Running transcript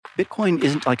Bitcoin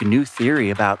isn't like a new theory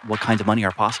about what kinds of money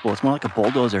are possible. It's more like a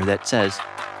bulldozer that says,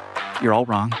 you're all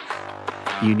wrong.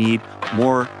 You need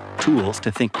more tools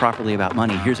to think properly about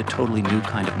money. Here's a totally new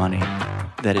kind of money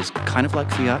that is kind of like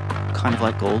fiat, kind of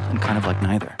like gold, and kind of like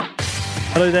neither.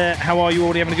 Hello there. How are you?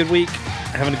 Already having a good week?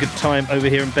 Having a good time over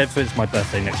here in Bedford. It's my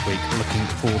birthday next week. Looking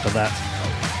forward to that.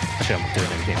 Actually, I'm not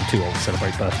doing anything. I'm too old to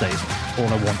celebrate birthdays. All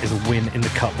I want is a win in the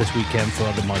cup this weekend for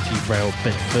the mighty Real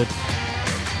Bedford.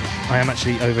 I am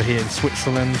actually over here in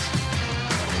Switzerland.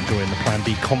 I'm enjoying the Plan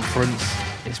B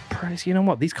conference. You know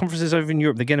what? These conferences over in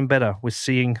Europe, they're getting better. We're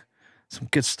seeing some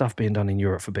good stuff being done in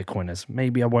Europe for Bitcoiners.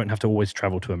 Maybe I won't have to always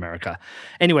travel to America.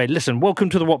 Anyway, listen, welcome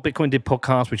to the What Bitcoin Did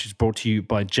podcast, which is brought to you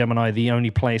by Gemini, the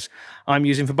only place I'm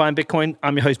using for buying Bitcoin.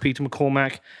 I'm your host, Peter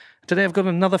McCormack. Today, I've got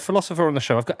another philosopher on the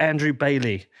show. I've got Andrew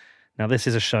Bailey. Now, this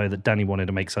is a show that Danny wanted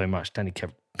to make so much. Danny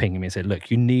kept pinging me and said,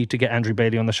 look, you need to get Andrew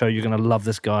Bailey on the show. You're going to love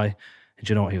this guy. And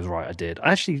you know what? He was right. I did.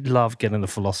 I actually love getting the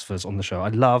philosophers on the show. I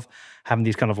love having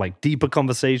these kind of like deeper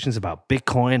conversations about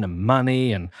Bitcoin and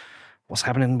money and what's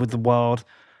happening with the world.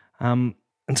 And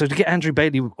so to get Andrew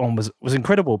Bailey on was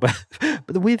incredible. But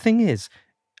the weird thing is,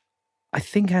 I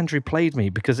think Andrew played me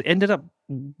because it ended up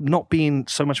not being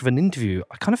so much of an interview.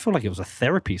 I kind of feel like it was a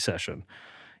therapy session.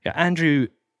 Yeah, Andrew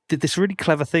did this really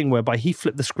clever thing whereby he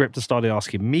flipped the script and started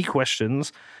asking me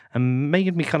questions and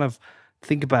made me kind of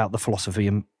think about the philosophy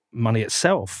and money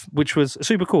itself, which was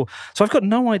super cool. So I've got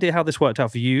no idea how this worked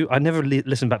out for you. I never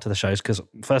listened back to the shows because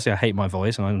firstly, I hate my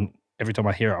voice and every time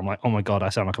I hear it, I'm like, oh my God, I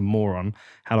sound like a moron.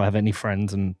 How do I have any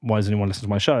friends? And why does anyone listen to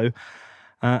my show?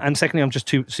 And secondly, I'm just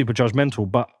too super judgmental,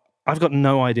 but I've got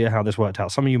no idea how this worked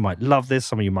out. Some of you might love this,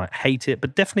 some of you might hate it,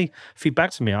 but definitely feedback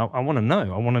to me. I want to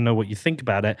know. I want to know what you think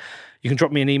about it. You can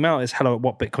drop me an email. It's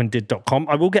hello@whatbitcoindid.com.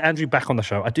 I will get Andrew back on the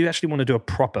show. I do actually want to do a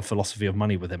proper philosophy of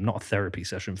money with him, not a therapy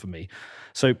session for me.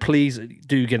 So please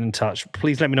do get in touch.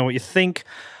 Please let me know what you think.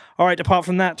 All right, apart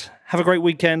from that, have a great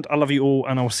weekend. I love you all,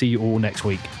 and I'll see you all next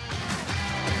week.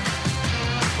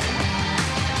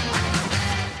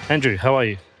 Andrew, how are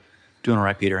you? Doing all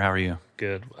right, Peter. How are you?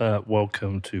 Good.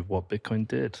 Welcome to What Bitcoin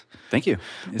Did. Thank you.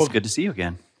 It's good to see you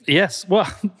again. Yes. Well,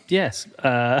 yes.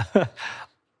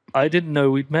 I didn't know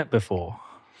we'd met before.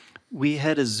 We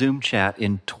had a Zoom chat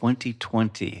in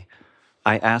 2020.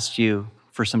 I asked you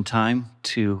for some time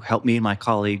to help me and my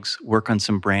colleagues work on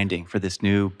some branding for this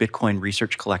new Bitcoin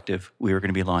research collective we were going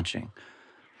to be launching.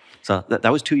 So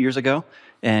that was 2 years ago.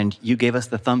 And you gave us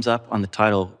the thumbs up on the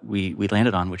title we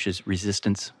landed on, which is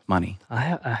Resistance Money. I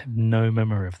have no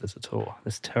memory of this at all.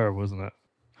 It's terrible, isn't it?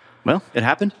 Well, it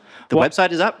happened. The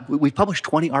website is up. We've published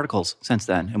 20 articles since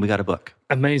then, and we got a book.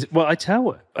 Amazing. Well, I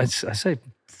say,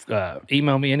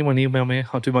 email me. Anyone email me.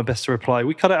 I'll do my best to reply.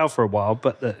 We cut it out for a while,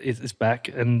 but it's back.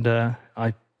 And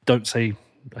I don't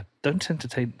tend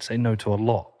to say no to a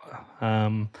lot.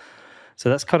 So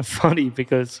that's kind of funny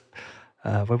because...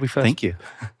 when we first, Thank you.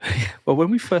 Well, when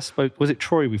we first spoke, was it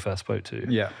Troy we first spoke to?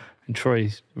 Yeah. And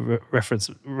Troy referenced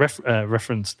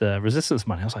Resistance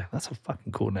Money. I was like, that's a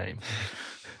fucking cool name.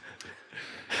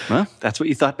 Well, that's what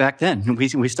you thought back then.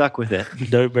 We stuck with it.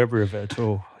 No memory of it at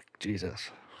all. Jesus,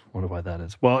 wonder why that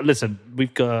is. Well, listen, we're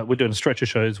doing a stretch of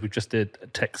shows. We just did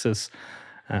Texas.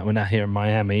 We're now here in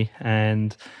Miami,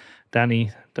 and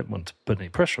Danny, don't want to put any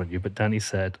pressure on you, but Danny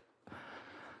said,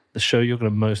 the show you're going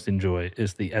to most enjoy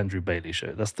is the Andrew Bailey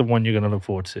show. That's the one you're going to look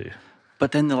forward to.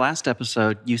 But then the last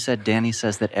episode, you said Danny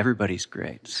says that everybody's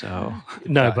great. So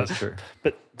no,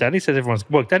 but Danny says everyone's.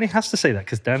 Well, Danny has to say that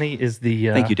because Danny is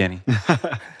the. Thank you, Danny.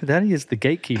 Danny is the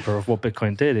gatekeeper of what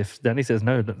Bitcoin did. If Danny says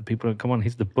no, people don't come on.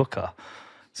 He's the booker.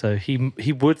 So he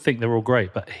would think they're all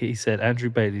great, but he said Andrew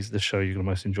Bailey's the show you're going to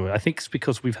most enjoy. I think it's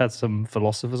because we've had some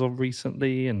philosophers on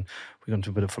recently, and we've gone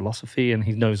to a bit of philosophy, and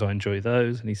he knows I enjoy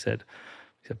those, and he said,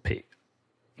 Pete,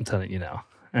 I'm telling you now,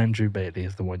 Andrew Bailey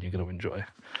is the one you're going to enjoy.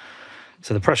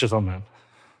 So the pressure's on, man.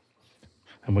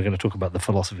 And we're going to talk about the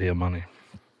philosophy of money.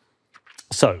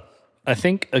 So I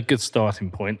think a good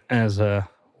starting point as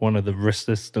one of the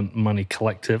Resistant Money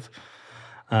Collective,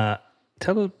 tell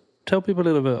people a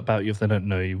little bit about you if they don't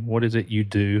know you. What is it you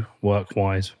do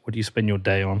work-wise? What do you spend your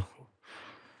day on?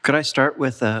 Could I start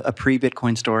with a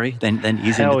pre-Bitcoin story, then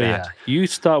ease Hell into that? Yeah. You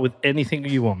start with anything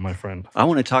you want, my friend. I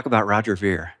want to talk about Roger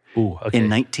Ver. Ooh, okay. In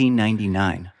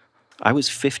 1999, I was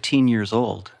 15 years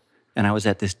old, and I was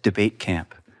at this debate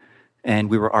camp, and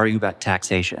we were arguing about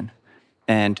taxation.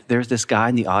 And there's this guy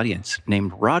in the audience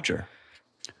named Roger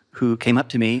who came up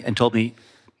to me and told me,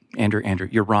 Andrew,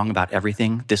 you're wrong about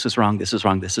everything. This is wrong, this is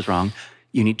wrong, this is wrong.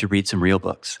 You need to read some real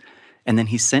books. And then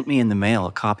he sent me in the mail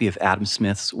a copy of Adam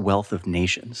Smith's Wealth of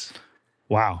Nations.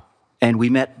 Wow. And we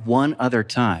met one other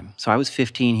time. So I was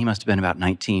 15, he must have been about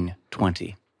 19,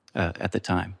 20 at the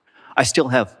time. I still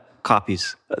have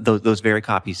copies, those very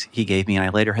copies he gave me, and I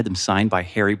later had them signed by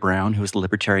Harry Browne, who was the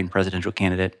Libertarian presidential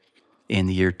candidate in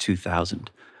the year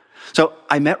 2000. So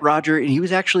I met Roger, and he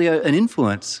was actually an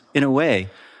influence, in a way,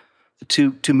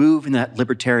 to move in that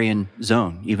libertarian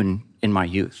zone, even in my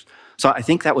youth. So I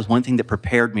think that was one thing that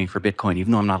prepared me for Bitcoin,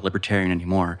 even though I'm not a libertarian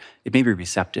anymore. It made me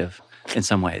receptive in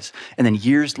some ways. And then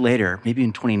years later, maybe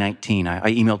in 2019,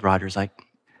 I emailed Roger, like,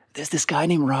 there's this guy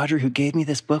named Roger who gave me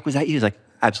this book. Was that you? He's like,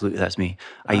 absolutely, that's me.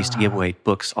 I used to give away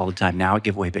books all the time. Now I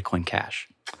give away Bitcoin Cash.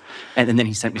 And then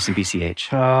he sent me some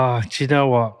BCH. Do you know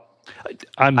what?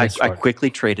 I quickly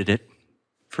traded it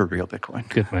for real Bitcoin.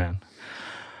 Good man.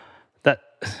 That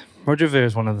Roger Ver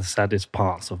is one of the saddest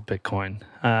parts of Bitcoin.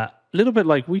 A little bit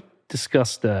like we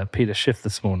discussed Peter Schiff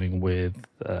this morning with,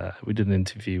 we did an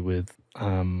interview with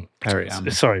Perry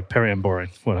M. Boring.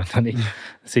 Well,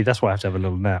 see, that's why I have to have a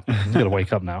little nap. I've got to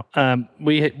wake up now.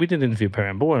 We did an interview with Perry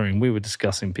M. Boring. We were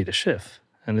discussing Peter Schiff.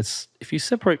 And it's, if you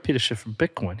separate Peter Schiff from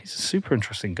Bitcoin, he's a super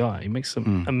interesting guy. He makes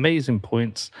some amazing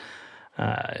points.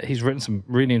 He's written some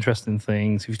really interesting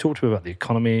things. If you talk to him about the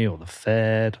economy or the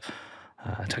Fed,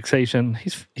 taxation,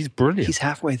 he's brilliant. He's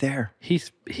halfway there. He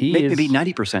maybe is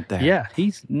 90% there. Yeah,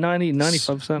 he's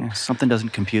 95%. Yeah, something doesn't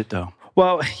compute though.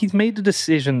 Well, he's made the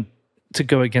decision to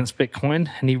go against Bitcoin,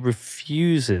 and he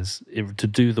refuses to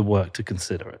do the work to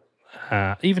consider it.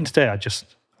 Even today, I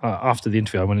just after the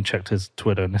interview, I went and checked his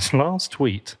Twitter, and his last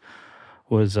tweet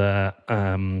was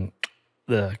who's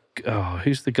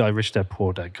the guy, Rich Dad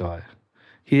Poor Dad guy.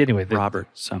 Robert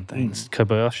something.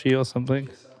 Kobayashi or something.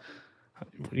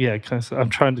 Yeah, I'm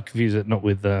trying to confuse it, not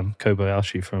with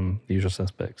Kobayashi from The Usual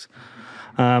Suspects.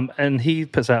 And he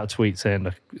puts out a tweet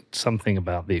saying something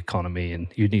about the economy and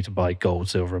you need to buy gold,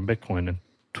 silver, and Bitcoin. And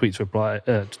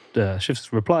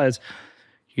Schiff's replies,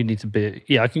 you need to be...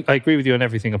 Yeah, I agree with you on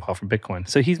everything apart from Bitcoin.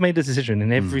 So he's made a decision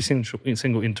in every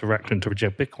single interaction to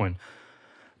reject Bitcoin.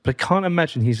 But I can't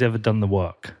imagine he's ever done the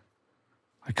work.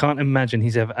 I can't imagine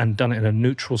he's ever done it in a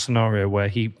neutral scenario where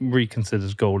he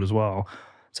reconsiders gold as well.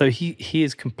 So he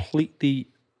is completely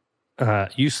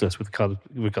useless with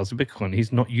regards to Bitcoin.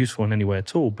 He's not useful in any way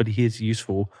at all, but he is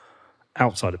useful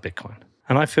outside of Bitcoin.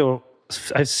 And I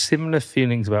have similar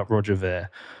feelings about Roger Ver.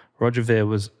 Roger Ver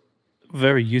was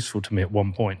very useful to me at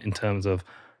one point in terms of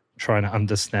trying to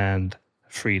understand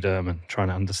freedom and trying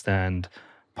to understand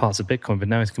parts of Bitcoin, but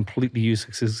now he's completely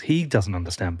useless because he doesn't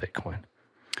understand Bitcoin.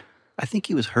 I think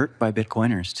he was hurt by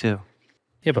Bitcoiners too.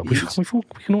 Yeah, but we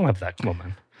can all have that. Come on,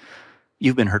 man.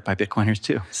 You've been hurt by Bitcoiners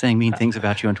too, saying mean things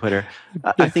about you on Twitter.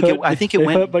 I think it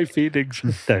went. Hurt my feelings.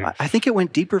 I think it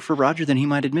went deeper for Roger than he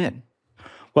might admit.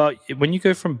 Well, when you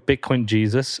go from Bitcoin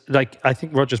Jesus, I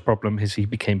think Roger's problem is he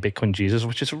became Bitcoin Jesus,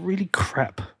 which is a really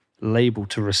crap label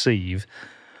to receive,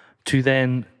 to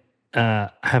then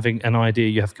having an idea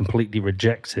you have completely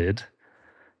rejected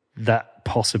that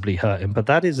possibly hurt him. But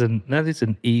that is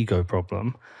an ego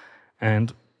problem,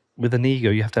 and with an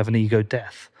ego, you have to have an ego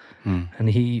death. And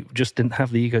he just didn't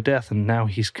have the ego death, and now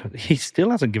he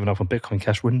still hasn't given up on Bitcoin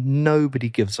Cash when nobody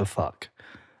gives a fuck.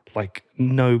 Like,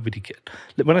 nobody.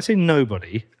 When I say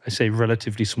nobody, I say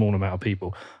relatively small amount of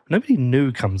people. Nobody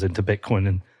new comes into Bitcoin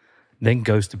and then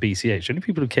goes to BCH. Only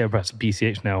people who care about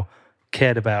BCH now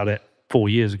cared about it 4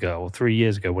 years ago or 3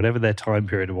 years ago, whatever their time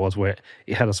period was where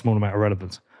it had a small amount of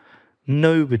relevance.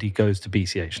 Nobody goes to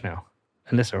BCH now,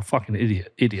 unless they're a fucking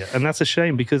idiot. And that's a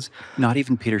shame because... Not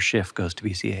even Peter Schiff goes to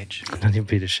BCH. Not even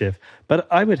Peter Schiff. But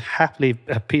I would happily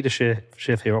have Peter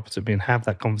Schiff here opposite me and have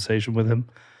that conversation with him,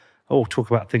 or talk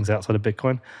about things outside of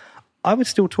Bitcoin. I would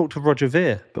still talk to Roger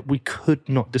Ver, but we could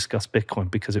not discuss Bitcoin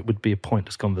because it would be a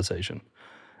pointless conversation.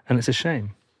 And it's a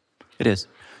shame. It is.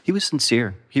 He was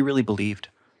sincere. He really believed.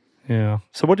 Yeah.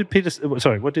 So what did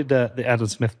the Adam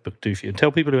Smith book do for you? And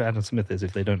tell people who Adam Smith is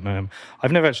if they don't know him.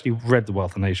 I've never actually read The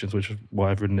Wealth of Nations, which is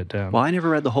why I've written it down. Well, I never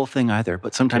read the whole thing either,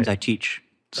 but sometimes I teach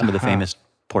some of the famous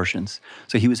portions.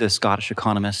 So he was a Scottish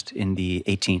economist in the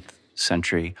 18th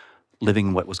century, living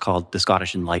in what was called the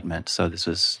Scottish Enlightenment. So this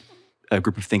was a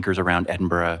group of thinkers around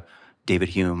Edinburgh, David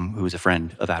Hume, who was a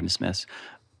friend of Adam Smith's,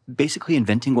 basically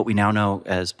inventing what we now know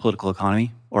as political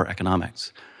economy or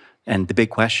economics. And the big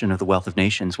question of The Wealth of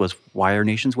Nations was, why are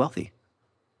nations wealthy?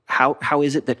 How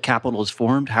is it that capital is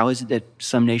formed? How is it that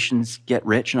some nations get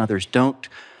rich and others don't?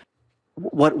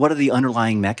 What are the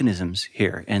underlying mechanisms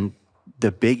here? And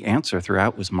the big answer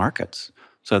throughout was markets.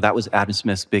 So that was Adam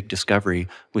Smith's big discovery,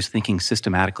 was thinking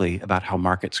systematically about how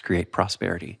markets create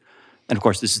prosperity. And of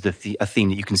course, this is a theme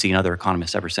that you can see in other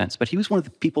economists ever since. But he was one of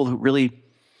the people who really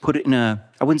put it in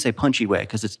I wouldn't say punchy way,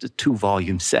 because it's a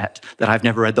 2-volume set that I've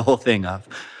never read the whole thing of.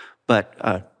 But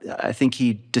I think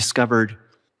he discovered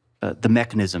the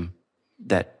mechanism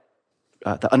that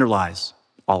that underlies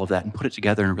all of that and put it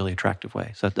together in a really attractive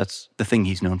way. So that's the thing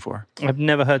he's known for. I've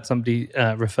never heard somebody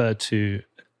refer to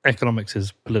economics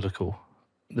as political,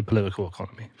 the political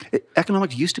economy.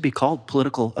 Economics used to be called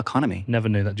political economy. Never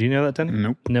knew that. Do you know that, Danny?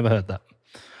 Nope. Never heard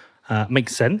that.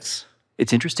 Makes sense.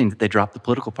 It's interesting that they dropped the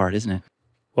political part, isn't it?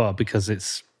 Well, because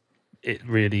it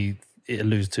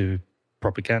alludes to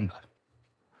propaganda.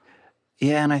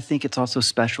 Yeah, and I think it's also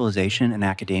specialization in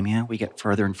academia. We get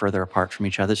further and further apart from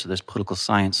each other. So there's political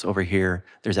science over here,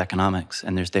 there's economics,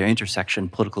 and there's their intersection,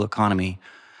 political economy.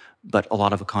 But a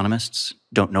lot of economists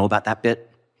don't know about that bit,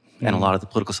 and a lot of the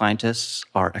political scientists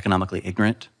are economically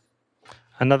ignorant.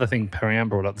 Another thing Perry-Ann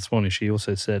brought up this morning, she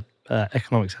also said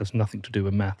economics has nothing to do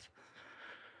with math.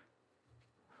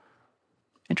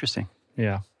 Interesting.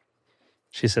 Yeah.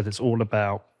 She said it's all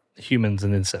about humans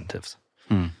and incentives.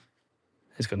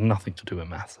 It's got nothing to do with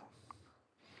math.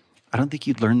 I don't think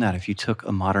you'd learn that if you took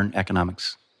a modern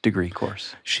economics degree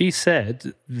course. She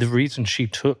said the reason she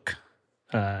took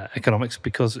economics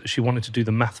because she wanted to do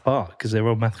the math part, because there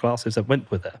were math classes that went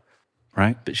with it.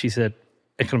 Right? But she said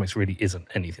economics really isn't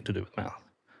anything to do with math.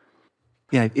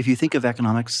 Yeah, if you think of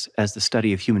economics as the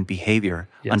study of human behavior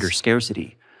under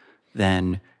scarcity,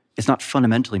 then it's not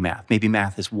fundamentally math. Maybe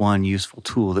math is one useful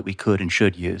tool that we could and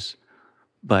should use,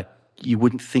 but you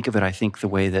wouldn't think of it, I think, the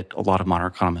way that a lot of modern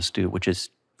economists do, which is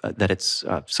that it's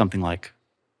something like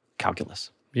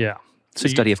calculus. Yeah. So the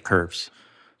study of curves.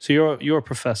 So you're a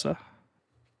professor.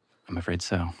 I'm afraid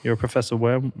so. You're a professor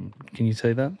where? Can you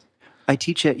say that? I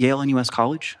teach at Yale and US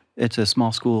College. It's a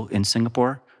small school in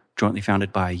Singapore, jointly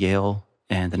founded by Yale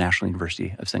and the National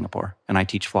University of Singapore. And I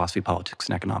teach philosophy, politics,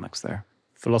 and economics there.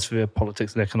 Philosophy of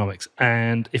politics and economics.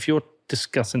 And if you're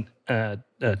discussing,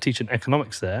 teaching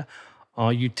economics there,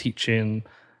 are you teaching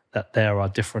that there are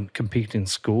different competing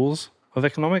schools of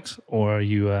economics, or are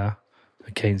you a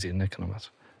Keynesian economist?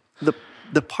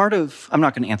 The part of, I'm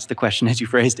not going to answer the question as you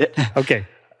phrased it. Okay.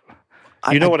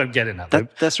 You know what I'm getting at, though.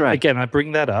 That's right. Again, I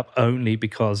bring that up only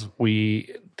because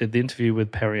we did the interview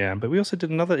with Perry-Ann, but we also did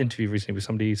another interview recently with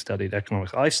somebody who studied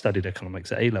economics. I studied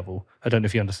economics at A-level. I don't know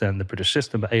if you understand the British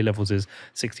system, but A-levels is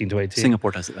 16 to 18.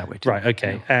 Singapore does it that way too. Right,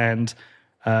 okay. Yeah. And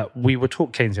we were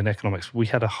taught Keynesian economics. We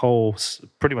had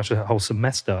pretty much a whole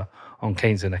semester on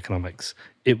Keynesian economics.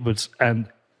 It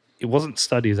wasn't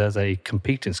studied as a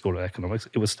competing school of economics.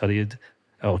 It was studied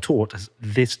or taught as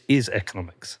this is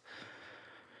economics.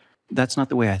 That's not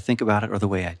the way I think about it or the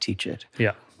way I teach it.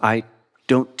 Yeah. I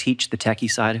don't teach the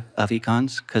techie side of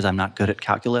econs because I'm not good at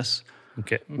calculus.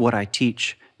 Okay. What I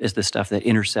teach is the stuff that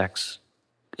intersects,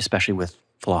 especially with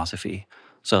philosophy.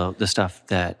 So the stuff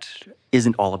that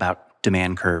isn't all about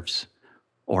demand curves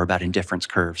or about indifference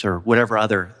curves or whatever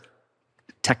other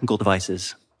technical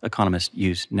devices economists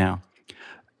use now.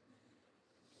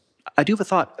 I do have a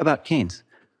thought about Keynes.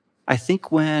 I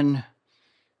think when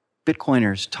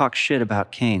Bitcoiners talk shit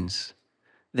about Keynes,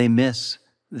 they miss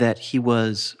that he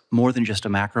was more than just a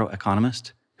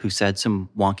macroeconomist who said some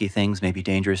wonky things, maybe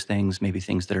dangerous things, maybe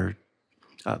things that are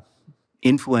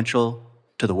influential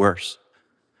to the worse.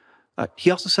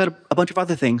 He also said a bunch of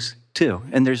other things too.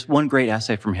 And there's one great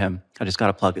essay from him I just got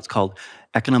to plug. It's called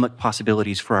Economic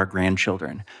Possibilities for Our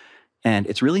Grandchildren. And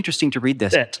it's really interesting to read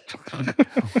this.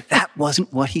 That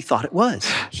wasn't what he thought it was.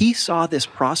 He saw this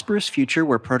prosperous future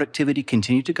where productivity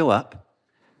continued to go up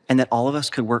and that all of us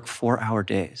could work 4-hour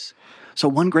days. So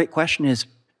one great question is,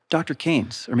 Dr.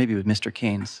 Keynes, or maybe with Mr.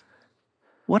 Keynes,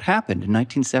 what happened in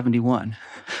 1971?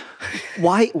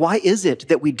 Why is it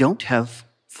that we don't have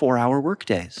 4-hour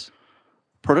workdays?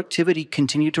 Productivity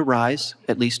continued to rise,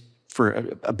 at least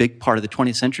for a big part of the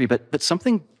 20th century, but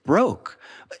something broke.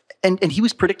 And he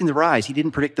was predicting the rise. He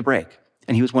didn't predict the break.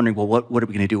 And he was wondering, well, what are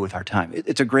we going to do with our time?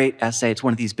 It's a great essay. It's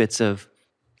one of these bits of,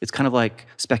 it's kind of like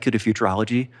speculative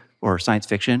futurology or science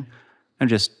fiction. I'm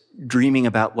just dreaming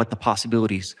about what the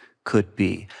possibilities could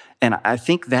be. And I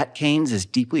think that Keynes is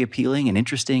deeply appealing and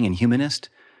interesting and humanist.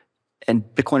 And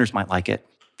Bitcoiners might like it,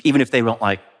 even if they don't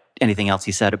like anything else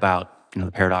he said about the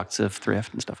paradox of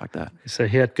thrift and stuff like that. So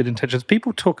he had good intentions.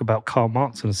 People talk about Karl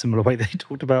Marx in a similar way they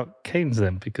talked about Keynes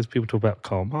then, because people talk about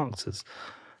Karl Marx as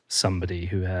somebody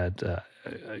who has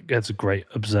a great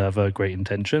observer, great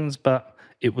intentions, but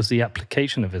it was the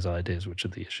application of his ideas which are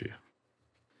the issue.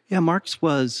 Yeah, Marx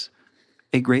was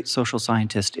a great social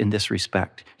scientist in this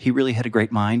respect. He really had a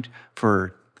great mind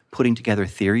for putting together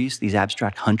theories, these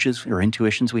abstract hunches or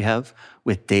intuitions we have,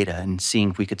 with data and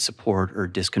seeing if we could support or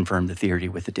disconfirm the theory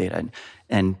with the data.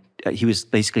 And he was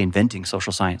basically inventing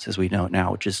social science as we know it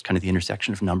now, which is kind of the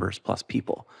intersection of numbers plus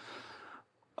people.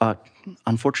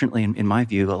 Unfortunately, in my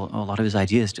view, a lot of his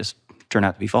ideas just turn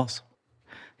out to be false.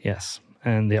 Yes,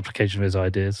 and the application of his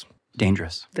ideas.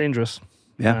 Dangerous. Dangerous.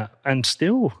 Yeah. And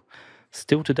still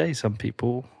today, some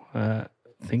people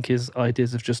think his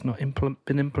ideas have just not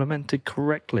been implemented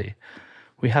correctly.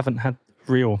 We haven't had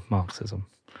real Marxism.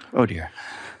 Oh, dear.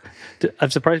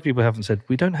 I'm surprised people haven't said,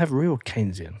 we don't have real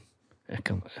Keynesian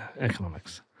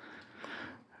economics.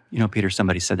 You know, Peter,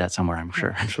 somebody said that somewhere, I'm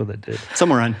sure. I'm sure they did.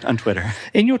 Somewhere on Twitter.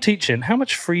 In your teaching, how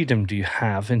much freedom do you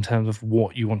have in terms of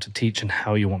what you want to teach and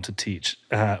how you want to teach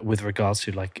with regards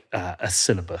to like a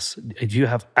syllabus? Do you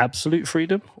have absolute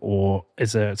freedom, or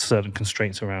is there certain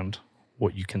constraints around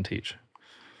what you can teach?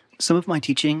 Some of my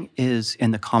teaching is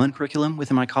in the common curriculum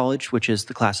within my college, which is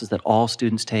the classes that all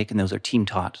students take, and those are team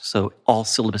taught. So all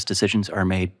syllabus decisions are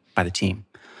made by the team.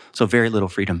 So very little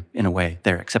freedom in a way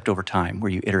there, except over time,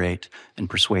 where you iterate and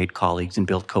persuade colleagues and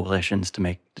build coalitions to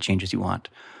make the changes you want.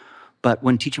 But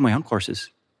when teaching my own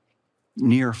courses,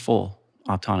 near full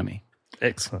autonomy.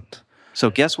 Excellent. So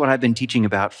guess what I've been teaching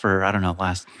about for, I don't know,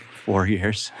 last 4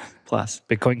 years plus.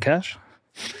 Bitcoin Cash?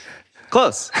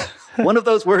 Close. One of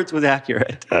those words was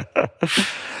accurate.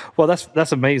 Well,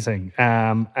 that's amazing.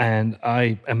 And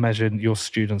I imagine your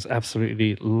students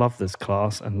absolutely love this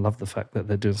class and love the fact that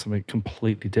they're doing something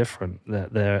completely different,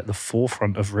 that they're at the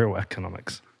forefront of real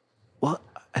economics. Well,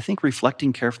 I think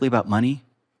reflecting carefully about money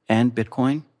and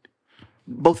Bitcoin,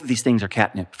 both of these things are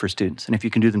catnip for students. And if you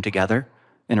can do them together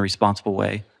in a responsible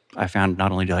way, I found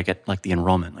not only do I get like the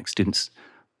enrollment, like students,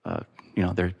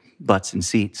 their butts in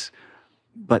seats,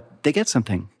 but they get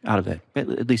something out of it.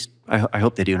 At least I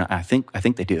hope they do, and I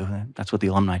think they do. That's what the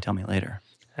alumni tell me later.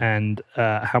 And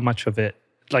how much of it,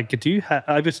 like, do you have?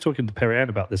 I was talking to Perry Ann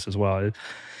about this as well.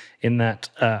 In that,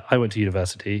 I went to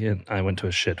university and I went to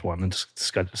a shit one and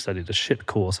studied a shit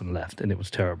course and left, and it was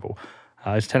terrible.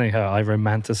 I was telling her I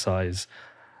romanticize,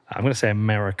 I'm going to say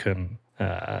American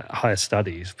higher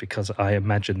studies, because I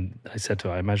said to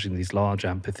her, I imagine these large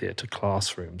amphitheater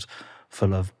classrooms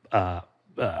full of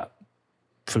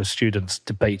students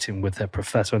debating with their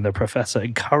professor, and their professor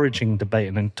encouraging debate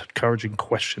and encouraging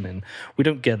questioning. We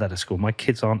don't get that at school. My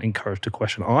kids aren't encouraged to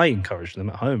question. I encourage them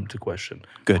at home to question.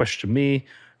 Good. Question me,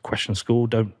 question school.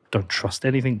 Don't trust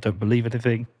anything. Don't believe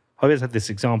anything. I always had this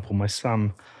example. My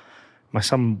son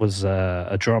was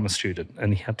a drama student,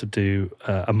 and he had to do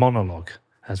a monologue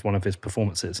as one of his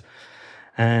performances.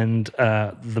 And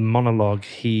the monologue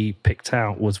he picked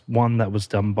out was one that was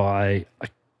done by,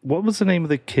 what was the name of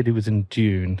the kid who was in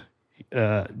Dune?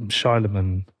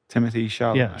 Chalamet. Timothy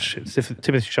Chalamet. Yeah,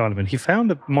 Timothy Chalamet. He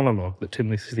found a monologue that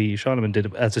Timothy Chalamet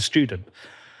did as a student.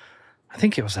 I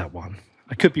think it was that one.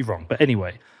 I could be wrong, but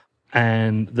anyway.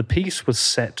 And the piece was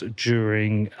set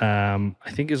during,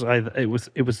 I think it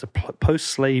was the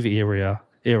post-slave era.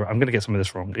 I'm going to get some of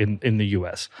this wrong, in the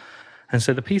US. And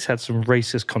so the piece had some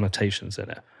racist connotations in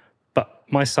it. But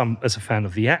my son, as a fan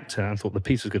of the actor, and thought the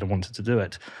piece was good and wanted to do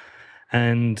it.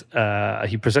 And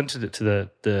he presented it to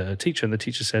the teacher, and the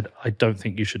teacher said, I don't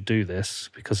think you should do this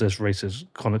because there's racist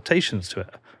connotations to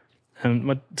it. And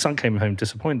my son came home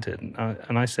disappointed.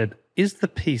 And I said, is the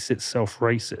piece itself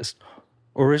racist,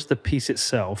 or is the piece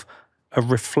itself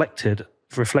reflective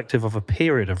of a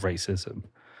period of racism?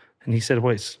 And he said,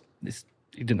 well,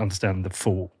 he didn't understand the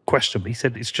full question, but he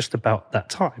said, it's just about that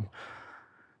time.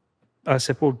 I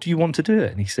said, well, do you want to do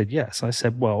it? And he said, yes. I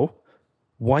said, well,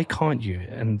 why can't you?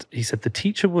 And he said, the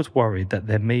teacher was worried that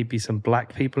there may be some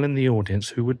black people in the audience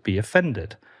who would be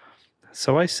offended.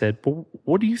 So I said, well,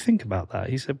 what do you think about that?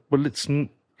 He said, well,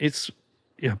 it's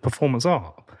performance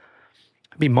art.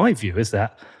 I mean, my view is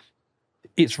that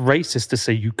it's racist to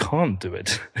say you can't do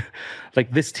it.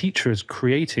 Like, this teacher is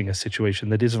creating a situation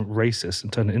that isn't racist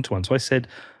and turn it into one. So I said,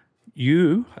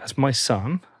 you, as my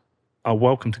son, are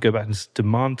welcome to go back and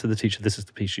demand to the teacher, this is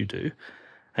the piece you do.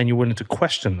 And you're willing to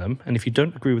question them. And if you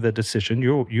don't agree with their decision,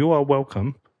 you are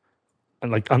welcome,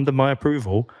 and like under my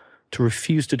approval, to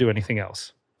refuse to do anything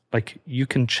else. Like, you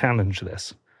can challenge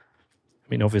this. I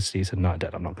mean, obviously he said, no,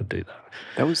 Dad, I'm not going to do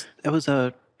that. That was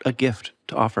a gift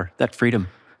to offer, that freedom.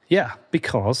 Yeah,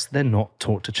 because they're not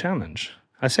taught to challenge.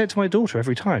 I say it to my daughter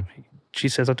every time. She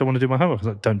says, I don't want to do my homework. I was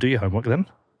like, don't do your homework then.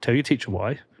 Tell your teacher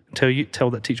why. Tell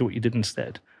that teacher what you did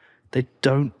instead. They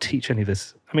don't teach any of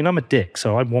this. I mean, I'm a dick,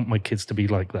 so I want my kids to be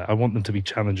like that. I want them to be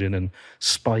challenging and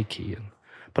spiky.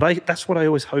 But that's what I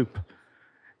always hope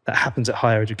that happens at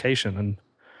higher education. And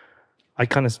I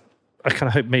kind of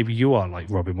hope maybe you are like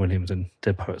Robin Williams and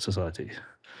Dead Poets Society.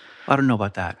 I don't know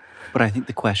about that, but I think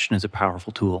the question is a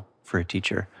powerful tool for a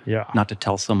teacher. Yeah. Not to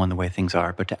tell someone the way things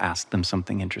are, but to ask them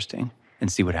something interesting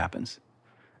and see what happens.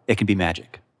 It can be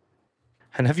magic.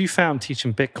 And have you found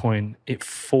teaching Bitcoin, it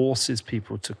forces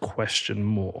people to question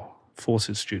more,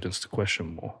 forces students to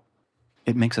question more?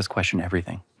 It makes us question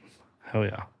everything. Hell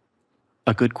yeah.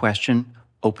 A good question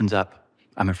opens up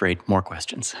I'm afraid, more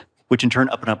questions, which in turn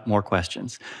open up more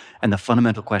questions. And the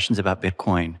fundamental questions about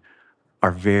Bitcoin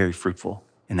are very fruitful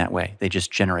in that way. They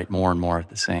just generate more and more of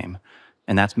the same.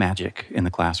 And that's magic in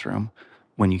the classroom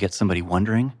when you get somebody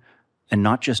wondering and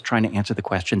not just trying to answer the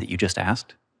question that you just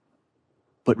asked,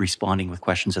 but responding with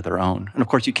questions of their own. And of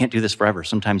course, you can't do this forever.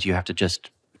 Sometimes you have to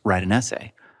just write an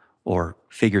essay or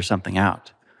figure something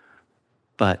out.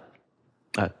 But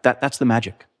that's the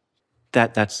magic.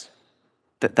 That's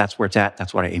where it's at.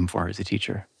 That's what I aim for as a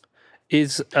teacher.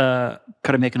 Could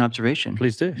I make an observation?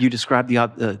 Please do. You described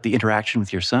the interaction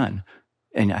with your son,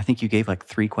 and I think you gave like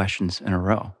 3 questions in a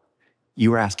row. You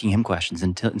were asking him questions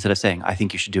instead of saying, I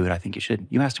think you should do it, I think you should.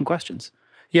 You asked him questions.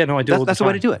 Yeah, no, I do all the time. That's the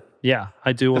way to do it. Yeah,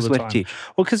 I do all the time. That's the way to teach.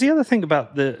 Well, because the other thing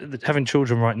about the having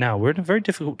children right now, we're in a very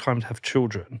difficult time to have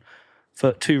children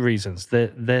for 2 reasons.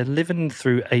 They're living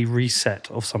through a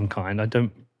reset of some kind. I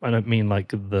don't mean like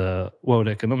the World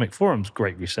Economic Forum's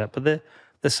great reset, but they're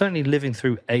certainly living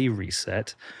through a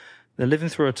reset. They're living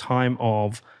through a time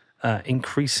of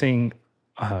increasing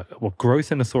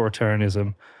growth in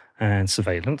authoritarianism and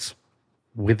surveillance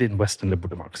within Western liberal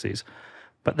democracies.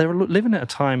 But they're living at a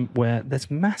time where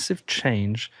there's massive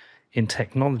change in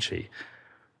technology.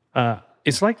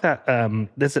 It's like that.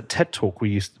 There's a TED talk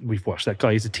we've watched. That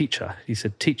guy, he's a teacher. He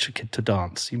said, "Teach a kid to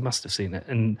dance." You must have seen it.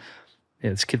 And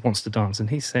this kid wants to dance,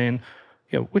 and he's saying,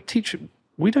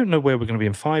 we don't know where we're going to be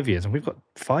in 5 years, and we've got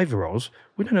 5-year-olds.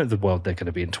 We don't know the world they're going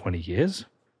to be in 20 years.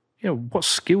 What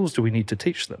skills do we need to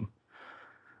teach them?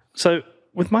 So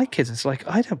with my kids, it's like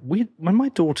when my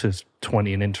daughter's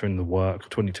 20 and entering the work,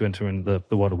 22 entering the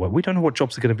world of work, we don't know what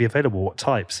jobs are going to be available, what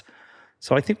types.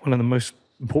 So I think one of the most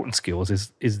important skills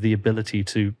is the ability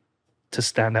to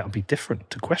stand out and be different,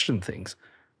 to question things,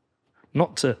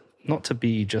 not to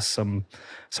be just someone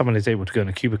who's able to go in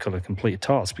a cubicle and complete a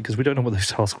task, because we don't know what those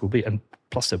tasks will be, and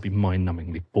plus they'll be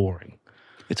mind-numbingly boring.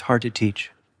 It's hard to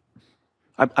teach.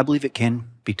 I believe it can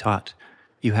be taught.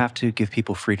 You have to give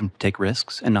people freedom to take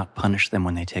risks and not punish them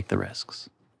when they take the risks.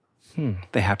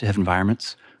 They have to have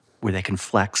environments where they can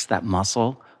flex that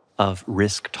muscle of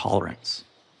risk tolerance.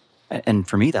 And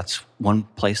for me, that's one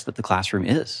place that the classroom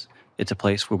is. It's a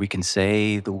place where we can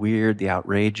say the weird, the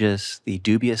outrageous, the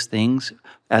dubious things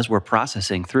as we're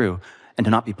processing through, and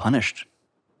to not be punished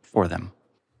for them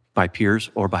by peers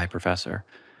or by a professor.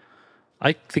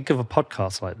 I think of a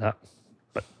podcast like that,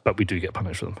 but we do get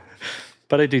punished for them.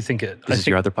 But I do think it... This is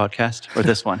your other podcast, or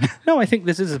this one? No, I think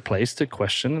this is a place to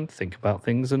question and think about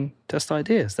things and test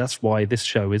ideas. That's why this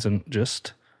show isn't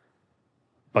just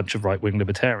a bunch of right-wing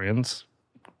libertarians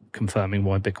confirming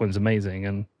why Bitcoin's amazing.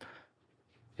 And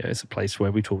it's a place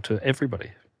where we talk to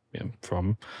everybody,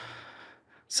 from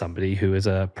somebody who is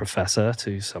a professor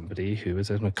to somebody who is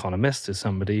an economist to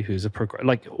somebody who's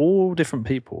like all different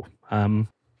people.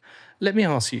 Let me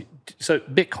ask you, so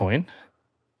Bitcoin...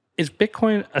 Is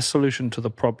Bitcoin a solution to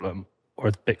the problem, or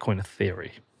is Bitcoin a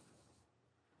theory?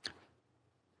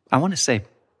 I want to say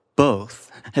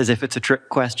both, as if it's a trick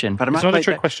question, but it's not a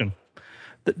trick question.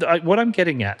 What I'm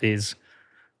getting at is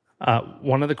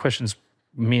one of the questions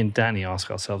me and Danny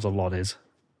ask ourselves a lot is,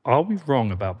 are we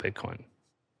wrong about Bitcoin?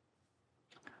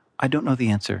 I don't know the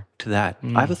answer to that.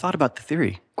 I have a thought about the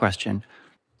theory question.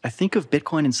 I think of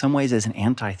Bitcoin in some ways as an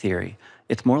anti-theory.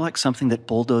 It's more like something that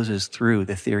bulldozes through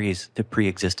the theories that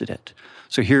pre-existed it.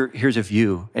 So here's a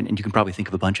view, and you can probably think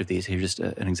of a bunch of these. Here's just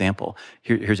an example.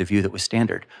 Here's a view that was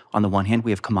standard. On the one hand,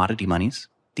 we have commodity monies.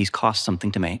 These cost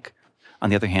something to make. On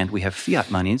the other hand, we have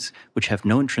fiat monies, which have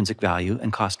no intrinsic value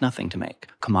and cost nothing to make.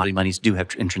 Commodity monies do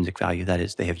have intrinsic value. That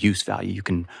is, they have use value. You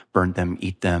can burn them,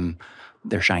 eat them,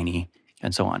 they're shiny,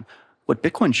 and so on. What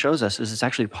Bitcoin shows us is it's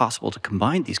actually possible to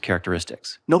combine these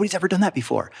characteristics. Nobody's ever done that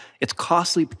before. It's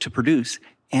costly to produce,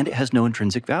 and it has no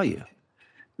intrinsic value.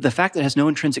 The fact that it has no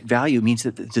intrinsic value means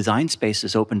that the design space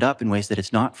is opened up in ways that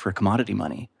it's not for commodity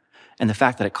money. And the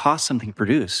fact that it costs something to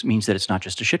produce means that it's not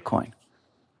just a shitcoin.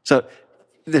 So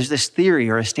there's this theory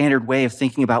or a standard way of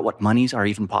thinking about what monies are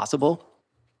even possible.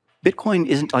 Bitcoin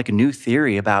isn't like a new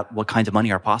theory about what kinds of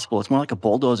money are possible. It's more like a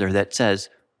bulldozer that says,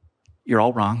 you're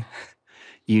all wrong.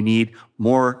 You need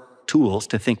more tools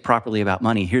to think properly about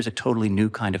money. Here's a totally new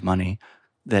kind of money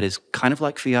that is kind of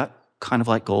like fiat, kind of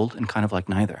like gold, and kind of like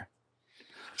neither.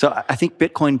 So I think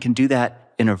Bitcoin can do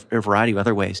that in a variety of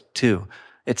other ways too.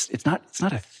 It's not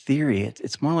a theory.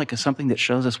 It's more like something that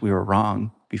shows us we were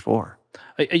wrong before.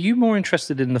 Are you more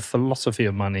interested in the philosophy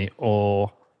of money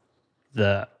or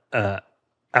the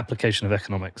application of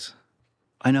economics?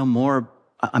 I know more.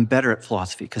 I'm better at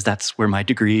philosophy because that's where my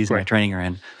degrees and my training are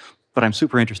in. But I'm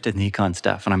super interested in the econ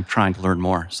stuff, and I'm trying to learn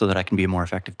more so that I can be a more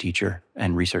effective teacher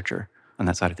and researcher on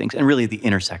that side of things. And really the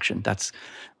intersection, that's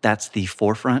the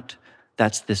forefront.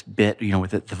 that's this bit,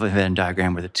 with the Venn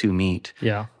diagram where the two meet.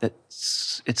 Yeah.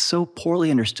 It's so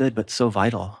poorly understood, but so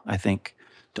vital, I think,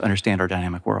 to understand our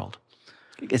dynamic world.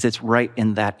 Because it's right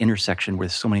in that intersection where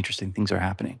so many interesting things are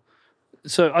happening.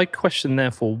 So I question,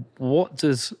 therefore, what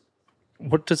does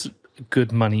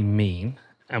good money mean,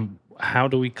 and how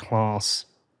do we class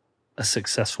a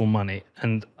successful money?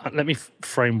 And let me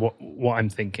frame what I'm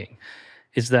thinking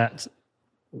is that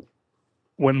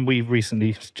when we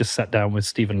recently just sat down with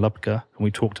Stephen Lubka and we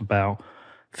talked about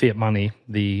fiat money,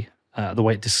 the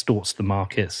way it distorts the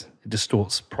markets, it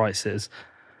distorts prices,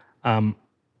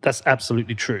 that's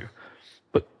absolutely true.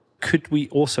 But could we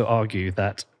also argue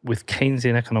that with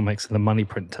Keynesian economics and the money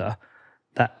printer,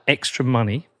 that extra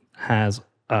money has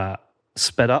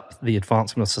sped up the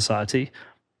advancement of society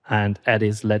and it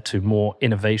has led to more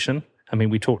innovation? I mean,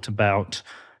 we talked about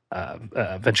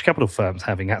venture capital firms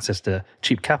having access to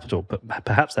cheap capital, but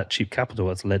perhaps that cheap capital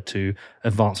has led to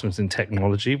advancements in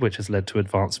technology, which has led to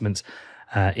advancements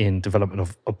in development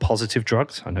of positive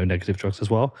drugs. I know negative drugs as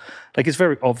well. Like, it's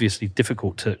very obviously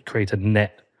difficult to create a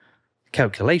net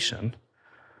calculation,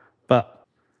 but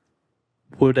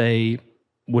would a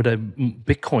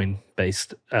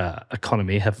Bitcoin-based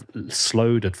economy have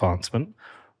slowed advancement?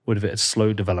 Would it have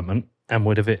slowed development? And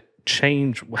would it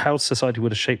change how society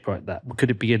would have shaped like that? Could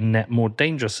it be a net more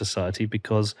dangerous society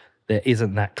because there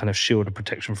isn't that kind of shield of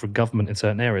protection from government in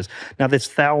certain areas? Now, there's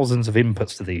thousands of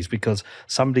inputs to these, because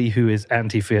somebody who is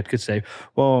anti-fiat could say,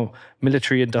 well,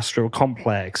 military-industrial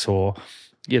complex, or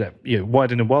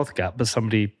widening wealth gap. But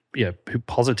somebody who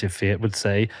positive fiat would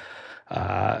say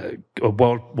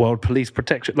world police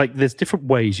protection. Like, there's different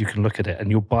ways you can look at it, and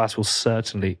your bias will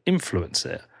certainly influence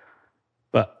it.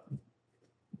 But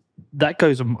that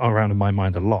goes around in my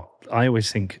mind a lot. I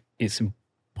always think it's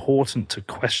important to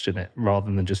question it rather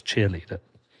than just cheerlead it.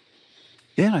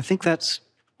 Yeah, and I think that's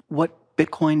what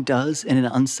Bitcoin does in an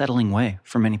unsettling way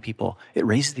for many people. It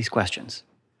raises these questions.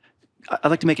 I'd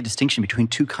like to make a distinction between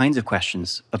two kinds of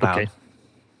questions about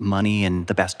money and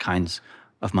the best kinds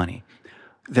of money.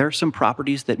 There are some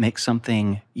properties that make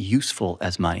something useful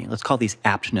as money. Let's call these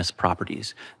aptness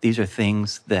properties. These are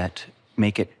things that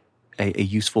make it a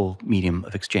useful medium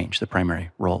of exchange, the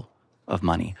primary role of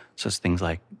money. So it's things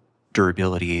like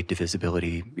durability,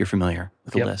 divisibility. You're familiar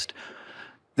with the list.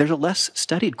 There's a less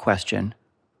studied question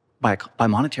by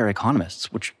monetary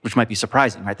economists, which might be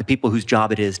surprising, right? The people whose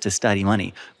job it is to study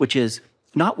money, which is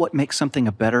not what makes something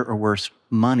a better or worse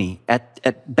money,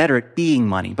 better at being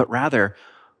money, but rather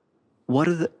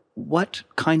what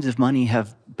kinds of money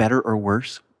have better or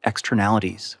worse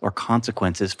externalities or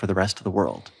consequences for the rest of the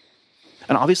world.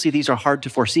 And obviously, these are hard to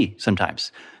foresee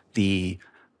sometimes. The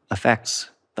effects,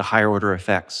 the higher order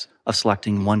effects of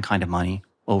selecting one kind of money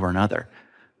over another.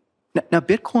 Now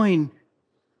Bitcoin,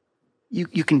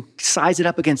 you can size it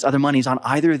up against other monies on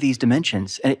either of these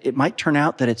dimensions. And it might turn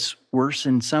out that it's worse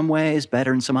in some ways,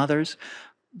 better in some others.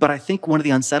 But I think one of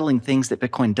the unsettling things that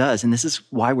Bitcoin does, and this is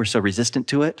why we're so resistant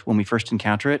to it when we first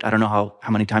encounter it. I don't know how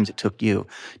many times it took you.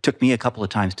 It took me a couple of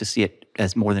times to see it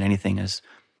as more than anything as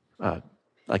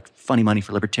like funny money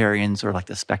for libertarians or like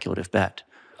the speculative bet.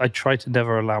 I try to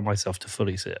never allow myself to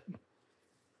fully see it.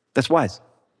 That's wise.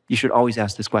 You should always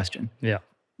ask this question. Yeah.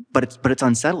 But it's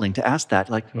unsettling to ask that.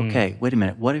 Like, okay, wait a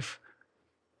minute. What if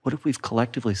we've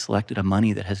collectively selected a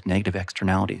money that has negative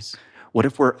externalities? What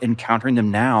if we're encountering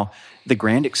them now? The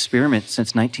grand experiment since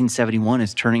 1971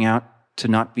 is turning out to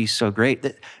not be so great.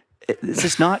 This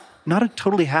is not a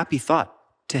totally happy thought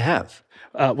to have.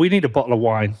 We need a bottle of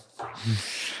wine.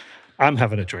 I'm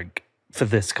having a drink for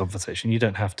this conversation. You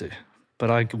don't have to, but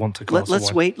I want a glass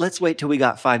of wine. Let's wait till we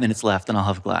got 5 minutes left, and I'll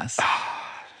have a glass.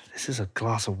 This is a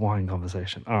glass of wine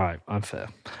conversation. All right, I'm fair.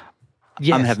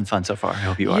 Yes. I'm having fun so far. I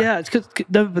hope you are. Yeah, it's good.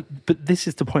 No, but this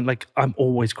is the point. Like, I'm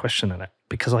always questioning it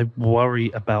because I worry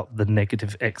about the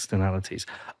negative externalities.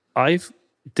 I've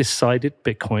decided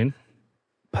Bitcoin,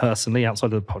 personally,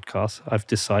 outside of the podcast, I've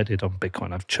decided on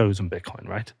Bitcoin. I've chosen Bitcoin,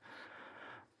 right?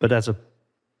 But as a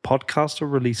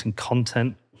podcaster releasing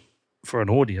content for an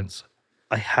audience,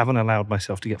 I haven't allowed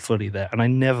myself to get fully there. And I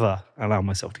never allow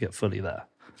myself to get fully there.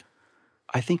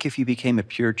 I think if you became a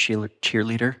pure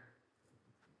cheerleader,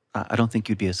 I don't think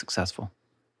you'd be as successful.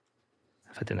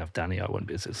 If I didn't have Danny, I wouldn't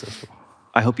be as successful.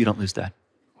 I hope you don't lose that.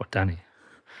 What, Danny?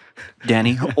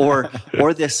 Danny, or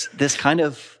this kind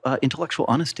of intellectual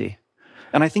honesty.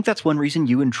 And I think that's one reason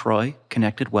you and Troy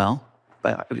connected well.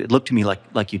 It looked to me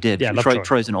like you did. Yeah,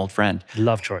 Troy's an old friend.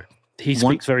 Love Troy. He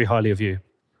speaks very highly of you.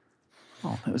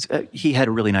 Oh, he had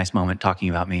a really nice moment talking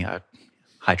about me.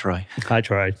 Hi, Troy. Hi,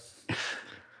 Troy.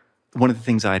 One of the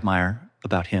things I admire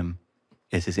about him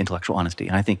is his intellectual honesty,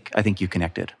 and I think you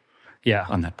connected. Yeah.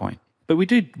 On that point. But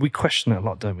we question it a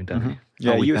lot, don't we, Danny?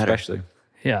 Yeah, we you better. especially.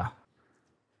 Yeah.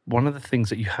 One of the things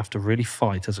that you have to really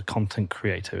fight as a content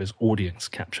creator is audience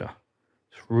capture.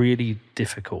 It's really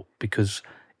difficult because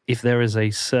if there is a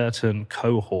certain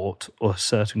cohort or a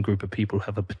certain group of people who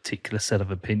have a particular set of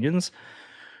opinions,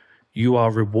 you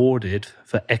are rewarded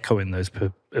for echoing those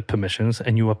permissions,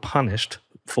 and you are punished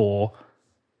for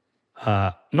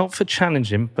not for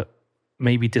challenging, but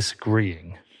maybe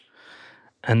disagreeing.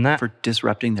 And that For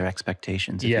disrupting their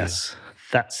expectations of you. yes,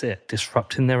 that's it.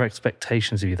 Disrupting their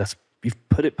expectations of you. You've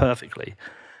put it perfectly.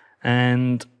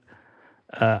 And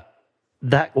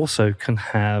that also can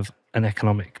have an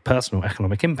personal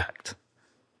economic impact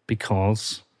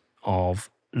because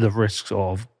of the risks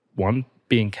of, one,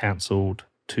 being cancelled,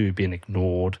 two, being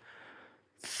ignored,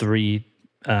 three,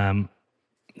 there's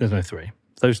no three.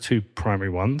 Those two primary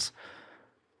ones.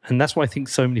 And that's why I think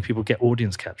so many people get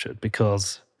audience captured,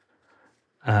 because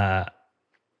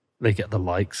they get the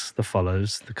likes, the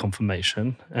follows, the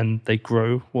confirmation, and they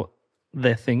grow what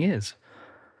their thing is.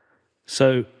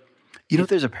 So, You know,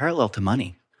 there's a parallel to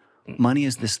money. Money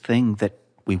is this thing that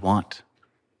we want.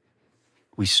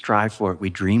 We strive for it. We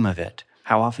dream of it.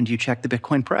 How often do you check the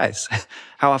Bitcoin price?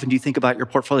 How often do you think about your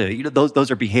portfolio? You know,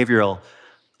 those are behavioral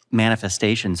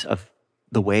manifestations of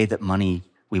the way that money,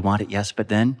 we want it, yes, but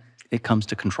then it comes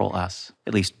to control us.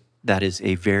 At least that is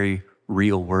a very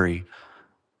real worry.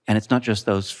 And it's not just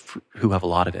those who have a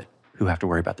lot of it who have to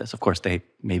worry about this. Of course, they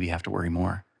maybe have to worry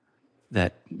more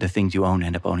that the things you own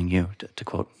end up owning you, to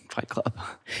quote Fight Club.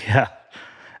 yeah.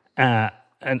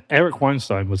 And Eric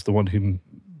Weinstein was the one who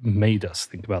made us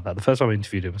think about that. The first time I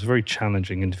interviewed him, it was a very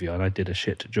challenging interview, and I did a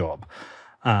shit job.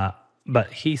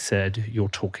 But he said, "You're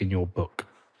talking your book."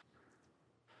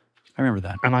 I remember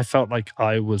that. And I felt like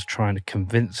I was trying to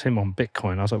convince him on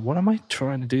Bitcoin. I was like, what am I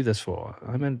trying to do this for?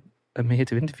 I'm here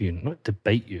to interview, not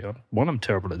debate you. One, I'm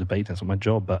terrible at debating. It's not my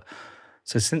job. But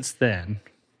so since then,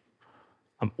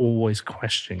 I'm always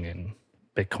questioning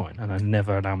Bitcoin, and I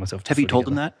never allow myself to. Have you fully told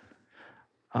get him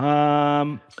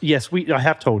that? Yes, I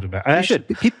have told him that. You should.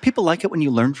 People like it when you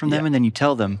learn from them and then you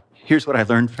tell them, here's what I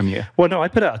learned from you. Well, no, I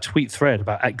put out a tweet thread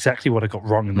about exactly what I got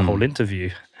wrong in the whole interview.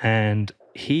 And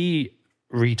he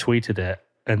retweeted it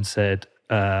and said,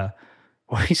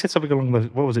 he said something along the,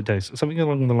 what was it, Dave? Something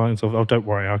along the lines of, oh, don't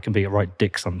worry, I can be a right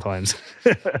dick sometimes.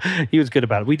 He was good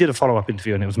about it. We did a follow-up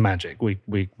interview and it was magic. We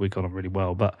got on really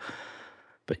well. But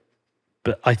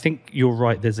I think you're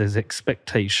right. There's this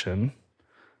expectation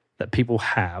that people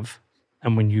have,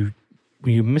 and when you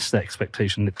miss that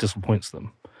expectation, it disappoints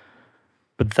them.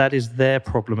 But that is their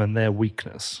problem and their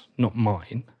weakness, not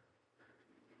mine.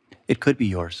 It could be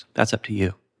yours. That's up to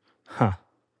you. Huh.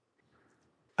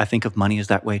 I think of money as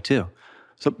that way too.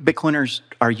 So Bitcoiners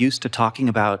are used to talking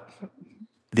about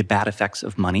the bad effects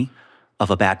of money, of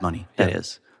a bad money, that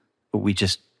is. We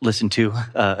just listened to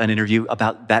an interview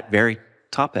about that very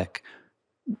topic.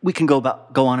 We can go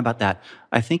on about that.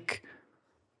 I think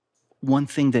one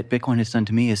thing that Bitcoin has done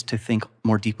to me is to think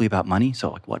more deeply about money, so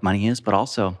like what money is, but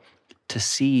also to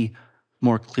see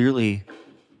more clearly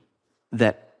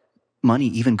that money,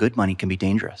 even good money, can be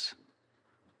dangerous.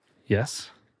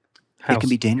 Yes. It can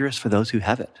be dangerous for those who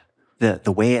have it.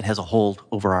 The way it has a hold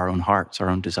over our own hearts, our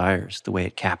own desires, the way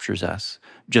it captures us,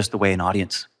 just the way an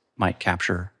audience might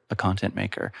capture a content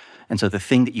maker. And so the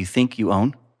thing that you think you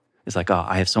own is like, oh,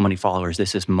 I have so many followers,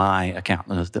 this is my account.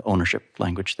 There's the ownership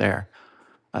language there.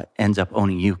 Ends up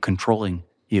owning you, controlling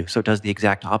you. So it does the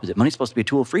exact opposite. Money's supposed to be a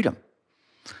tool of freedom,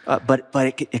 but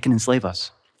it can enslave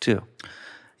us too.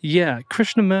 Yeah,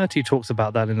 Krishnamurti talks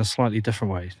about that in a slightly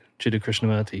different way. Jiddu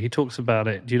Krishnamurti. He talks about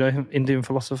it. Do you know him? Indian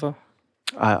philosopher?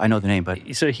 I know the name,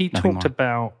 but so he talked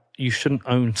about you shouldn't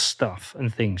own stuff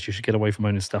and things. You should get away from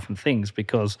owning stuff and things,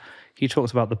 because he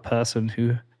talks about the person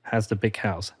who has the big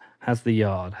house, has the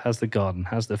yard, has the garden,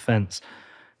 has the fence.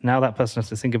 Now that person has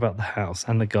to think about the house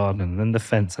and the garden and then the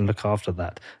fence and look after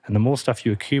that. And the more stuff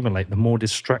you accumulate, the more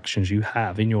distractions you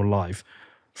have in your life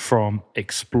from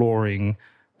exploring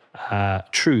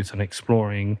truth and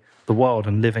exploring the world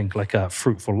and living like a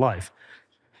fruitful life.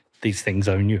 These things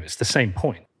own you. It's the same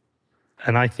point.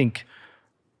 And I think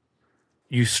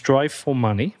you strive for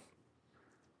money,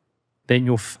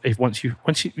 then once you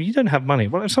don't have money.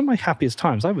 Well, some of my happiest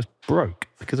times, I was broke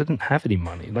because I didn't have any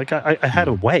money. Like I had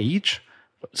a wage.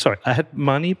 Sorry, I had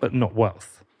money, but not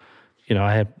wealth. You know,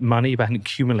 I had money, but I hadn't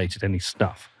accumulated any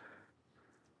stuff.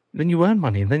 Then you earn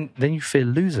money, and then you fear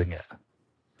losing it.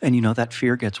 And you know, that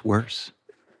fear gets worse.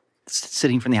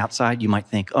 Sitting from the outside, you might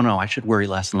think, oh no, I should worry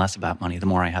less and less about money the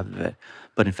more I have of it.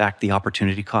 But in fact, the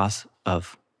opportunity cost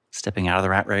of stepping out of the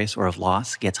rat race or of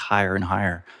loss gets higher and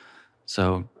higher.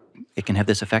 So it can have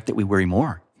this effect that we worry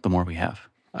more the more we have.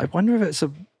 I wonder if it's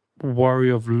a worry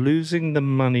of losing the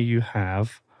money you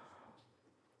have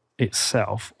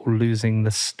itself or losing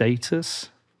the status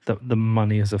that the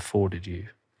money has afforded you.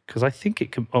 Because I think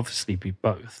it can obviously be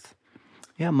both.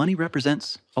 Yeah, money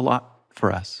represents a lot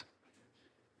for us.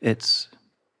 It's,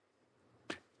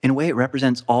 in a way, it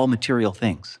represents all material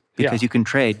things because Yeah. you can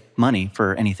trade money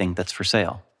for anything that's for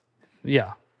sale.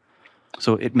 Yeah.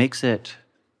 So it makes it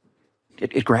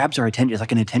grabs our attention. It's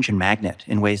like an attention magnet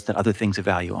in ways that other things of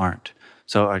value aren't.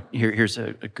 So here's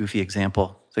a goofy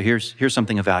example. So here's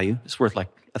something of value. It's worth like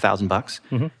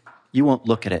 $1,000. You won't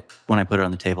look at it when I put it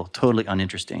on the table. Totally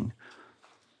uninteresting.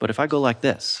 But if I go like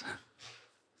this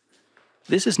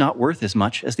is not worth as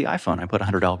much as the iPhone. I put a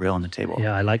 $100 bill on the table.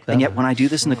 Yeah, I like that. And yet when I do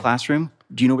this in the classroom,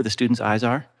 do you know where the students' eyes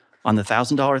are? On the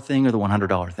 $1,000 thing or the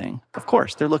 $100 thing? Of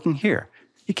course, they're looking here.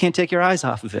 You can't take your eyes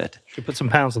off of it. Should put some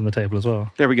pounds on the table as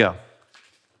well. There we go.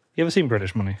 You ever seen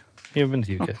British money? You ever been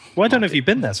to the UK? Well, I don't know if you've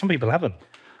been there. Some people haven't.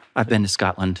 I've been to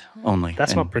Scotland only.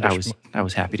 That's and not British. I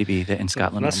was happy to be in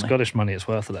Scotland That's only. Scottish money. It's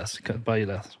worth less. It could buy you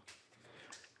less.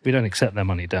 We don't accept their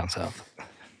money down south.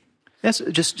 Yes,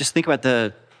 just think about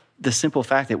the simple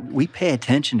fact that we pay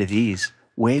attention to these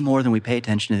way more than we pay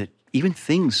attention to even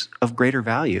things of greater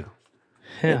value.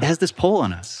 Yeah. It has this pull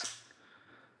on us.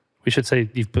 We should say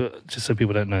you've put, just so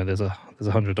people don't know, there's a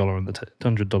 $100 on the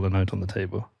 $100 note on the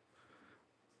table.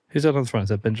 Who's that on the front? Is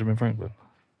that Benjamin Franklin?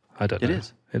 I don't know. It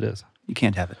is. It is. You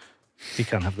can't have it. You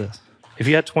can't have this. If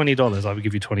you had $20, I would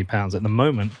give you £20. At the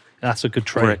moment, that's a good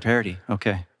trade. We're at parity.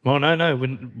 Okay. Well,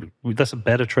 no. That's a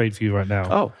better trade for you right now.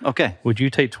 Oh, okay. Would you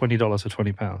take $20 for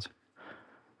 £20?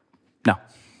 No.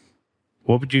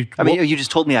 What would you? I mean, you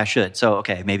just told me I should, so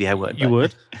okay, maybe I would. You but-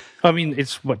 would? I mean,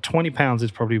 it's what, £20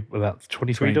 is probably about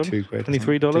 $23?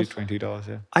 $23? $20,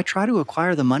 yeah. I try to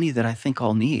acquire the money that I think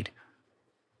I'll need.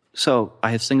 So I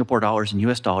have Singapore dollars and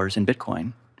US dollars in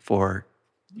Bitcoin for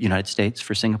United States,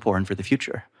 for Singapore, and for the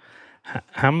future.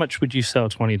 How much would you sell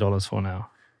 $20 for now?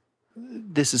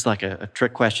 This is like a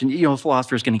trick question. You know, a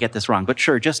philosopher's going to get this wrong, but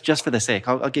sure, just for the sake,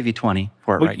 I'll give you 20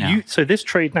 for it right now. So this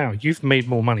trade now, you've made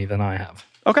more money than I have.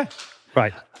 Okay.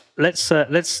 Right. Let's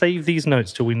save these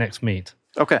notes till we next meet,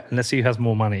 Okay. and let's see who has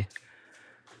more money.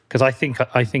 Because I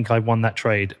think I won that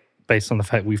trade based on the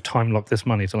fact we've time locked this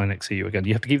money till I next see you again.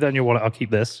 You have to keep that in your wallet. I'll keep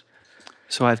this.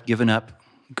 So I've given up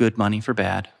good money for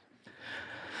bad.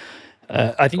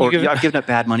 I think Or you've I've given up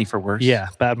bad money for worse. yeah,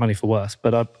 bad money for worse.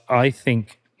 But I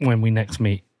think when we next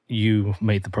meet, you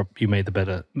made the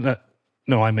better.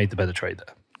 No, I made the better trade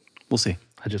there. We'll see.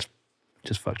 I just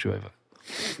fucked you over.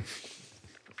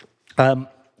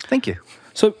 Thank you.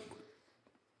 So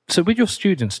with your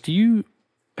students, do you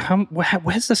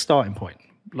where's the starting point?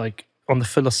 Like on the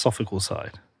philosophical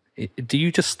side, do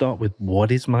you just start with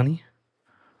what is money?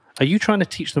 Are you trying to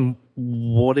teach them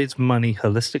what is money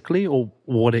holistically or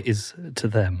what it is to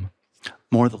them?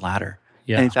 More the latter.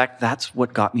 Yeah. And in fact, that's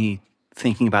what got me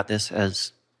thinking about this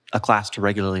as a class to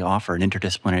regularly offer, an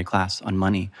interdisciplinary class on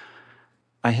money.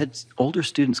 I had older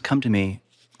students come to me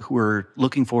who were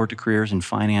looking forward to careers in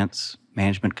finance,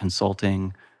 management,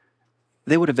 consulting.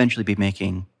 They would eventually be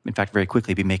making, in fact, very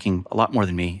quickly be making a lot more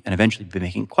than me and eventually be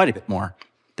making quite a bit more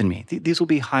than me. These will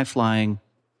be high-flying,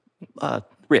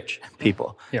 rich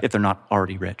people if they're not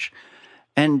already rich.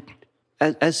 And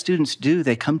as students do,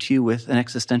 they come to you with an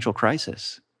existential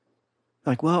crisis.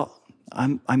 Like, well,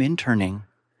 I'm interning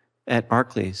at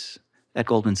Barclays, at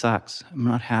Goldman Sachs. I'm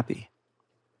not happy.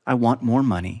 I want more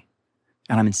money,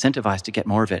 and I'm incentivized to get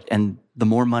more of it. And the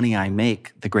more money I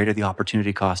make, the greater the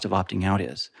opportunity cost of opting out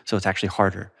is. So it's actually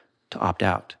harder to opt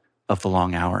out of the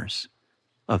long hours,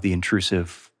 of the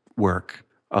intrusive work,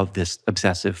 of this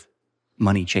obsessive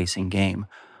money-chasing game.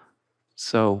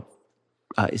 So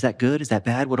is that good? Is that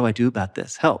bad? What do I do about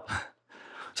this? Help.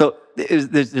 So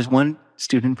there's one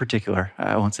student in particular.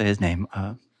 I won't say his name,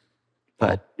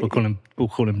 but We'll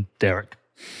call him Derek.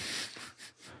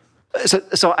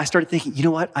 So I started thinking, you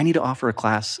know what? I need to offer a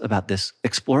class about this,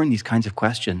 exploring these kinds of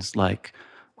questions like,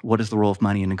 what is the role of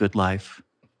money in a good life?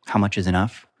 How much is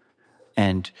enough?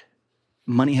 And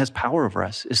money has power over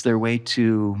us. Is there a way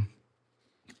to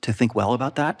think well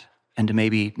about that and to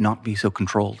maybe not be so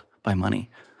controlled by money?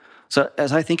 So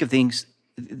as I think of things,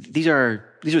 these are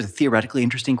the theoretically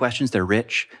interesting questions. They're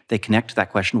rich. They connect to that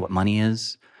question, what money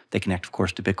is. They connect, of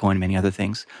course, to Bitcoin and many other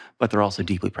things, but they're also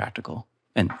deeply practical.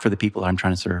 And for the people I'm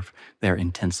trying to serve, they're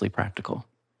intensely practical.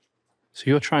 So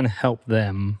you're trying to help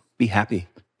them Be happy.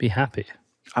 be happy.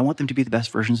 I want them to be the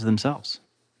best versions of themselves,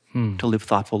 to live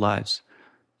thoughtful lives.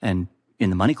 And in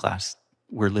the money class,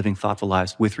 we're living thoughtful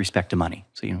lives with respect to money.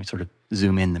 So, we sort of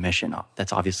zoom in the mission.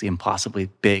 That's obviously impossibly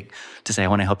big to say, I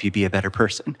want to help you be a better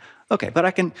person. Okay, but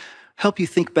I can help you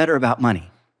think better about money.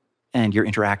 and your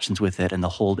interactions with it and the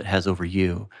hold it has over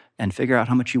you and figure out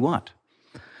how much you want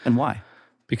and why.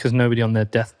 Because nobody on their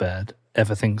deathbed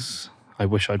ever thinks, I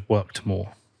wish I'd worked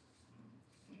more.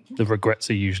 The regrets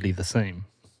are usually the same.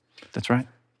 That's right.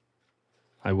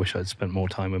 I wish I'd spent more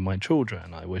time with my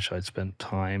children. I wish I'd spent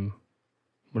time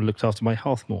and looked after my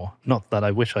health more. Not that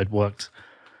I wish I'd worked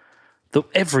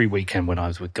every weekend when I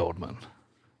was with Goldman.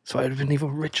 So I'd have been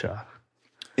even richer.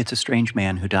 It's a strange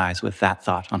man who dies with that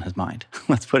thought on his mind.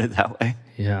 Let's put it that way.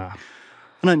 Yeah.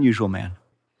 An unusual man.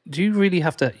 Do you really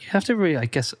have to, really, I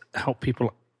guess, help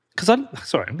people? Because I'm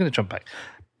going to jump back.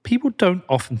 People don't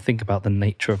often think about the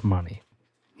nature of money.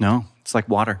 No, it's like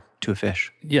water to a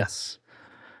fish. Yes.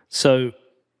 So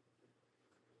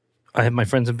I have my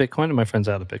friends in Bitcoin and my friends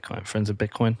out of Bitcoin. Friends in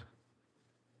Bitcoin,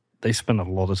 they spend a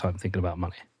lot of time thinking about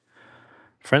money.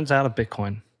 Friends out of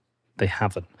Bitcoin, they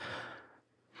haven't.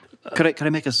 Could I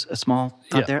make a small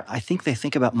thought there? I think they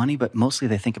think about money, but mostly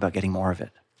they think about getting more of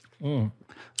it.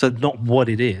 So not what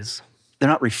it is. They're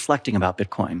not reflecting about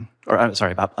Bitcoin, or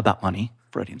about money,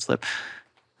 Freudian slip.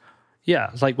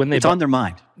 Yeah, it's like when it's on their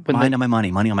mind. Mind on my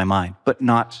money on my mind, but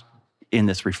not in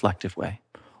this reflective way.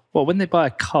 Well, when they buy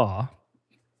a car,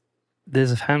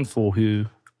 there's a handful who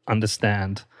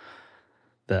understand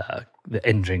the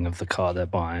engine of the car they're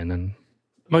buying, and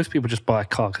most people just buy a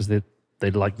car because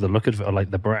they like the look of it or like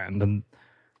the brand, and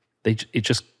it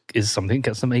just is something that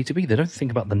gets them A to B. They don't think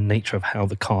about the nature of how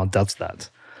the car does that.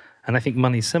 And I think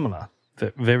money's similar.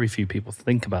 Very few people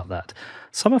think about that.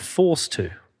 Some are forced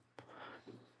to.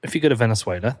 If you go to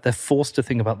Venezuela, they're forced to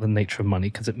think about the nature of money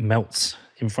because it melts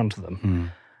in front of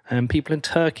them. And people in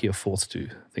Turkey are forced to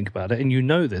think about it. And you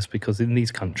know this because in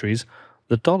these countries,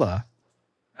 the dollar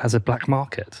has a black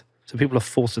market. So people are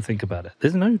forced to think about it.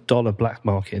 There's no dollar black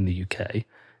market in the UK,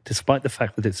 despite the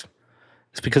fact that it's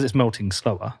because it's melting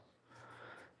slower.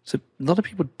 So a lot of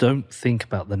people don't think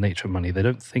about the nature of money. They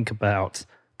don't think about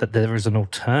that there is an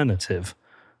alternative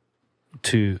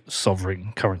to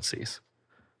sovereign currencies.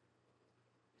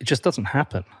 It just doesn't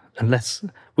happen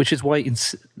which is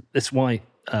why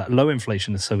low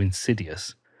inflation is so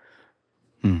insidious.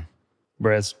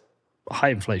 Whereas high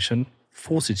inflation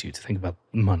forces you to think about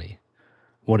money.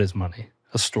 What is money?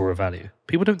 A store of value.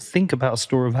 People don't think about a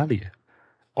store of value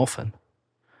often.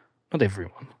 Not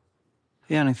everyone.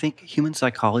 Yeah, and I think human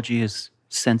psychology is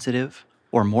sensitive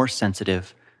or more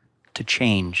sensitive to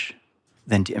change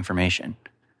than to information.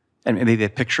 And maybe a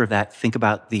picture of that, think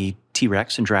about the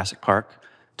T-Rex in Jurassic Park.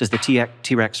 Does the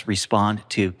T-Rex respond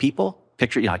to people?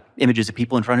 Picture, like images of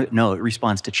people in front of it? No, it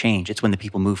responds to change. It's when the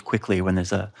people move quickly, when there's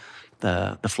the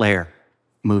flare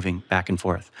moving back and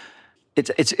forth.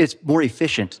 It's more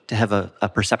efficient to have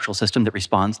a perceptual system that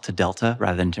responds to delta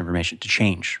rather than to information, to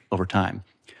change over time.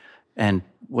 And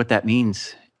what that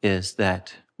means is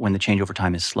that when the change over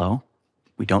time is slow,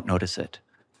 we don't notice it.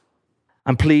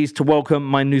 I'm pleased to welcome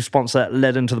my new sponsor,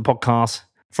 Ledn, to the podcast.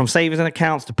 From savings and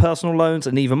accounts to personal loans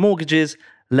and even mortgages,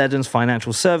 Ledn's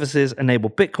financial services enable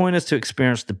Bitcoiners to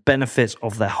experience the benefits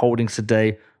of their holdings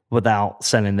today without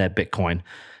selling their Bitcoin.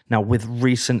 Now, with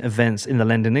recent events in the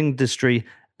lending industry,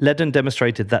 Ledn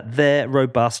demonstrated that their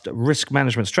robust risk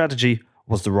management strategy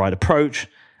was the right approach,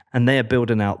 and they are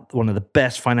building out one of the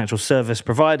best financial service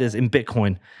providers in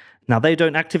Bitcoin. Now, they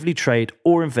don't actively trade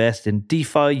or invest in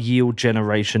DeFi yield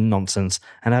generation nonsense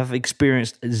and have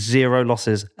experienced zero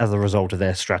losses as a result of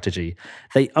their strategy.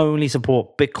 They only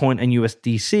support Bitcoin and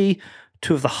USDC,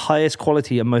 two of the highest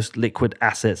quality and most liquid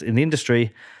assets in the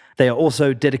industry. They are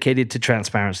also dedicated to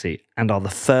transparency and are the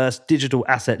first digital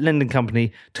asset lending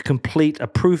company to complete a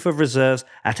proof of reserves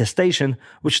attestation,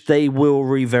 which they will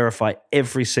re-verify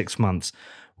every 6 months.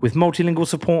 With multilingual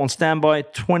support on standby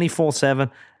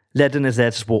 24/7, Ledn is there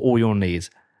to support all your needs.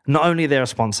 Not only are they a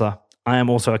sponsor, I am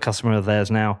also a customer of theirs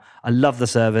now. I love the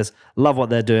service, love what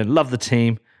they're doing, love the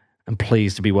team, and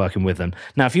pleased to be working with them.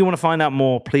 Now, if you want to find out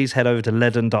more, please head over to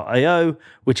ledn.io,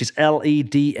 which is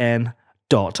LEDN.io.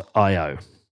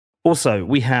 Also,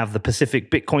 we have the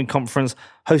Pacific Bitcoin Conference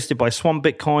hosted by Swan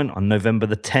Bitcoin on November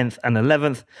the 10th and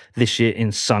 11th this year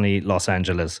in sunny Los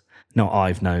Angeles. Now,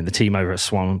 I've known the team over at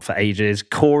Swan for ages,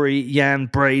 Corey, Jan,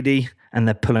 Brady, and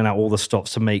they're pulling out all the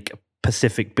stops to make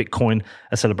Pacific Bitcoin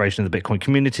a celebration of the Bitcoin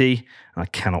community. I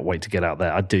cannot wait to get out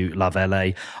there. I do love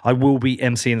LA. I will be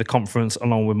emceeing the conference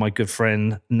along with my good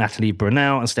friend Natalie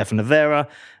Brunel and Stefan Rivera,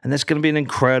 and there's going to be an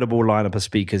incredible lineup of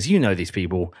speakers. You know these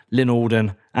people, Lynn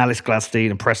Alden, Alice Gladstein,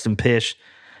 and Preston Pish.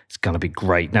 It's going to be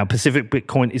great. Now, Pacific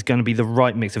Bitcoin is going to be the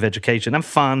right mix of education and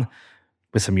fun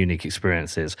with some unique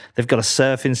experiences. They've got a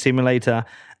surfing simulator,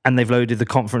 and they've loaded the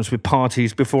conference with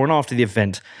parties before and after the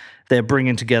event. They're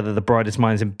bringing together the brightest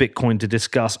minds in Bitcoin to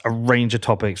discuss a range of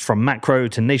topics from macro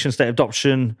to nation state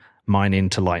adoption, mining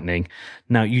to Lightning.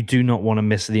 Now, you do not want to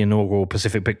miss the inaugural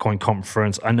Pacific Bitcoin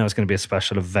Conference. I know it's going to be a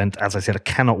special event. As I said, I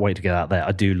cannot wait to get out there.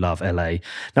 I do love LA.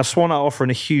 Now, Swan are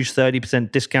offering a huge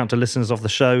 30% discount to listeners of the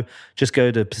show. Just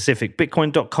go to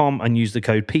pacificbitcoin.com and use the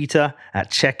code PETER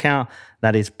at checkout.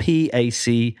 That is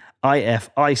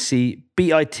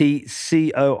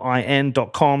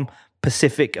PACIFICBITCOIN.com,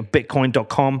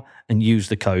 pacificbitcoin.com, and use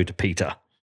the code PETER.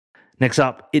 Next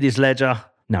up, it is Ledger.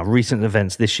 Now, recent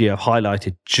events this year have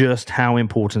highlighted just how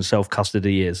important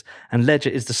self-custody is, and Ledger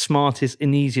is the smartest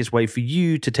and easiest way for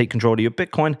you to take control of your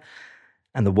Bitcoin,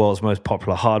 and the world's most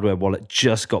popular hardware wallet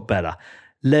just got better.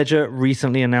 Ledger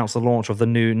recently announced the launch of the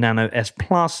new Nano S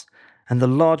Plus, and the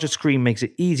larger screen makes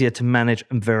it easier to manage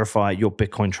and verify your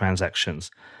Bitcoin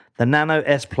transactions. The Nano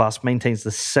S Plus maintains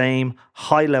the same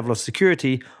high level of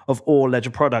security of all Ledger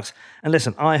products. And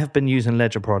listen, I have been using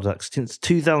Ledger products since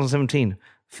 2017.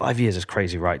 5 years is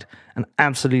crazy, right? And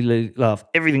absolutely love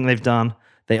everything they've done.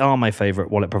 They are my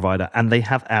favorite wallet provider, and they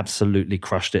have absolutely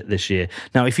crushed it this year.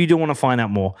 Now, if you do want to find out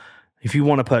more, if you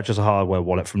want to purchase a hardware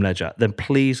wallet from Ledger, then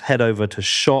please head over to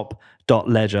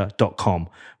shop.ledger.com,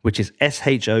 which is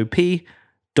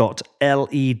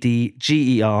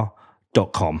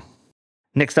shop.ledger.com.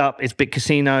 Next up is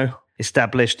BitCasino.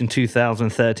 Established in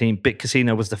 2013,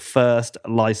 BitCasino was the first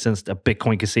licensed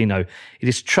Bitcoin casino. It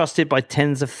is trusted by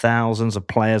tens of thousands of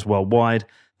players worldwide.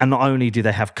 And not only do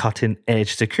they have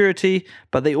cutting-edge security,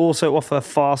 but they also offer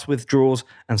fast withdrawals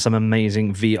and some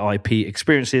amazing VIP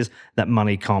experiences that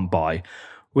money can't buy.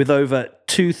 With over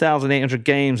 2,800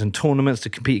 games and tournaments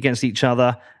to compete against each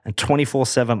other and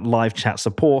 24/7 live chat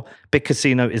support,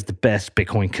 BitCasino is the best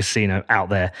Bitcoin casino out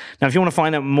there. Now, if you want to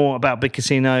find out more about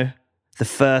BitCasino, the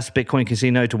first Bitcoin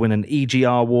casino to win an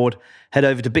EGR award, head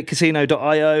over to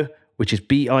bitcasino.io, which is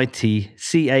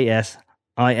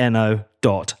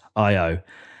BITCASINO.io.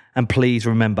 And please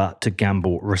remember to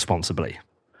gamble responsibly.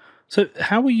 So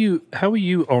how were you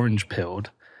orange pilled?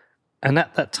 And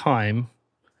at that time,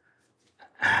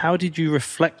 how did you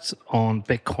reflect on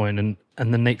Bitcoin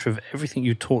and the nature of everything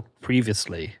you taught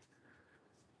previously?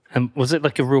 And was it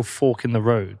like a real fork in the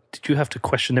road? Did you have to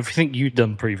question everything you'd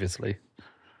done previously?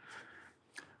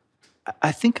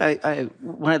 I think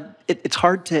it's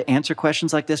hard to answer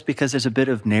questions like this because there's a bit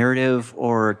of narrative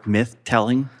or myth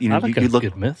telling. You know,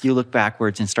 good myth. You look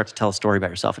backwards and start to tell a story about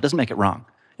yourself. It doesn't make it wrong.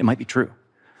 It might be true,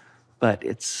 but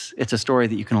it's a story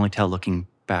that you can only tell looking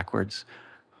backwards.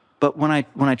 But when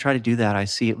I try to do that, I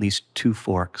see at least two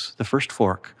forks. The first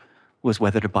fork was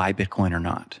whether to buy Bitcoin or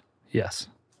not. Yes.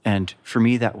 And for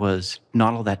me, that was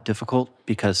not all that difficult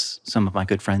because some of my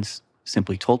good friends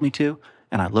simply told me to,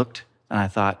 and I looked and I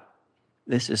thought,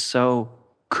 this is so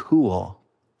cool.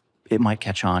 It might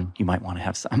catch on. You might want to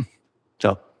have some.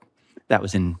 So that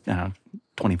was in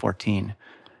 2014.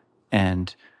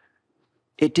 And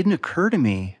it didn't occur to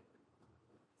me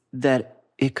that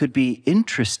it could be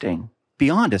interesting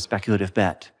beyond a speculative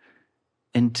bet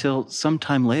until some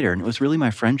time later. And it was really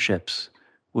my friendships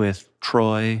with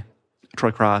Troy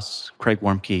Cross, Craig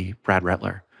Warmke, Brad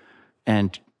Rettler.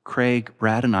 And Craig,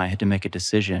 Brad, and I had to make a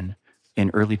decision in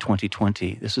early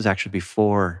 2020. This was actually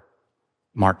before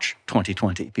March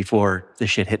 2020, before the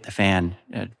shit hit the fan,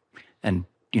 and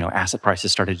asset prices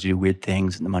started to do weird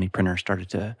things, and the money printer started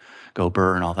to go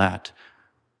burr and all that.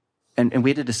 And we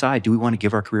had to decide: do we want to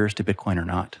give our careers to Bitcoin or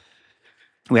not?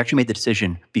 We actually made the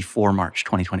decision before March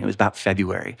 2020. It was about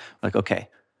February. Like, okay,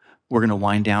 we're going to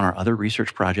wind down our other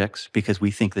research projects because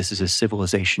we think this is a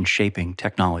civilization-shaping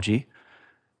technology.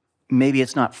 Maybe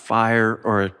it's not fire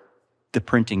or the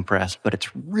printing press, but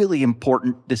it's really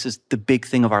important. This is the big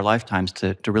thing of our lifetimes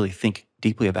to really think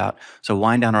deeply about. So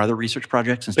wind down our other research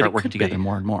projects and start working together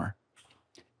more and more.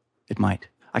 It might.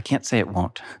 I can't say it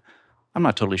won't. I'm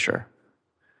not totally sure.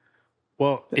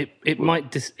 Well, it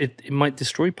might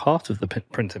destroy part of the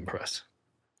printing press.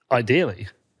 Ideally,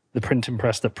 the printing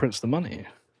press that prints the money.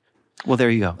 Well, there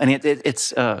you go. And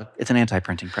it's an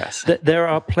anti-printing press. There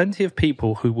are plenty of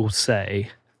people who will say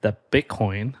that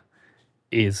Bitcoin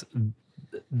is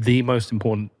the most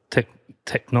important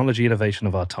technology innovation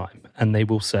of our time. And they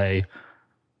will say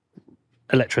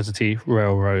electricity,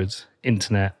 railroads,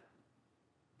 internet,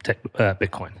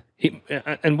 Bitcoin.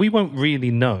 And we won't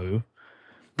really know.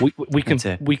 We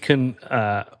can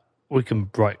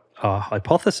write our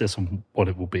hypothesis on what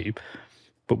it will be,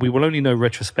 but we will only know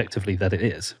retrospectively that it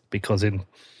is, because in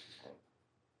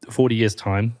 40 years'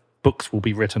 time, books will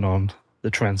be written on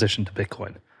the transition to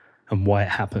Bitcoin and why it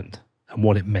happened and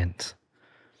what it meant.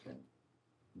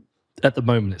 At the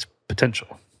moment, it's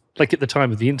potential. Like at the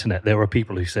time of the internet, there were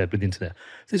people who said with the internet,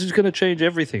 this is going to change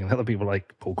everything. And other people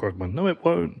like Paul Krugman, no, it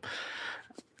won't.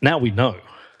 Now we know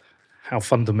how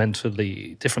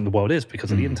fundamentally different the world is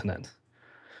because of the internet.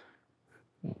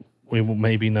 We will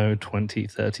maybe know 20,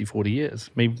 30, 40 years,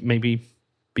 maybe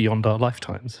beyond our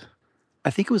lifetimes. I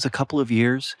think it was a couple of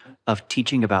years of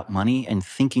teaching about money and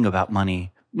thinking about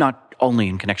money, not only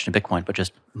in connection to Bitcoin, but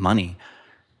just money.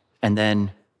 And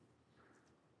then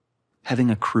having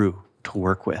a crew to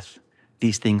work with.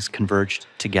 These things converged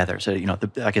together. So,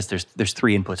 I guess there's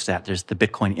three inputs to that. There's the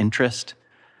Bitcoin interest,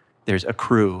 there's a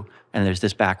crew, and there's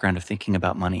this background of thinking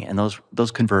about money. And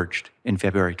those converged in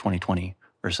February 2020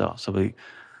 or so. So we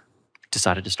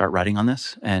decided to start writing on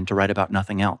this and to write about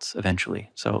nothing else eventually.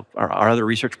 So our other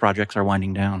research projects are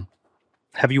winding down.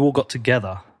 Have you all got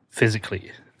together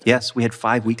physically? Yes, we had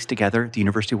 5 weeks together at the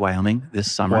University of Wyoming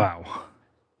this summer. Wow.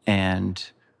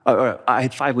 And I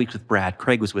had 5 weeks with Brad.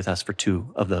 Craig was with us for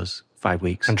 2 of those 5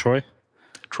 weeks. And Troy?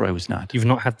 Troy was not. You've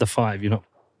not had the 5. You've not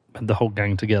had the whole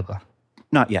gang together.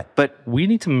 Not yet, but We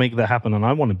need to make that happen, and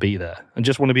I want to be there. I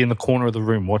just want to be in the corner of the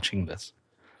room watching this.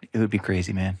 it would be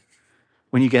crazy, man.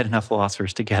 When you get enough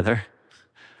philosophers together,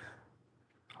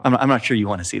 I'm not sure you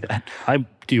want to see that.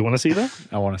 Do you want to see that?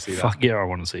 I want to see that. Fuck yeah, I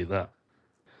want to see that.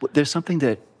 There's something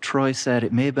that Troy said,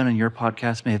 it may have been on your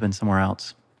podcast, may have been somewhere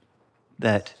else,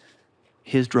 that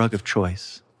his drug of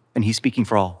choice, and he's speaking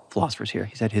for all philosophers here,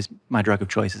 he said my drug of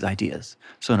choice is ideas.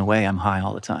 So in a way, I'm high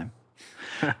all the time.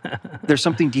 There's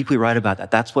something deeply right about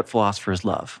that. That's what philosophers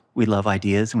love. We love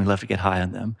ideas and we love to get high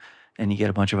on them. And you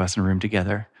get a bunch of us in a room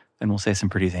together and we'll say some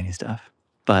pretty zany stuff.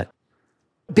 But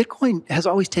Bitcoin has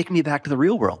always taken me back to the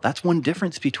real world. That's one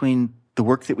difference between the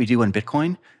work that we do on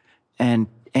Bitcoin and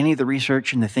any of the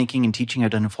research and the thinking and teaching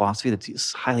I've done in philosophy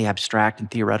that's highly abstract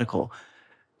and theoretical.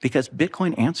 Because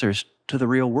Bitcoin answers to the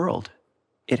real world.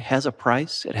 It has a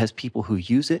price. It has people who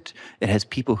use it. It has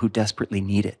people who desperately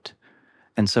need it.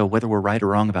 And so whether we're right or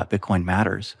wrong about Bitcoin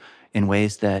matters in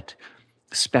ways that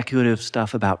speculative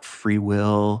stuff about free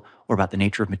will or about the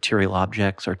nature of material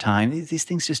objects or time, these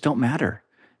things just don't matter.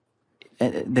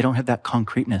 They don't have that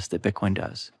concreteness that Bitcoin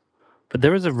does. But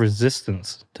there is a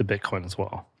resistance to Bitcoin as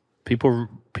well. People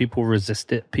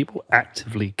resist it. People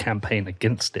actively campaign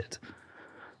against it.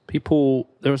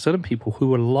 There are certain people who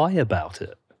will lie about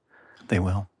it. They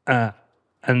will.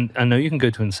 And I know you can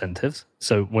go to incentives.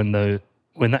 So when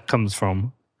that comes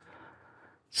from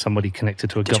somebody connected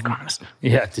to a government,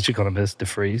 Digiconomist,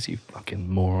 DeFreeze, you fucking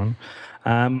moron.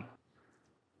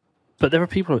 But there are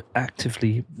people who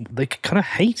actively, they kind of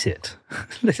hate it.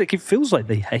 Like, it feels like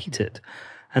they hate it.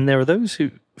 And there are those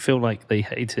who feel like they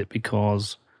hate it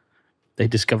because they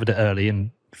discovered it early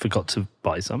and forgot to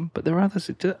buy some. But there are others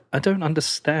who I don't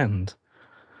understand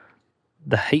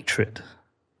the hatred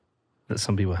that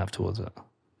some people have towards it.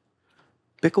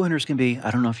 Bitcoiners can be,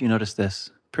 I don't know if you noticed this,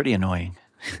 pretty annoying.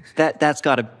 That's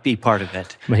got to be part of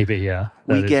it. Maybe, yeah.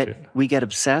 We get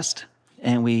obsessed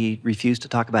and we refuse to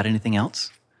talk about anything else.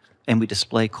 And we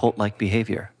display cult-like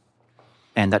behavior.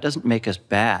 And that doesn't make us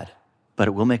bad, but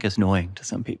it will make us annoying to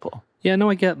some people. Yeah, no,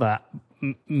 I get that.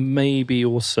 Maybe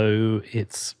also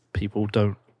it's people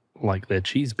don't like their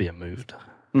cheese being moved.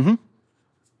 Mm-hmm.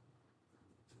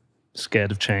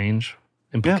 Scared of change,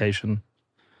 implication.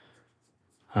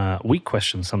 Yeah. We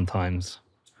question sometimes.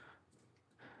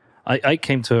 I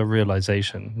came to a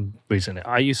realization recently.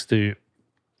 I used to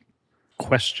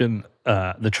question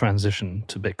the transition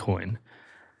to Bitcoin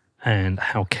and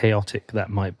how chaotic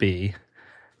that might be,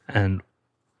 and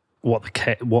what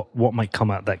might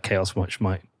come out of that chaos, which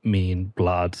might mean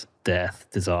blood, death,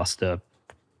 disaster,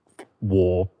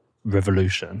 war,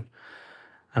 revolution.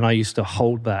 And I used to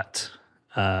hold that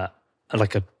I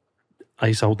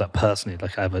used to hold that personally.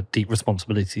 Like, I have a deep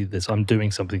responsibility to this. I'm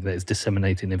doing something that is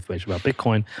disseminating information about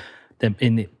Bitcoin. Then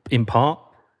in part,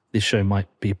 this show might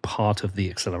be part of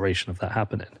the acceleration of that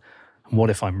happening. And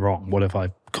what if I'm wrong? What if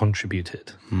I've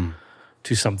contributed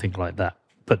to something like that?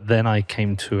 But then I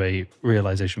came to a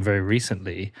realization very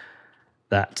recently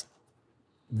that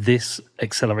this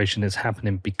acceleration is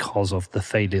happening because of the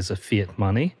failures of fiat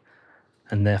money,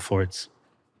 and therefore it's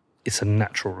a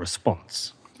natural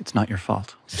response. It's not your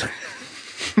fault.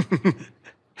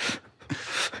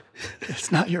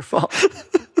 It's not your fault.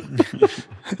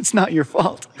 It's not your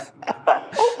fault.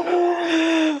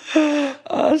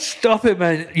 Stop it,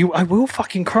 man. I will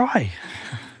fucking cry.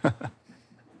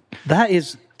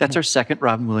 That's our second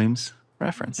Robin Williams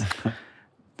reference.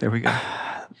 There we go.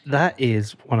 That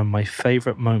is one of my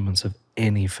favorite moments of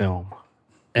any film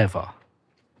ever.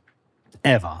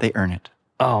 Ever. They earn it.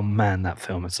 Oh man, that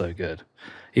film is so good.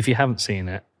 If you haven't seen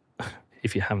it,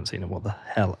 what the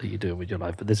hell are you doing with your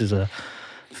life? But this is a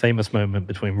famous moment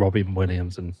between Robin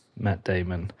Williams and Matt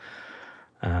Damon.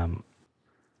 I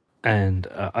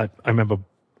remember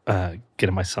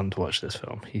getting my son to watch this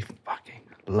film. He fucking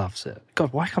loves it.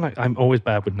 God, why can't I'm always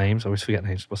bad with names. I always forget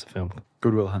names. What's the film?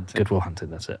 Good Will Hunting. Good Will Hunting,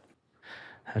 that's it.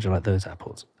 How'd you like those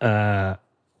apples?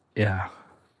 Yeah.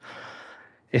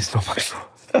 It's not my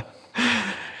fault.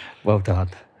 Well done.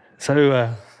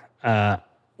 So,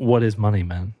 what is money,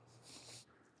 man?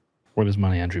 What is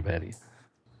money, Andrew Bailey?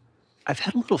 I've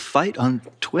had a little fight on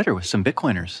Twitter with some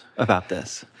Bitcoiners about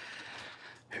this.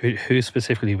 Who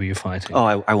specifically were you fighting?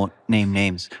 Oh, I won't name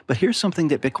names. But here's something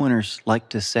that Bitcoiners like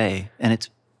to say, and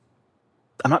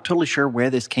I'm not totally sure where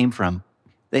this came from.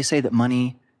 They say that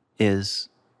money is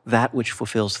that which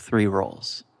fulfills 3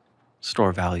 roles: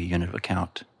 store value, unit of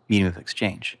account, medium of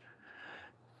exchange.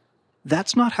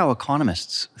 That's not how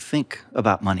economists think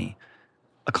about money.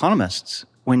 Economists,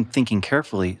 when thinking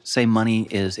carefully, say money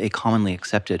is a commonly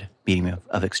accepted medium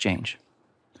of exchange.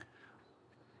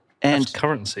 And That's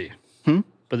currency.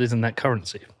 But isn't that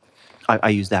currency? I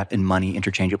use that in money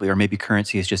interchangeably, or maybe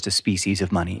currency is just a species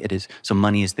of money. So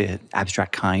money is the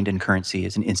abstract kind, and currency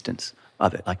is an instance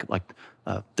of it, like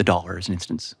the dollar is an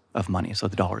instance of money. So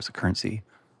the dollar is a currency,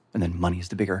 and then money is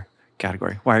the bigger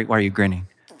category. Why are you grinning?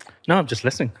 No, I'm just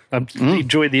listening. I'm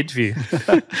enjoying the interview.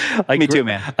 Me too,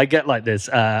 man. I get like this.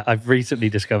 I've recently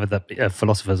discovered that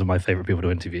philosophers are my favorite people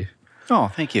to interview.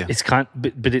 Oh, thank you. It's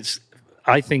but it's.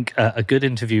 I think a good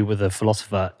interview with a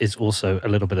philosopher is also a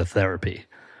little bit of therapy.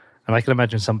 And I can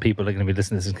imagine some people are going to be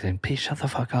listening to this and saying, "Please shut the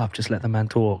fuck up, just let the man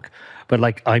talk." But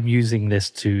like, I'm using this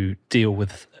to deal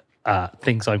with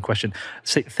things I'm questioning.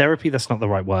 See, therapy, that's not the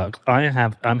right word.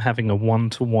 I'm having a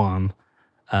one-to-one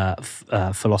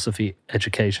philosophy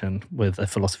education with a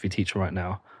philosophy teacher right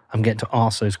now. I'm getting to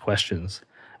ask those questions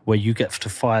where you get to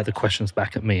fire the questions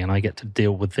back at me, and I get to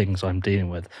deal with things I'm dealing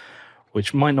with,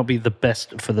 which might not be the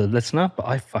best for the listener, but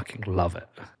I fucking love it.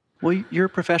 Well, you're a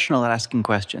professional at asking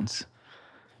questions.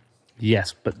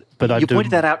 Yes, but you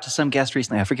pointed that out to some guest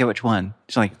recently. I forget which one.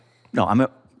 It's like, no,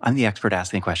 I'm the expert at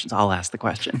asking questions. I'll ask the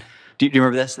question. Do you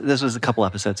remember this? This was a couple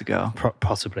episodes ago.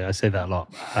 Possibly. I say that a lot.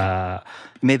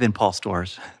 It may have been Paul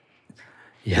Storrs.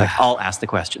 Yeah. Like, I'll ask the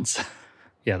questions.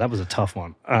 Yeah, that was a tough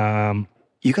one.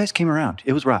 You guys came around.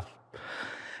 It was rough.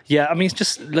 Yeah, I mean, it's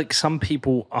just like some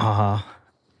people are...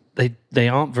 They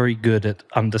aren't very good at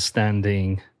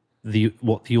understanding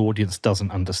what the audience doesn't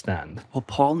understand. Well,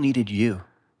 Paul needed you.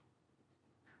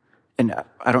 And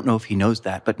I don't know if he knows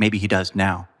that, but maybe he does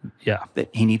now. Yeah. That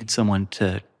he needed someone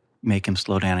to make him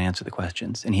slow down and answer the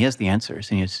questions. And he has the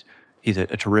answers. And he's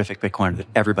a terrific Bitcoiner that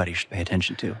everybody should pay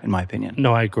attention to, in my opinion.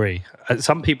 No, I agree.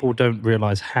 Some people don't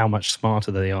realize how much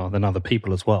smarter they are than other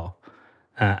people as well.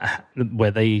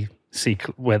 Where they see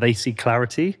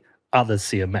clarity, others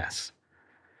see a mess.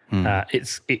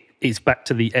 It's back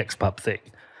to the XPub thing.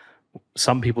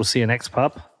 Some people see an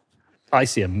XPub. I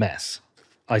see a mess.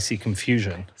 I see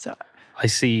confusion. So I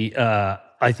see something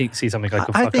I could fuck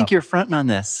up. I think you're fronting on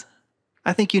this.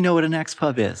 I think you know what an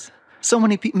XPub is. So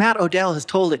many people. Matt Odell has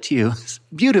told it to you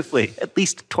beautifully, at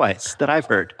least twice that I've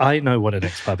heard. I know what an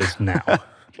XPub is now,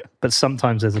 but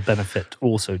sometimes there's a benefit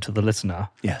also to the listener.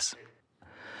 Yes.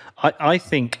 I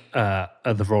think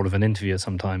the role of an interviewer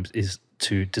sometimes is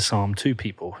to disarm 2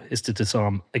 people, is to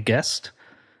disarm a guest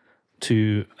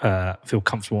to feel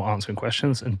comfortable answering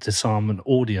questions, and disarm an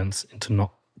audience into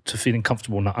feeling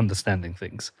comfortable not understanding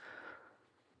things.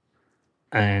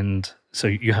 And so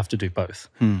you have to do both.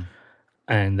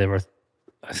 And there are,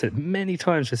 I said many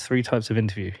times, there's 3 types of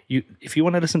interview. If you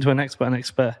want to listen to an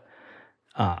expert,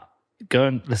 go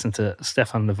and listen to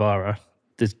Stefan Navarra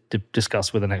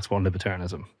discuss with an expert on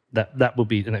libertarianism. That would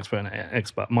be an expert and an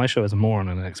expert. My show is a moron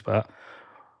and an expert.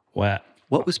 What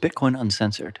was Bitcoin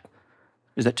Uncensored?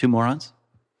 Is that 2 morons?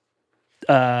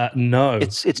 No.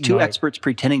 It's 2 experts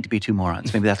pretending to be 2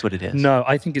 morons. Maybe that's what it is. No,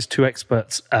 I think it's 2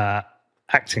 experts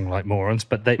acting like morons,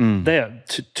 but they are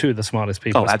 2 of the smartest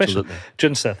people. Oh, absolutely.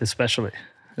 Junseth especially.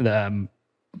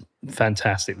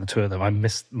 Fantastic, the 2 of them. I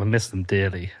miss them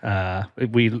dearly.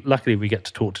 Luckily we get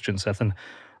to talk to Junseth, and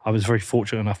I was very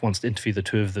fortunate enough once to interview the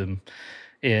 2 of them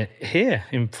here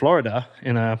in Florida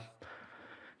in a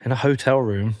hotel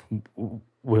room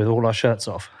with all our shirts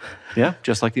off. Yeah,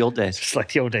 just like the old days. Just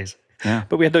like the old days. Yeah.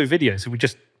 But we had no video, so we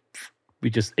just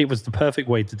it was the perfect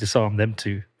way to disarm them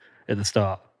 2 at the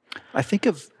start. I think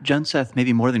of Junseth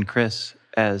maybe more than Chris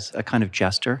as a kind of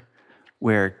jester,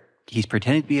 where he's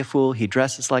pretending to be a fool, he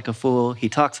dresses like a fool, he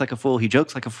talks like a fool, he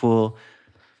jokes like a fool.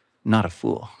 Not a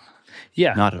fool.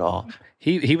 Yeah. Not at all.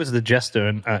 He was the jester,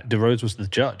 and DeRose was the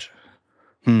judge.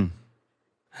 And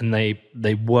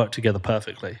they worked together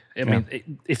perfectly. I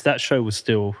mean, if that show was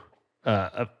still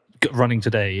running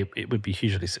today, it would be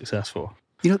hugely successful.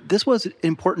 This was an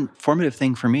important formative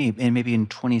thing for me, and maybe in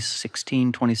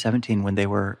 2016, 2017, when they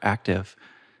were active,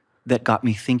 that got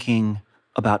me thinking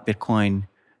about Bitcoin.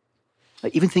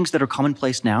 Even things that are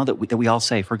commonplace now that we all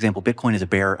say. For example, Bitcoin is a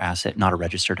bearer asset, not a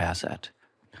registered asset.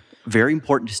 Very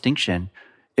important distinction.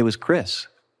 It was Chris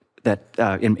that,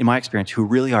 in my experience, who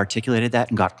really articulated that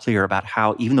and got clear about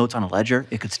how, even though it's on a ledger,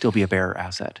 it could still be a bearer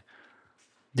asset.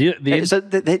 So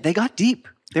they got deep.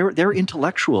 They're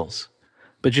intellectuals.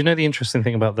 But you know the interesting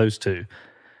thing about those two?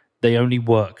 They only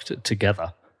worked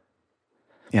together.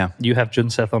 Yeah. You have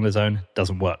Junseth on his own,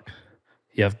 doesn't work.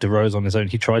 You have DeRose on his own.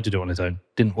 He tried to do it on his own,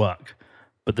 didn't work.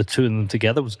 But the two of them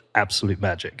together was absolute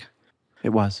magic. It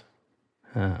was.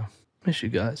 Miss you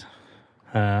guys.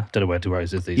 Don't know where DeRose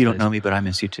is these days. You don't know me, but I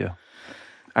miss you too.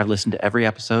 I've listened to every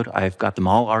episode. I've got them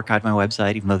all archived on my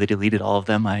website. Even though they deleted all of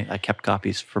them, I kept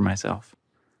copies for myself.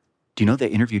 Do you know they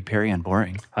interviewed Perry on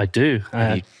Boring? I do.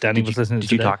 Danny was listening to it.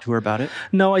 Did you talk to her about it?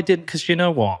 No, I didn't, because you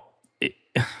know what?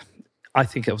 I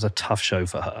think it was a tough show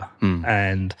for her.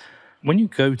 And when you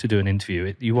go to do an interview,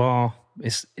 it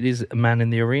is a man in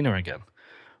the arena again.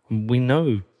 We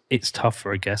know it's tough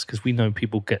for a guest because we know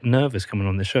people get nervous coming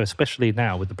on the show, especially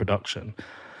now with the production.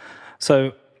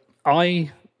 So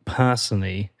I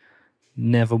personally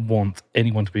never want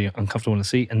anyone to be uncomfortable in the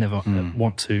seat and never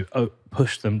want to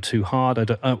push them too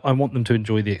hard. I want them to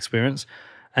enjoy the experience.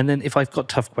 And then if I've got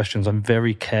tough questions, I'm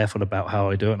very careful about how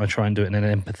I do it, and I try and do it in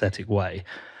an empathetic way.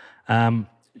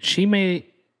 She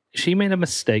made a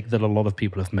mistake that a lot of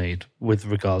people have made with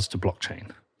regards to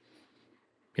blockchain.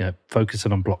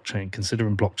 Focusing on blockchain,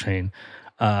 considering blockchain,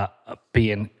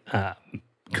 being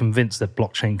convinced that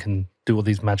blockchain can do all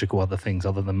these magical other things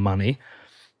other than money.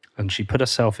 And she put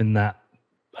herself in the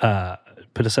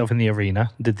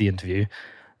arena, did the interview,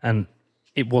 and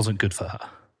it wasn't good for her.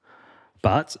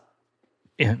 But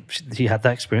she had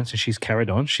that experience and she's carried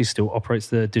on. She still operates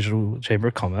the Digital Chamber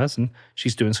of Commerce and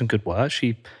she's doing some good work.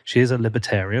 She is a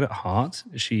libertarian at heart.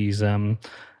 She's and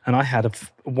I had a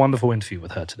wonderful interview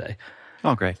with her today.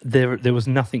 Oh, great. There was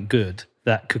nothing good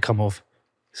that could come off.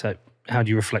 So how do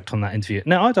you reflect on that interview?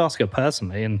 Now, I'd ask her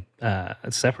personally and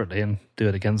separately and do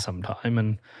it again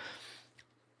sometime.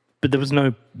 But there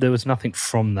was nothing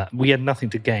from that. We had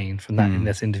nothing to gain from that in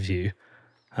this interview.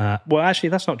 Well, actually,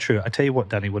 that's not true. I tell you what,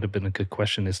 Danny, would have been a good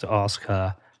question is to ask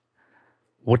her,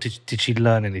 what did she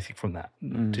learn anything from that?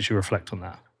 Did she reflect on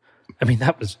that? I mean,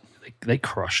 they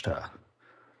crushed her.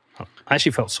 I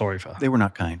actually felt sorry for her. They were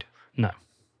not kind. No.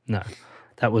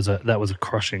 That was a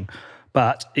crushing.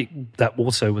 But that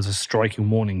also was a striking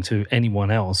warning to anyone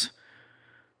else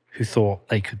who thought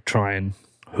they could try and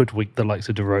hoodwink the likes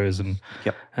of DeRose and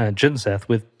Junseth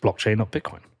with blockchain, not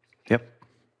Bitcoin. Yep.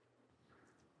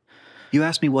 You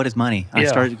asked me what is money. I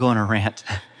started to go on a rant.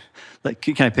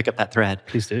 Can I pick up that thread?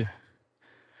 Please do.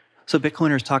 So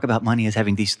Bitcoiners talk about money as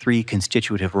having these three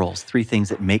constitutive roles, three things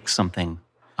that make something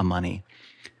a money.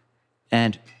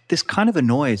 And this kind of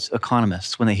annoys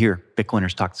economists when they hear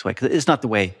Bitcoiners talk this way, because it's not the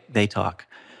way they talk.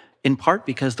 In part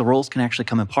because the roles can actually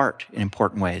come apart in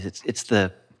important ways. It's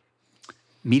the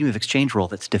medium of exchange role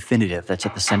that's definitive, that's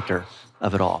at the center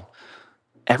of it all.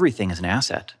 Everything is an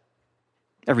asset.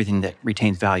 Everything that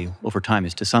retains value over time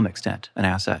is to some extent an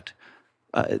asset.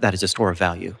 That is a store of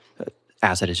value.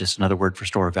 Asset is just another word for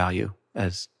store of value,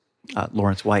 as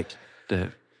Lawrence White,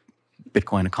 the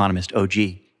Bitcoin economist OG,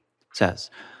 says.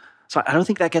 So I don't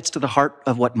think that gets to the heart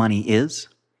of what money is.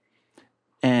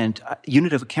 And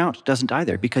unit of account doesn't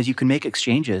either, because you can make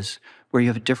exchanges where you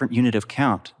have a different unit of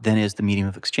account than is the medium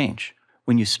of exchange.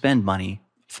 When you spend money,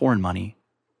 foreign money,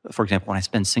 for example, when I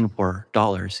spend Singapore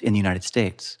dollars in the United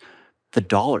States,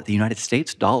 the United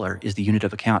States dollar is the unit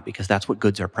of account because that's what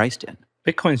goods are priced in.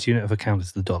 Bitcoin's unit of account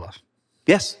is the dollar.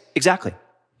 Yes, exactly.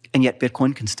 And yet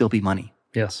Bitcoin can still be money.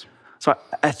 Yes. So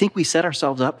I think we set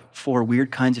ourselves up for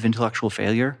weird kinds of intellectual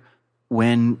failure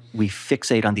when we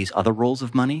fixate on these other roles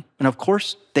of money. And of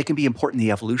course, they can be important in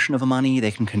the evolution of a money.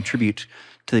 They can contribute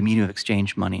to the medium of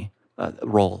exchange money,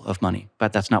 role of money.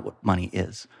 But that's not what money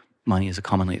is. Money is a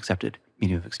commonly accepted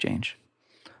medium of exchange.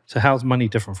 So how's money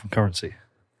different from currency?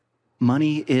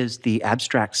 Money is the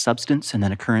abstract substance, and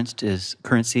then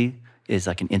currency is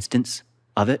like an instance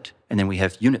of it. And then we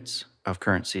have units of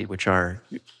currency, which are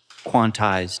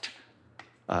quantized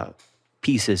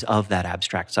pieces of that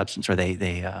abstract substance, or they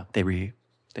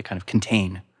kind of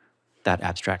contain that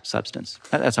abstract substance.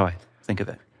 That's how I think of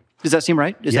it. Does that seem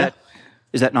right? Is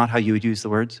that not how you would use the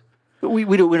words? We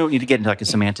don't need to get into like a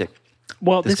semantic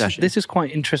discussion. This is quite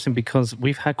interesting because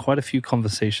we've had quite a few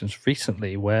conversations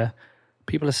recently where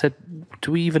people have said,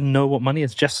 do we even know what money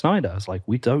is? Jeff Snyder is like,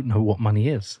 we don't know what money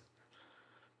is.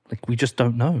 Like, we just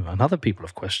don't know. And other people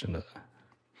have questioned it.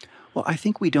 Well, I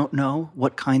think we don't know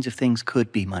what kinds of things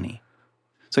could be money.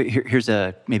 So here's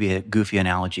maybe a goofy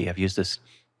analogy. I've used this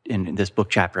in this book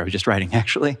chapter I was just writing,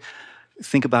 actually.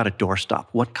 Think about a doorstop.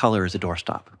 What color is a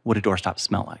doorstop? What do doorstops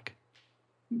smell like?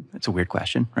 It's a weird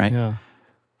question, right? Yeah.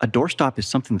 A doorstop is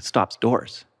something that stops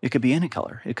doors. It could be any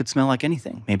color. It could smell like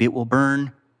anything. Maybe it will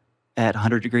burn at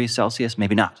 100 degrees Celsius,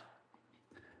 maybe not.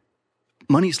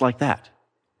 Money's like that.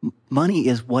 Money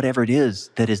is whatever it is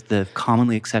that is the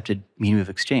commonly accepted medium of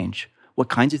exchange. What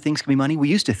kinds of things can be money? We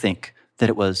used to think that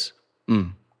it was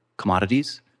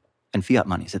commodities and fiat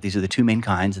monies, that these are the two main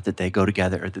kinds, that they go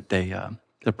together, that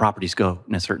the properties go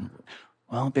in a certain...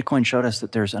 Well, Bitcoin showed us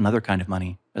that there's another kind of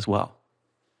money as well.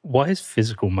 Why is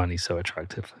physical money so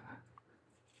attractive?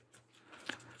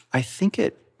 I think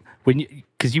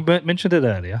Because you mentioned it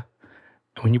earlier,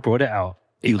 and when you brought it out,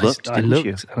 You looked, I didn't looked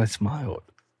you? and I smiled.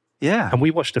 Yeah. And we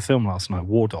watched a film last night,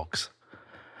 War Dogs.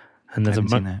 And I there's haven't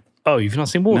seen that. Oh, you've not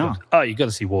seen War No. Dogs? Oh, you got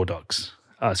to see War Dogs.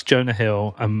 It's Jonah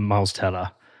Hill and Miles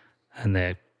Teller, and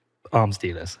they're arms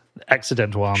dealers,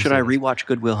 accidental arms. Should I dealers. rewatch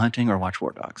Good Will Hunting or watch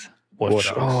War Dogs?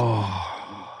 Watch. Oh.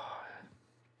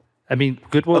 I mean,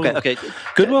 Goodwill. Okay.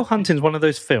 Goodwill Hunting is one of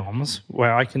those films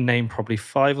where I can name probably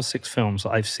 5 or 6 films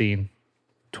that I've seen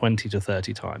 20 to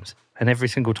 30 times, and every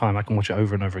single time I can watch it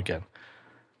over and over again.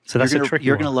 So that's a tricky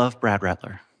You're one. going to love Brad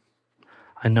Rattler.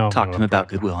 I know. I'm Talk gonna to him love about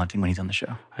Brad Good Will Hunting when he's on the show.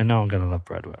 Pitt. I know I'm going to love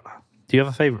Brad Rattler. Do you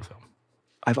have a favorite film?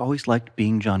 I've always liked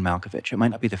Being John Malkovich. It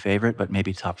might not be the favorite, but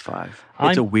maybe top 5.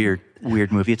 It's a weird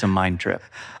movie. It's a mind trip.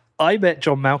 I met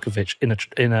John Malkovich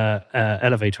in a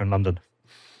elevator in London.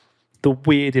 The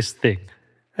weirdest thing.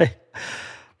 Hey,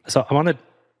 so I'm on a...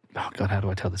 Oh, God, how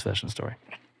do I tell this version of the story?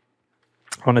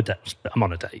 I'm on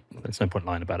a date. There's no point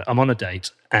lying about it. I'm on a date,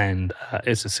 and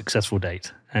it's a successful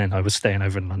date. And I was staying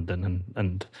over in London,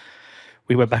 and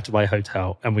we went back to my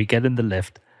hotel, and we get in the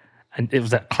lift, and it was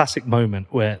that classic moment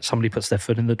where somebody puts their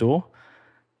foot in the door,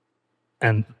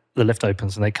 and the lift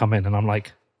opens, and they come in, and I'm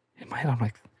like, in my head, I'm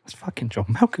like, that's fucking John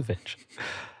Malkovich.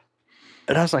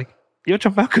 And I was like, you're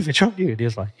John Malkovich, aren't you? And he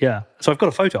was like, yeah. So I've got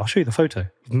a photo. I'll show you the photo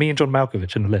of me and John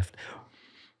Malkovich in the lift.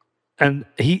 And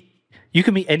you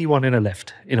can meet anyone in a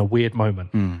lift in a weird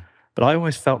moment. But I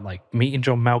always felt like meeting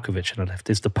John Malkovich in a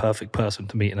lift is the perfect person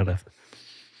to meet in a lift.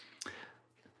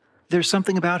 There's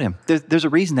something about him. There's a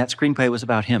reason that screenplay was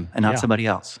about him and not somebody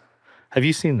else. Have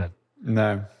you seen that?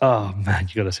 No. Oh, man,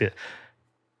 you got to see it.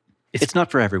 It's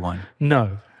not for everyone.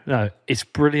 No, it's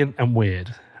brilliant and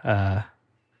weird.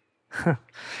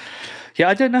 Yeah,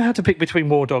 I don't know how to pick between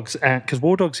War Dogs because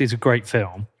War Dogs is a great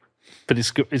film, but it's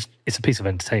a piece of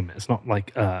entertainment. It's not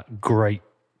like great.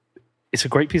 It's a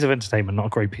great piece of entertainment, not a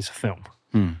great piece of film.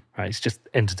 Right? It's just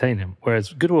entertaining.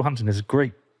 Whereas Good Will Hunting is a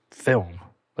great film.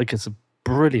 Like it's a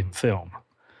brilliant film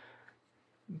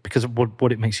because of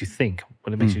what it makes you think,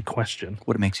 what it makes you question,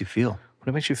 What it makes you feel. what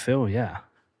it makes you feel. Yeah,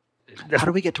 How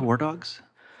do we get to War Dogs?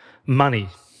 money.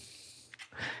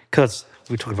 Because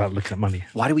we talk about looking at money.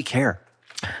 Why do we care?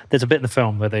 There's a bit in the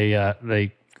film where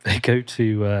they go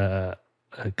to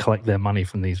collect their money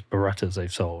from these Berettas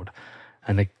they've sold,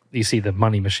 and you see the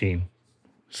money machine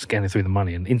scanning through the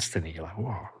money, and instantly you're like,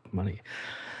 "Whoa, money!"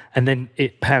 And then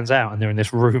it pans out, and they're in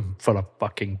this room full of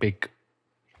fucking big,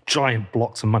 giant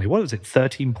blocks of money. What was it?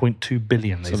 13.2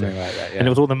 billion. They Something said, like that, yeah. and it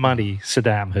was all the money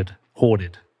Saddam had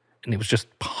hoarded, and it was just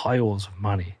piles of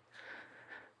money,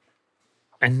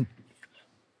 and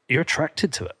you're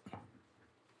attracted to it.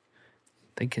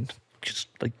 Thinking, just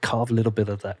like carve a little bit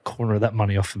of that corner of that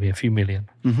money off of me, a few million.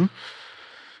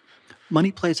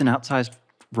 Money plays an outsized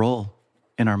role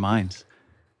in our minds.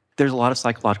 There's a lot of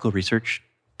psychological research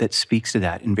that speaks to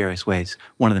that in various ways.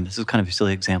 One of them, this is kind of a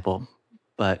silly example,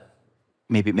 but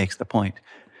maybe it makes the point.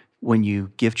 When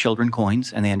you give children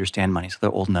coins and they understand money, so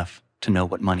they're old enough to know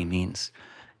what money means,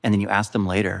 and then you ask them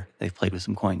later, they've played with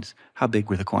some coins, how big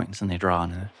were the coins? And they draw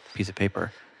on a piece of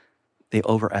paper. They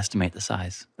overestimate the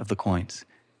size of the coins.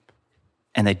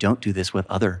 And they don't do this with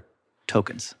other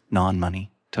tokens,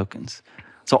 non-money tokens.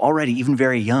 So already, even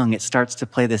very young, it starts to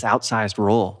play this outsized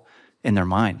role in their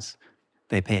minds.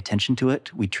 They pay attention to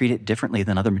it. We treat it differently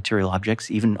than other material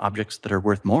objects, even objects that are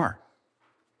worth more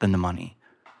than the money.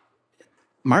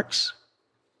 Marx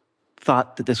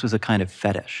thought that this was a kind of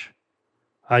fetish.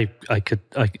 I could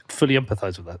fully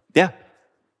empathize with that. Yeah.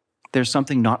 There's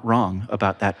something not wrong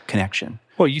about that connection.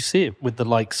 Well, you see it with the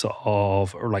likes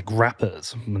of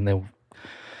rappers when they'll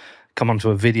come onto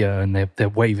a video and they're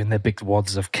waving their big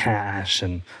wads of cash,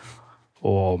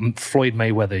 or Floyd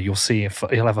Mayweather, you'll see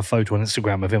he'll have a photo on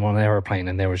Instagram of him on an aeroplane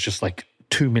and there was just like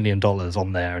 $2 million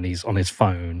on there and he's on his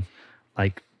phone.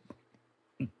 Like,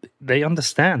 they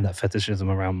understand that fetishism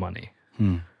around money.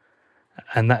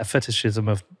 And that fetishism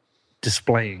of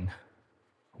displaying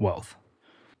wealth,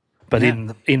 but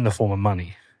Yeah. in the form of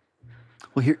money.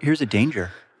 Well, here's a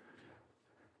danger.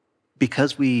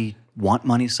 Because we want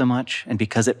money so much and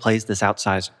because it plays this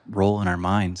outsized role in our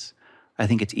minds, I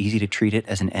think it's easy to treat it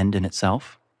as an end in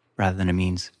itself rather than a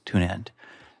means to an end.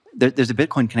 There's a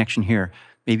Bitcoin connection here.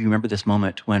 Maybe you remember this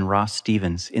moment when Ross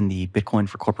Stevens in the Bitcoin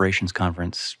for Corporations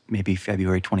conference, maybe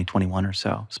February 2021 or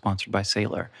so, sponsored by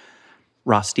Saylor.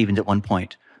 Ross Stevens at one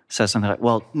point says something like,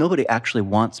 well, nobody actually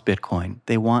wants Bitcoin.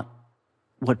 They want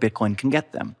what Bitcoin can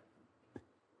get them.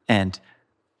 And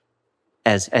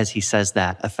as he says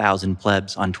that, 1,000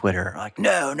 plebs on Twitter are like,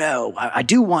 no, I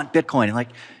do want Bitcoin. And like,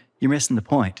 you're missing the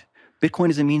point.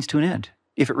 Bitcoin is a means to an end.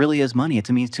 If it really is money,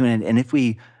 it's a means to an end. And if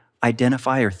we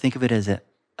identify or think of it as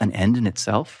an end in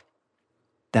itself,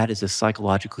 that is a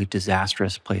psychologically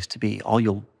disastrous place to be. All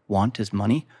you'll want is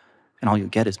money, and all you'll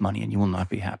get is money, and you will not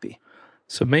be happy.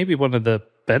 So maybe one of the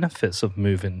benefits of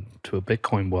moving to a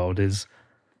Bitcoin world is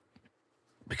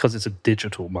because it's a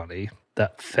digital money,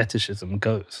 that fetishism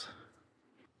goes.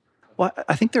 Well,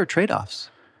 I think there are trade-offs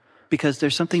because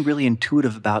there's something really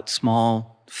intuitive about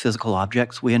small physical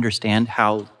objects. We understand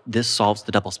how this solves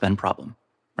the double spend problem,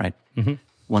 right? Mm-hmm.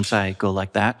 Once I go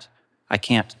like that, I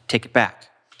can't take it back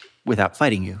without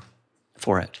fighting you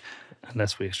for it.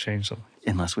 Unless we exchange them.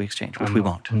 Unless we exchange, which we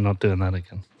won't. I'm not doing that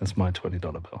again. That's my $20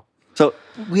 bill. So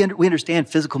we understand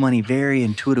physical money very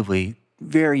intuitively.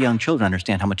 Very young children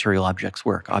understand how material objects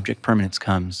work. Object permanence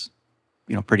comes,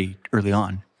 pretty early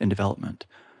on in development.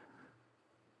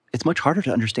 It's much harder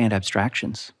to understand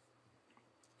abstractions.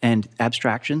 And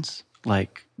abstractions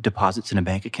like deposits in a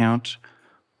bank account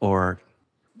or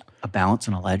a balance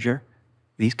in a ledger,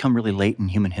 these come really late in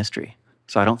human history.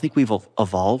 So I don't think we've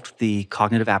evolved the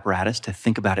cognitive apparatus to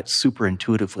think about it super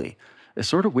intuitively. It's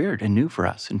sort of weird and new for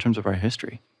us in terms of our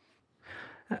history.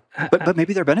 But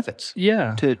maybe there are benefits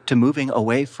to moving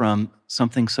away from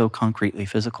something so concretely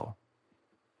physical.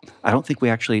 I don't think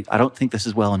this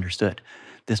is well understood.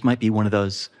 This might be one of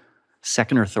those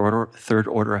second or third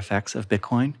order effects of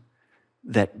Bitcoin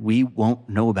that we won't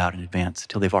know about in advance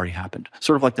until they've already happened.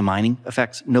 Sort of like the mining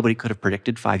effects. Nobody could have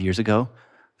predicted 5 years ago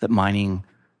that mining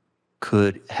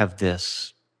could have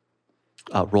this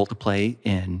role to play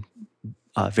in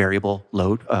variable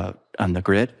load on the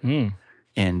grid,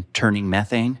 in turning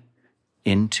methane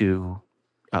into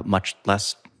much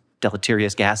less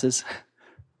deleterious gases,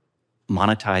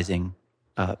 monetizing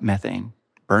methane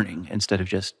burning instead of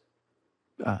just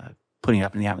putting it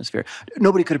up in the atmosphere.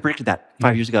 Nobody could have predicted that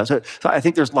 5 years ago. So I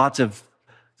think there's lots of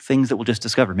things that we'll just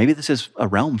discover. Maybe this is a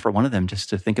realm for one of them just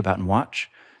to think about and watch,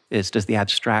 does the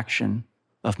abstraction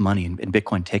of money, and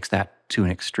Bitcoin takes that to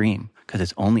an extreme because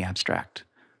it's only abstract.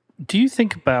 Do you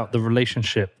think about the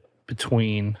relationship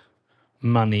between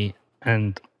money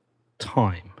and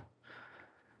time?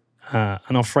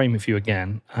 And I'll frame it for you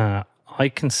again. I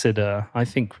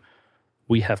think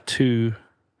we have two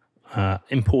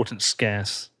important,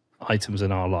 scarce items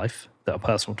in our life that are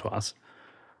personal to us,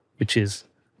 which is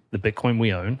the Bitcoin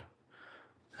we own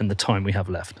and the time we have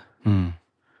left.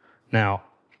 Now,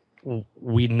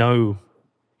 we know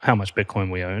how much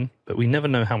Bitcoin we own, but we never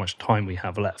know how much time we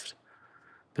have left.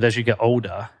 But as you get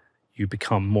older, you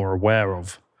become more aware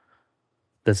of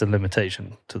there's a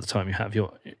limitation to the time you have,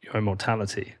 your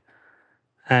immortality.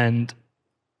 And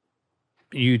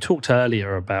you talked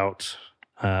earlier about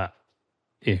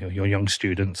your young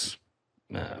students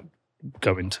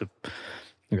go into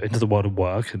the world of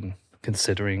work and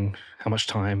considering how much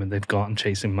time and they've got and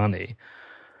chasing money.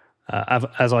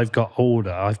 As I've got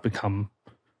older, I've become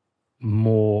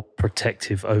more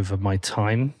protective over my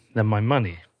time than my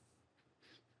money.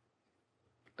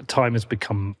 Time has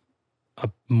become a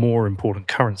more important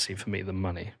currency for me than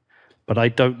money. But I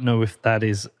don't know if that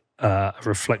is a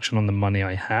reflection on the money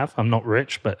I have. I'm not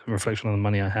rich, but a reflection on the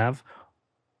money I have,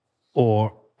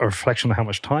 or a reflection on how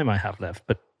much time I have left.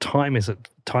 But time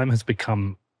has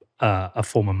become a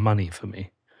form of money for me.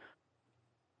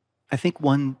 I think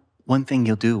one thing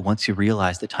you'll do once you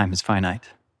realize that time is finite,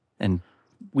 and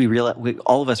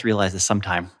all of us realize this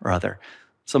sometime or other.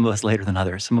 Some of us later than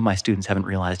others. Some of my students haven't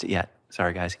realized it yet.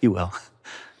 Sorry, guys, you will.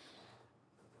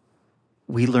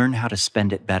 We learn how to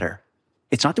spend it better.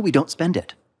 It's not that we don't spend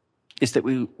it. It's that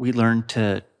we learn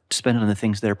to spend it on the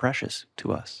things that are precious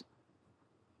to us.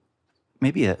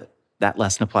 Maybe that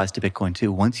lesson applies to Bitcoin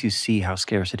too. Once you see how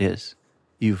scarce it is,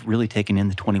 you've really taken in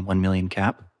the 21 million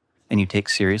cap, and you take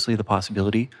seriously the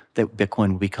possibility that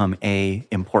Bitcoin will become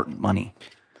important money.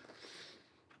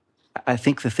 I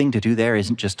think the thing to do there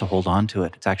isn't just to hold on to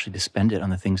it. It's actually to spend it on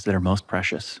the things that are most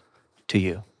precious to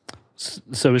you.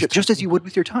 So just as you would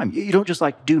with your time. You don't just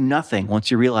do nothing once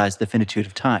you realize the finitude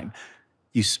of time.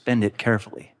 you spend it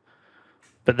carefully.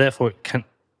 But therefore,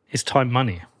 is time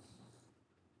money?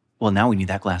 Well, now we need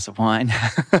that glass of wine.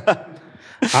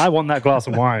 I want that glass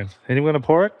of wine. Anyone going to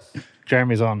pour it?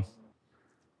 Jeremy's on.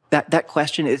 That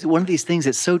question is one of these things.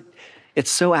 It's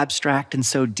so abstract and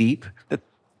so deep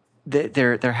that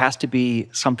there has to be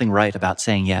something right about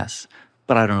saying yes.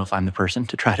 But I don't know if I'm the person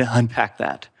to try to unpack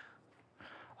that.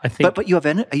 I think, But you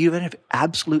have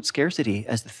absolute scarcity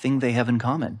as the thing they have in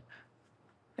common,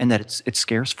 and that it's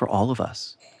scarce for all of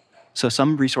us. So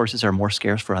some resources are more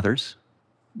scarce for others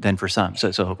than for some.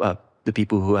 So the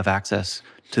people who have access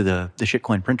to the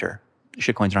shitcoin printer,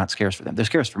 shitcoins are not scarce for them. They're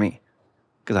scarce for me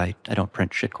because I don't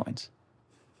print shitcoins.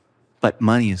 But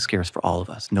money is scarce for all of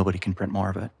us. Nobody can print more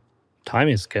of it. time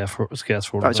is scarce for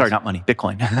all of us. Sorry, not money,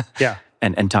 Bitcoin. Yeah.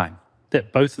 and time.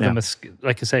 Both of them are,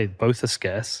 like I say, both are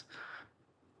scarce.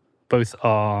 Both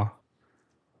are,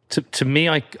 to me,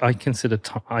 I consider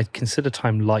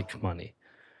time like money.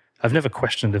 I've never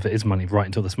questioned if it is money right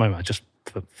until this moment. I just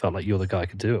felt like you're the guy I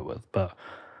could do it with. But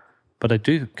I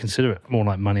do consider it more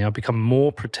like money. I've become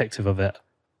more protective of it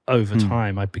over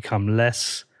time. I've become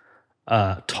less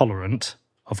tolerant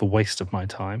of a waste of my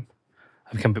time.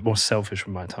 I've become a bit more selfish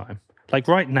with my time. Like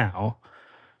right now,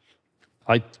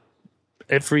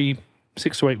 every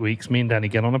 6 to 8 weeks, me and Danny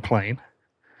get on a plane.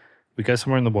 We go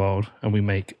somewhere in the world and we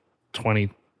make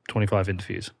 20, 25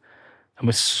 interviews. And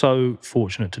we're so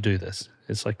fortunate to do this.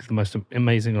 It's like the most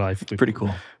amazing life. It's pretty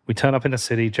cool. We turn up in the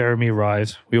city, Jeremy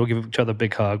arrives, we all give each other a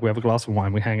big hug, we have a glass of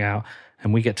wine, we hang out,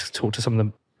 and we get to talk to some of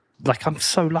them. Like, I'm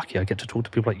so lucky I get to talk to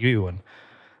people like you and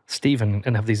Stephen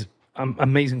and have these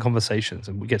amazing conversations,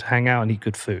 and we get to hang out and eat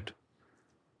good food.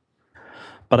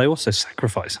 But I also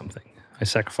sacrifice something. I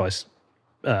sacrifice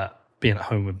being at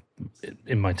home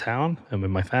in my town and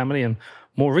with my family, and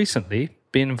more recently,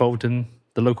 being involved in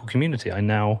the local community. I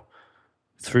now,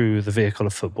 through the vehicle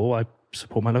of football, I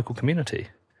support my local community.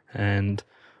 And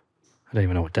I don't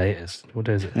even know what day it is. What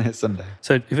day is it? It's Sunday.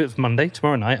 So if it was Monday,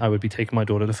 tomorrow night, I would be taking my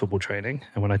daughter to football training.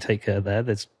 And when I take her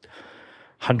there's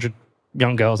 100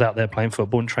 young girls out there playing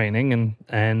football and training.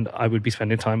 And I would be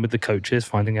spending time with the coaches,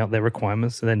 finding out their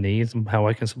requirements and their needs and how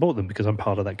I can support them because I'm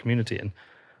part of that community. And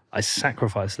I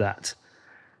sacrifice that.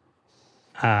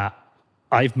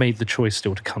 I've made the choice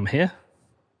still to come here.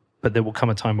 But there will come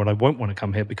a time when I won't want to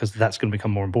come here because that's going to become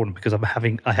more important because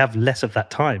I have less of that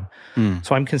time.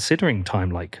 So I'm considering time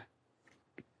like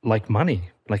money.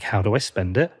 Like, how do I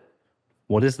spend it?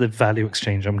 What is the value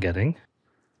exchange I'm getting?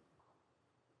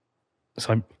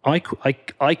 So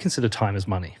I consider time as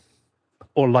money,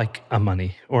 or like a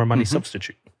money, or a money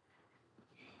substitute.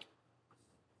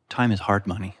 Time is hard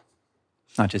money,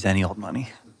 not just any old money.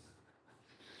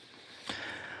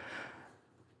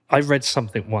 I read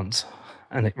something once,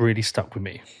 and it really stuck with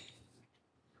me.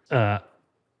 An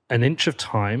inch of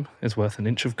time is worth an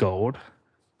inch of gold,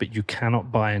 but you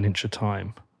cannot buy an inch of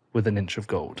time with an inch of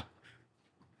gold.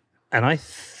 And I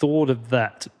thought of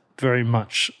that very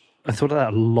much. I thought of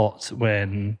that a lot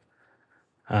when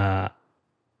my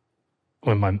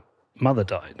mother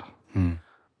died.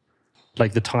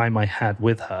 Like, the time I had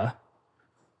with her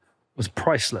was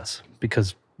priceless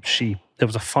because there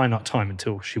was a finite time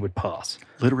until she would pass.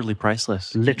 Literally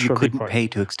priceless. Literally you couldn't priceless. pay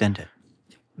to extend it.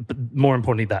 But more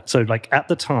importantly, that. So, like, at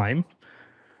the time,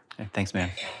 Okay, thanks,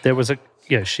 man. there was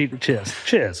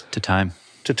cheers To time.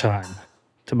 to time,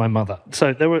 to my mother.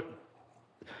 So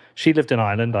she lived in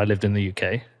Ireland, I lived in the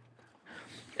UK.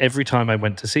 Every time I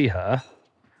went to see her,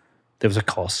 there was a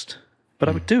cost, but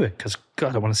I would do it because,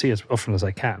 God, I want to see her as often as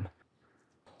I can.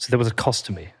 So there was a cost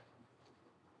to me.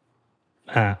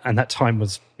 And that time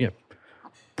was,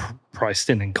 priced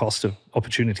in cost of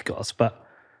opportunity cost, but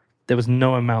there was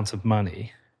no amount of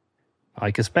money I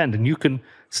could spend. And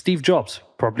Steve Jobs,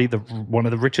 probably one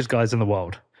of the richest guys in the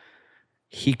world,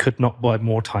 he could not buy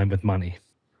more time with money.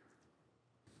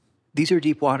 These are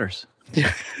deep waters.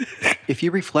 If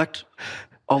you reflect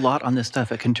a lot on this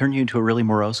stuff, it can turn you into a really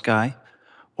morose guy,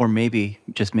 or maybe,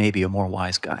 just maybe, a more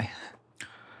wise guy.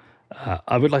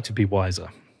 I would like to be wiser.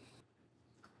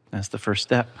 That's the first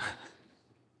step.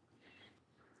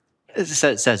 It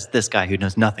says this guy who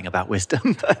knows nothing about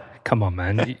wisdom. Come on,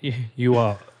 man. You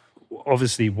are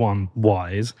obviously, one,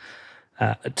 wise.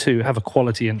 Two, have a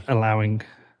quality in allowing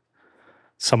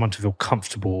someone to feel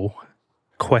comfortable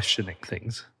questioning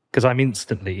things. Because I'm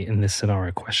instantly, in this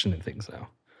scenario, questioning things now.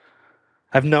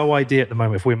 I have no idea at the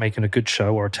moment if we're making a good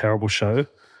show or a terrible show,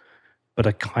 but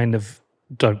I kind of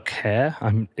don't care.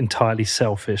 I'm entirely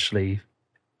selfishly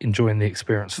enjoying the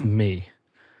experience for me.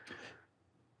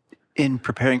 In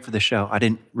preparing for the show, I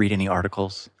didn't read any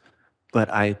articles, but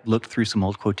I looked through some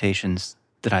old quotations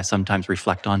that I sometimes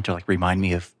reflect on to remind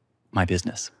me of my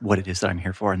business, what it is that I'm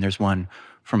here for. And there's one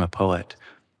from a poet.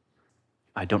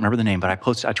 I don't remember the name, but I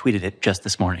tweeted it just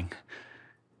this morning.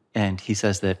 And he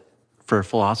says that for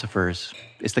philosophers,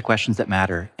 it's the questions that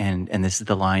matter. And this is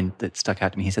the line that stuck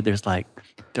out to me. He said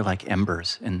they're like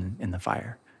embers in the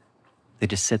fire. They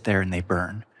just sit there and they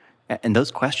burn. And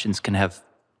those questions can have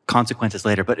consequences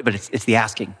later, but it's the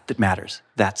asking that matters.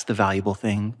 That's the valuable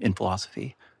thing in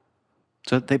philosophy.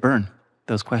 So they burn.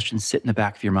 Those questions sit in the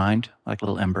back of your mind like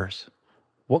little embers.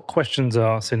 What questions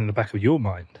are sitting in the back of your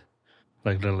mind,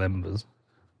 like little embers?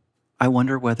 I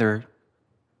wonder whether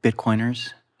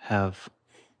Bitcoiners have,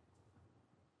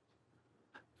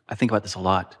 I think about this a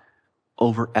lot,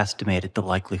 overestimated the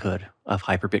likelihood of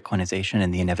hyper-Bitcoinization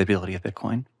and the inevitability of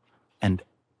Bitcoin, and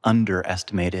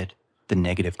underestimated the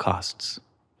negative costs,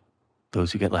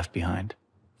 those who get left behind.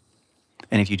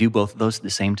 And if you do both of those at the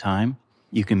same time,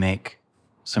 you can make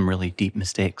some really deep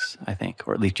mistakes, I think,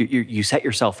 or at least you set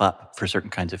yourself up for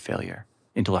certain kinds of failure,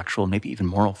 intellectual, maybe even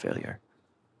moral failure,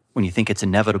 when you think it's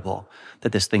inevitable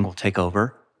that this thing will take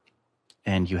over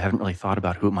and you haven't really thought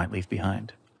about who it might leave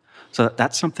behind. So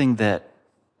that's something that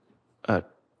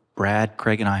Brad,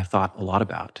 Craig, and I have thought a lot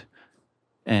about.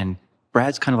 And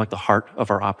Brad's kind of like the heart of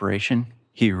our operation.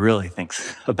 He really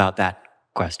thinks about that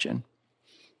question,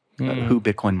 who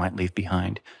Bitcoin might leave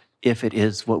behind, if it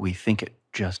is what we think it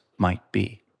just might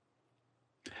be.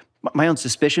 My own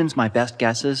suspicions, my best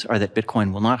guesses are that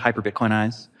Bitcoin will not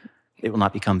hyper-Bitcoinize. It will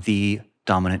not become the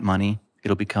dominant money.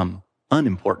 It'll become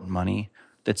unimportant money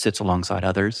that sits alongside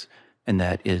others and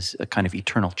that is a kind of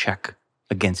eternal check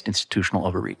against institutional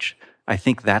overreach. I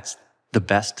think that's the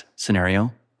best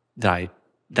scenario that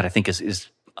I think is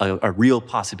a real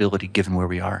possibility given where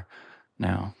we are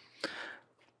now.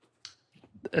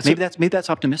 Maybe that's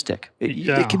optimistic.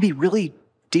 It can be really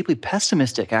deeply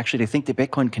pessimistic, actually, to think that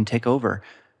Bitcoin can take over.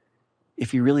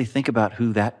 If you really think about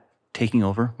who that taking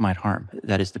over might harm,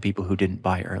 that is the people who didn't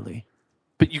buy early.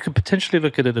 But you could potentially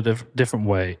look at it a different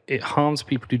way. It harms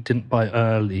people who didn't buy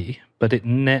early, but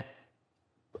there's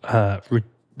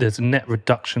a net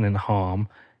reduction in harm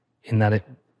in that it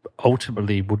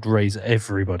ultimately would raise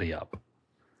everybody up.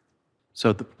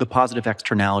 So the positive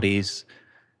externalities,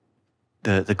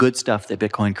 the good stuff that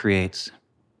Bitcoin creates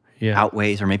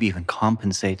outweighs or maybe even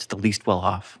compensates the least well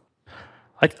off.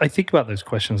 I think about those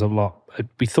questions a lot.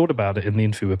 We thought about it in the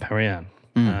interview with Perianne.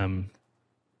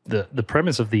 The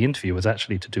premise of the interview was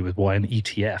actually to do with why an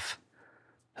ETF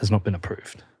has not been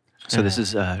approved. So this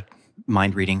is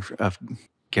mind reading of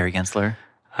Gary Gensler.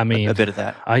 I mean, a bit of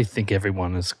that. I think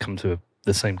everyone has come to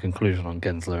the same conclusion on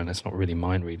Gensler, and it's not really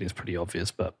mind reading. It's pretty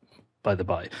obvious, but by the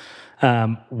by.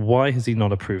 Why has he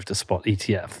not approved a spot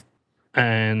ETF?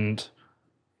 And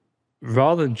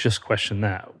rather than just question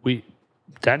that,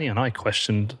 Danny and I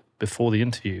questioned before the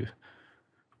interview,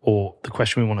 or the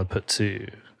question we wanted to put to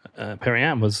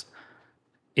Perianne was,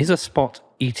 is a spot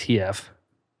ETF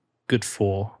good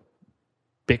for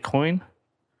Bitcoin,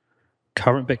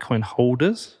 current Bitcoin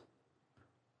holders,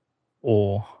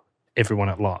 or everyone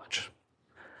at large?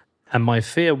 And my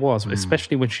fear was,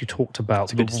 especially when she talked about...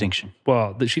 That's a good distinction.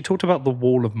 Well, that she talked about the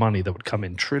wall of money that would come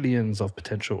in, trillions of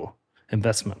potential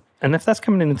investment. And if that's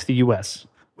coming into the US,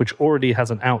 which already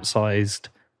has an outsized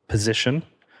position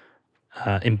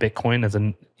in Bitcoin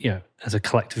as a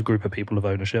collective group of people of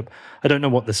ownership, I don't know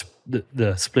what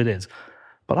the split is,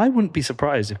 but I wouldn't be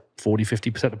surprised if 40,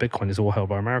 50% of Bitcoin is all held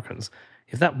by Americans.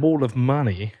 If that wall of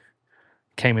money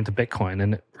came into Bitcoin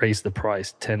and it raised the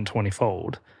price 10,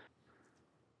 20-fold,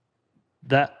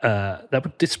 that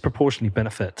would disproportionately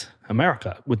benefit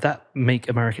America. Would that make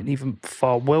America an even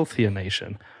far wealthier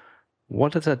nation?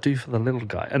 What does that do for the little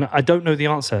guy? And I don't know the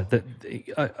answer.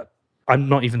 I'm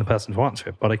not even the person to answer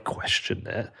it, but I questioned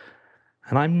it.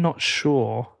 And I'm not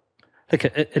sure. Like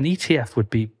an ETF would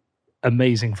be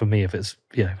amazing for me if if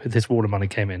this wall of money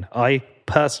came in. I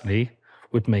personally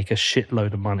would make a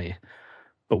shitload of money.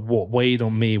 But what weighed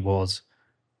on me was,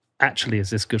 actually,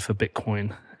 is this good for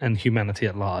Bitcoin and humanity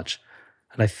at large?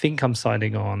 And I think I'm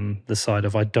siding on the side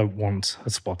of I don't want a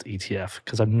spot ETF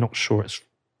because I'm not sure it's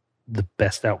the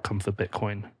best outcome for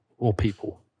Bitcoin or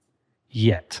people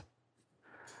yet.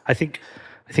 I think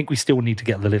we still need to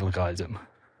get the little guys in.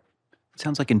 It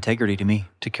sounds like integrity to me,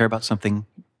 to care about something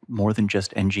more than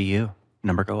just NGU,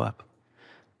 number go up.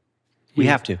 We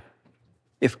have to.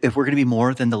 If we're going to be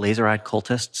more than the laser-eyed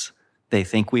cultists they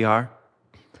think we are,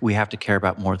 we have to care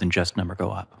about more than just number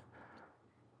go up.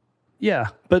 Yeah,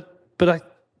 but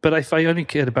if I only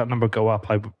cared about number go up,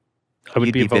 I would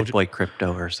You'd be involved Bitboy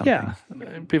crypto or something. Yeah,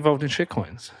 I'd be involved in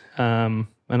shitcoins, and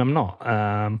I'm not.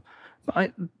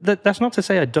 That's not to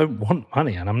say I don't want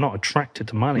money, and I'm not attracted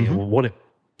to money or what it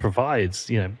provides.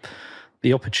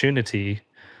 the opportunity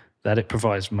that it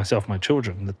provides myself, my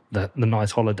children, the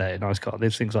nice holiday, a nice car,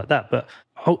 there's things like that. But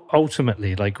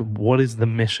ultimately, like, what is the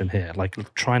mission here? Like,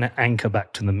 trying to anchor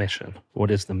back to the mission.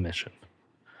 What is the mission?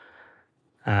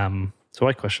 So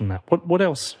I question that. What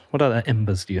else? What other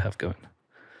embers do you have going?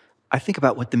 I think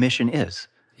about what the mission is.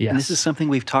 Yes. And this is something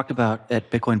we've talked about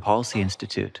at Bitcoin Policy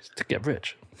Institute. To get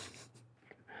rich.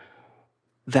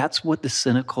 That's what the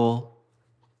cynical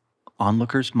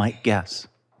onlookers might guess.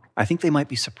 I think they might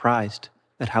be surprised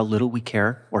at how little we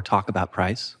care or talk about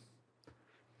price,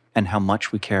 and how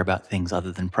much we care about things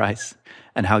other than price,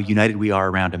 and how united we are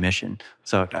around a mission.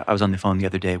 So I was on the phone the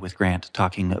other day with Grant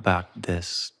talking about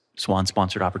this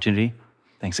Swan-sponsored opportunity.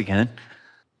 Thanks again.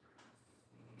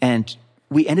 And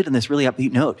we ended on this really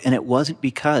upbeat note, and it wasn't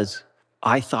because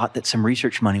I thought that some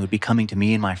research money would be coming to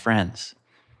me and my friends.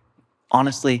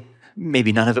 Honestly,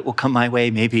 maybe none of it will come my way.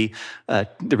 Maybe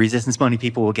the resistance money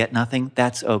people will get nothing.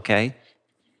 That's okay.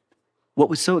 What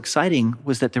was so exciting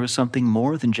was that there was something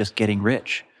more than just getting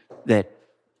rich that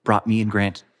brought me and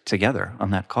Grant together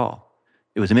on that call.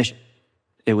 It was a mission.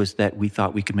 It was that we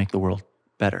thought we could make the world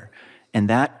better. And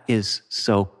that is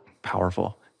so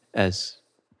powerful as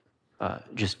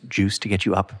just juice to get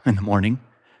you up in the morning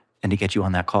and to get you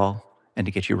on that call and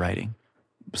to get you writing.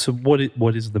 So what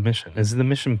is the mission? Is the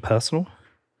mission personal?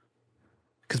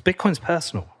 Because Bitcoin's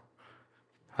personal,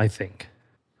 I think.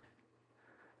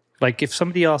 Like, if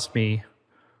somebody asked me,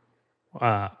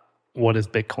 what is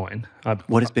Bitcoin?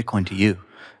 What is Bitcoin to you?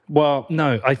 Well,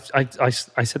 no, I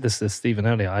said this to Stephen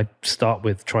earlier. I start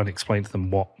with trying to explain to them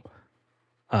what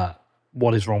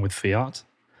is wrong with fiat,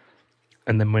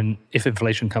 and then if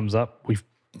inflation comes up, we've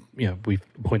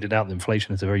pointed out that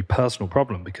inflation is a very personal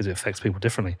problem because it affects people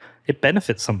differently. It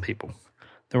benefits some people.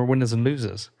 There are winners and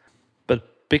losers,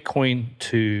 but Bitcoin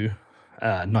to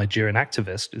Nigerian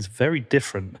activist is very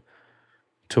different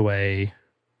to a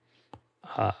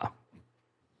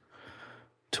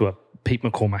Pete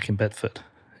McCormack in Bedford.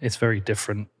 It's very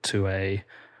different to a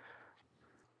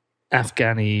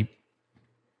Afghani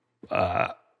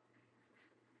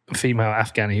female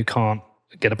Afghani who can't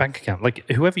get a bank account. Like,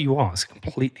 whoever you are, it's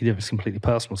completely different. It's completely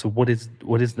personal. So what is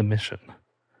the mission?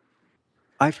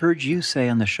 I've heard you say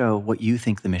on the show what you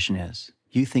think the mission is.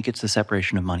 You think it's the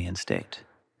separation of money and state.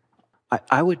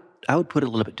 I would put it a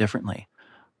little bit differently.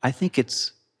 I think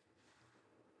it's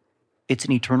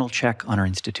an eternal check on our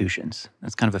institutions.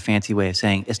 That's kind of a fancy way of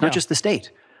saying it's not just the state.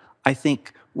 I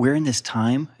think we're in this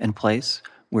time and place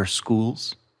where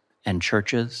schools and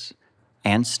churches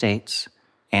and states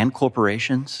and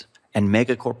corporations and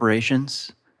mega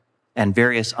corporations and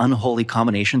various unholy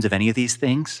combinations of any of these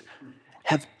things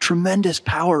have tremendous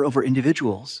power over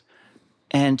individuals.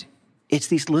 And it's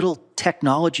these little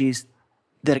technologies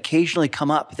that occasionally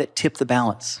come up that tip the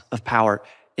balance of power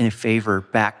in a favor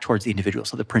back towards the individual.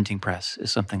 So the printing press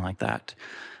is something like that.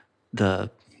 The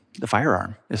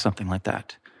firearm is something like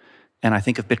that. And I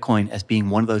think of Bitcoin as being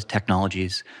one of those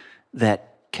technologies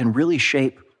that can really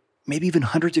shape maybe even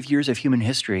hundreds of years of human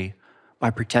history by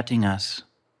protecting us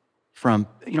from,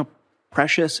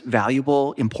 precious,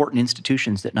 valuable, important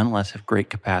institutions that nonetheless have great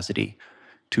capacity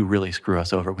to really screw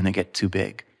us over when they get too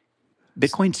big.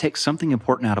 Bitcoin takes something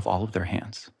important out of all of their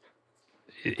hands.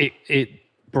 It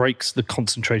breaks the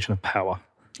concentration of power.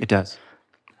 It does.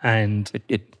 And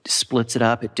it splits it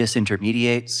up, it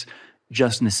disintermediates,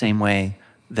 just in the same way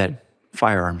that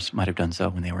firearms might have done so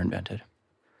when they were invented.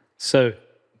 So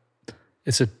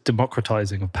it's a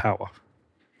democratizing of power.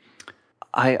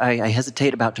 I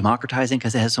hesitate about democratizing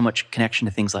because it has so much connection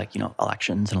to things like,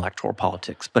 elections and electoral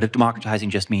politics. But if democratizing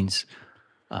just means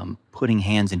putting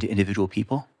hands into individual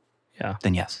people,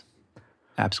 then yes,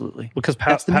 absolutely. Because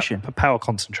that's the mission. Power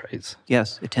concentrates.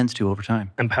 Yes, it tends to over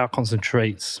time. And power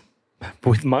concentrates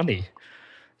with money.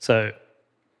 So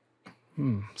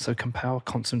can power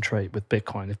concentrate with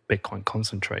Bitcoin if Bitcoin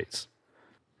concentrates?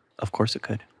 Of course it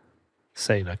could.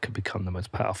 Saylor could become the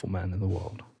most powerful man in the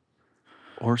world.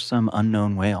 Or some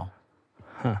unknown whale.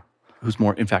 Who's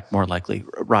more likely.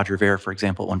 Roger Ver, for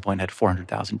example, at one point had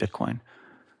 400,000 Bitcoin.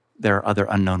 There are other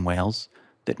unknown whales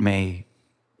that may,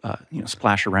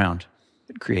 splash around,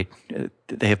 create.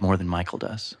 They have more than Michael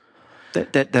does.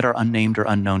 That are unnamed or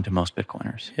unknown to most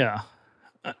Bitcoiners. Yeah,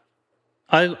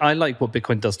 I like what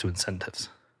Bitcoin does to incentives.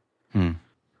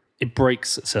 It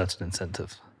breaks certain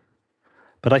incentives,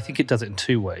 but I think it does it in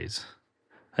two ways.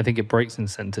 I think it breaks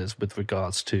incentives with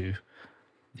regards to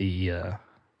the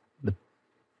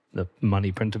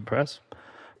money printing press.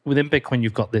 Within Bitcoin,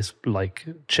 you've got this like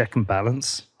check and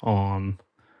balance on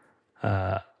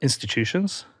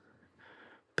institutions,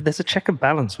 but there's a check and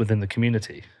balance within the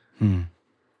community.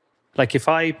 Like if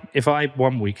I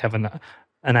 1 week have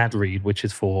an ad read which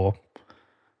is for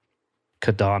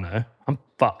Cardano, I'm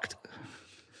fucked.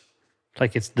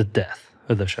 Like it's the death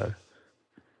of the show.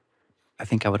 I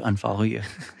think I would unfollow you.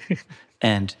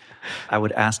 And I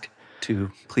would ask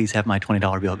to please have my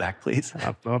 $20 bill back, please.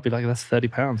 I'll be like, that's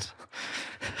 £30.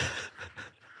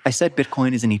 I said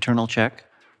Bitcoin is an eternal check.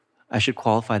 I should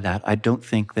qualify that. I don't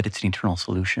think that it's an eternal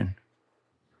solution.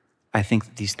 I think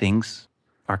that these things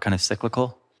are kind of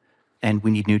cyclical, and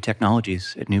we need new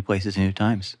technologies at new places and new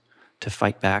times to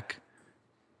fight back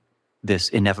this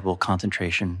inevitable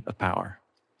concentration of power.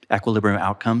 Equilibrium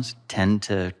outcomes tend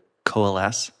to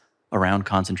coalesce around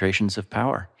concentrations of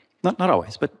power. Not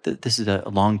always, but this is a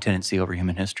long tendency over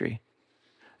human history.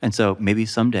 And so maybe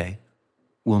someday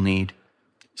we'll need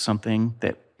something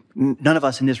that none of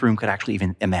us in this room could actually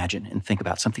even imagine and think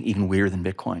about, something even weirder than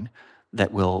Bitcoin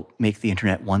that will make the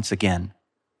internet once again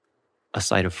a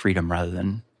site of freedom rather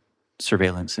than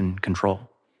surveillance and control.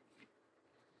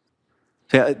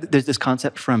 So yeah, there's this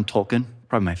concept from Tolkien,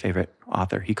 probably my favorite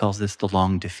author. He calls this the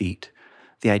long defeat.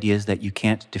 The idea is that you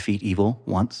can't defeat evil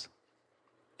once.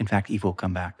 In fact, evil will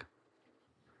come back.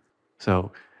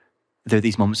 So there are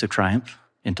these moments of triumph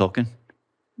in Tolkien,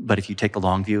 but if you take the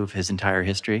long view of his entire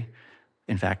history,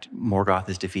 in fact, Morgoth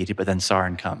is defeated, but then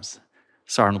Sauron comes.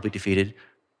 Sauron will be defeated,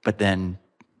 but then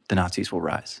the Nazis will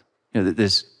rise. You know,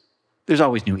 there's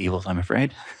always new evils, I'm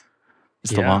afraid.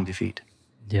 It's the long defeat.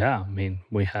 Yeah, I mean,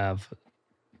 we have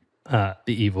the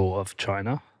evil of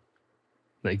China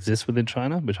that exists within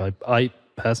China, which I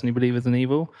personally believe is an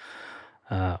evil.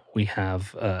 We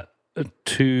have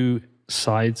two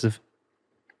sides of,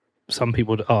 some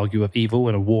people would argue, of evil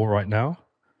in a war right now.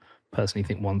 Personally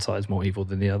think one side is more evil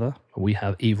than the other. We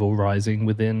have evil rising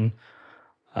within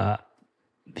the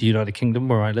United Kingdom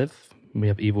where I live. We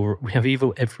have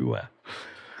evil everywhere.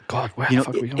 God, where the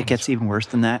fuck are we going? It gets even worse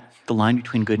than that. The line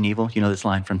between good and evil, you know this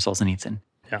line from Solzhenitsyn.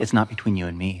 Yeah. It's not between you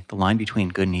and me. The line between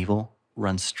good and evil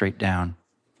runs straight down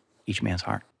each man's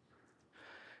heart.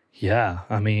 Yeah,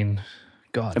 I mean,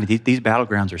 God. I mean, these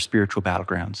battlegrounds are spiritual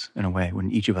battlegrounds in a way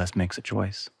when each of us makes a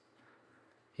choice.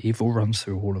 Evil runs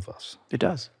through all of us. It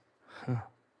does. Huh.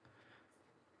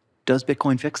 Does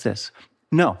Bitcoin fix this?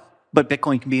 No, but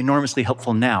Bitcoin can be enormously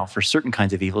helpful now for certain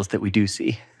kinds of evils that we do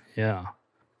see. Yeah.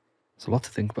 There's a lot to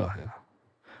think about here.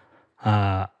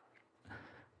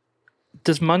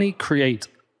 Does money create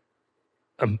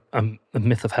a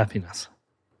myth of happiness?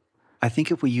 I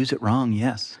think if we use it wrong,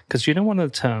 yes. Because you know one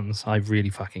of the terms I really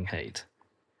fucking hate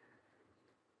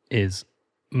is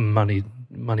money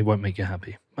won't make you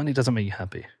happy. Money doesn't make you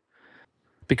happy.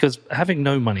 Because having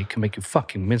no money can make you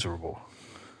fucking miserable.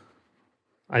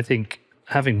 I think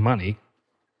having money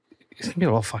is going to be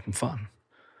a lot of fucking fun.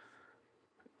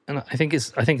 And I think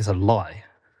it's a lie.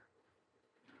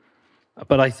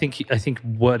 But I think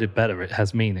worded better, it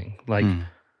has meaning. Like,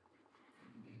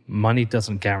 money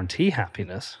doesn't guarantee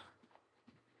happiness.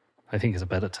 I think is a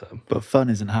better term. But fun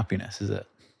isn't happiness, is it?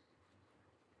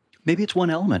 Maybe it's one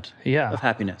element of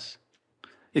happiness.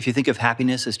 If you think of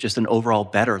happiness as just an overall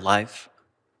better life,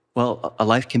 well, a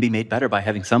life can be made better by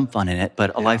having some fun in it,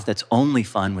 but a life that's only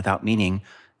fun without meaning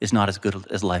is not as good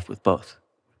as a life with both.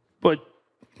 But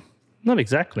not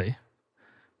exactly.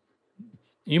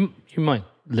 You might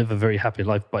live a very happy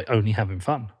life by only having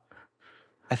fun.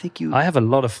 I have a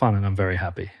lot of fun and I'm very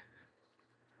happy.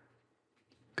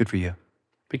 Good for you.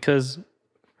 Because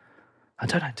I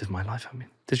don't know, does my life have meaning?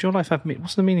 Does your life have meaning?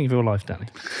 What's the meaning of your life, Danny?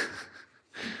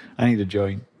 I need a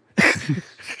joint.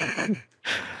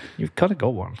 You've kind of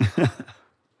got one.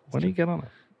 When do you get on it?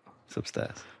 It's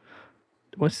upstairs.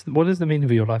 What is the meaning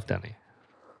of your life, Danny?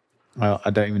 Well, I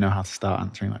don't even know how to start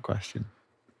answering that question.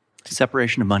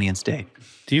 Separation of money and state.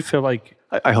 Do you feel like...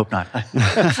 I hope not.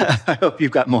 I hope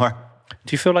you've got more.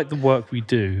 Do you feel like the work we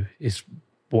do is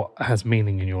what has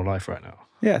meaning in your life right now?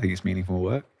 Yeah, I think it's meaningful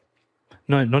work.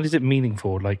 No, not is it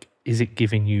meaningful. Like, is it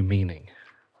giving you meaning?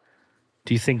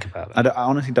 Do you think about it? I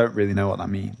honestly don't really know what that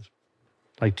means.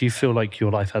 Like, do you feel like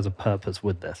your life has a purpose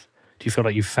with this? Do you feel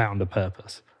like you found a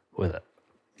purpose with it?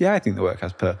 Yeah, I think the work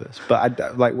has purpose. But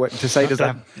to say does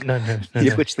that have... No.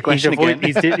 You switched the question again.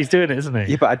 He's doing it, isn't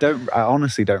he? Yeah, but I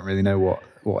honestly don't really know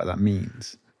what that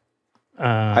means.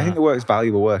 I think the work's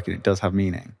valuable work and it does have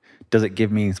meaning. Does it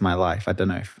give meaning to my life? I don't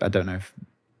know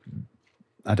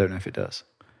if it does.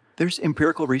 There's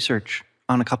empirical research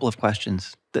on a couple of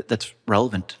questions that's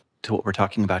relevant to what we're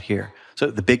talking about here.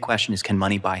 So the big question is, can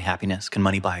money buy happiness? Can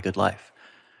money buy a good life?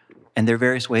 And there are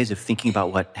various ways of thinking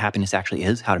about what happiness actually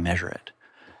is, how to measure it.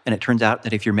 And it turns out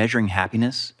that if you're measuring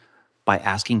happiness by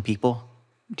asking people,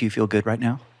 do you feel good right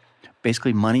now?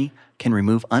 Basically, money can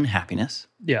remove unhappiness.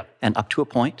 Yeah. And up to a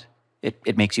point,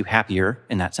 it makes you happier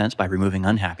in that sense by removing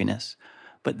unhappiness.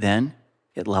 but then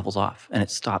it levels off and it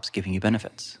stops giving you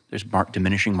benefits. There's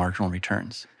diminishing marginal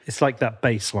returns. It's like that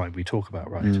baseline we talk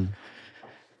about, right?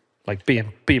 Like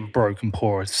being broke and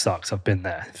poor, it sucks. I've been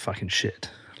there. It's fucking shit.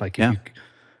 Like,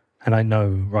 and I know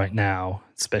right now,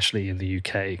 especially in the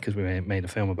UK, because we made a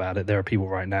film about it, there are people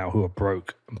right now who are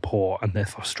broke and poor and they're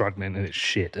struggling and it's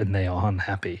shit and they are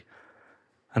unhappy.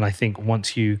 And I think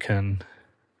once you can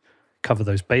cover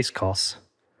those base costs,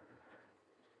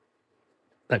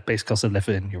 like base costs of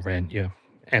living, your rent, your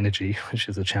energy, which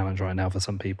is a challenge right now for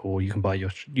some people, you can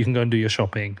go and do your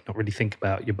shopping, not really think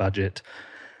about your budget,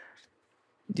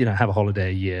 have a holiday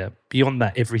a year. Beyond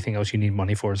that, everything else you need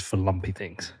money for is for lumpy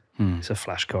things. It's a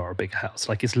flash car or a big house.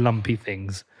 Like, it's lumpy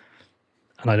things.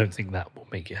 And I don't think that will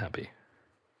make you happy.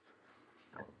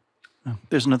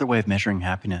 There's another way of measuring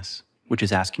happiness, which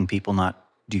is asking people not,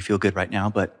 do you feel good right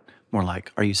now, but more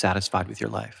like, are you satisfied with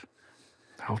your life?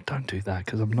 Oh, don't do that,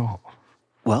 because I'm not.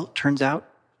 Well, it turns out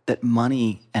that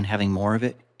money and having more of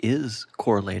it is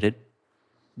correlated,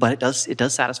 but it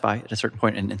does satisfy at a certain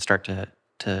point and start to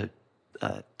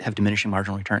have diminishing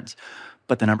marginal returns,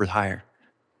 but the number's higher.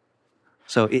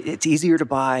 So it's easier to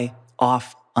buy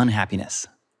off unhappiness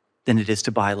than it is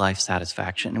to buy life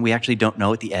satisfaction. And we actually don't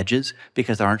know at the edges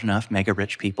because there aren't enough mega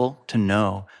rich people to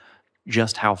know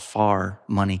just how far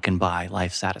money can buy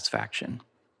life satisfaction.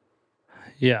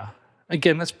 Yeah.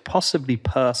 Again, that's possibly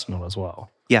personal as well.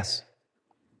 Yes.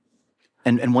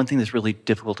 And one thing that's really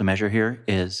difficult to measure here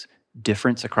is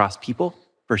difference across people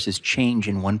versus change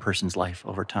in one person's life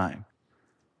over time.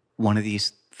 One of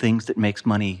these things that makes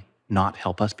money not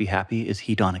help us be happy is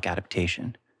hedonic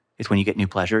adaptation. It's when you get new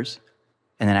pleasures,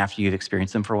 and then after you've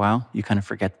experienced them for a while, you kind of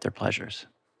forget that they're pleasures.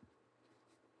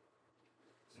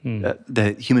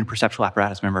 The human perceptual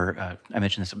apparatus, remember, I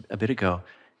mentioned this a bit ago,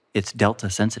 it's delta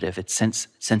sensitive. It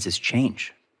senses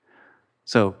change.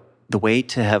 So the way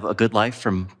to have a good life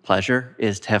from pleasure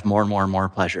is to have more and more and more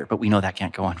pleasure, but we know that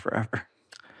can't go on forever.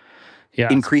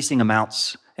 Yeah. Increasing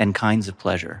amounts and kinds of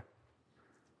pleasure.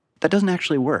 That doesn't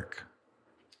actually work.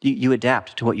 You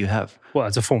adapt to what you have. Well,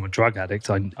 as a former drug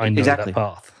addict, I know Exactly. that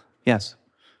path. Yes.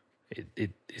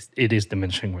 It is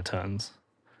diminishing returns.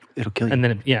 It'll kill you. And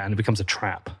then it becomes a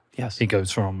trap. Yes. It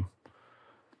goes from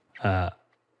a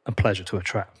pleasure to a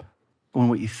trap. When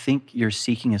what you think you're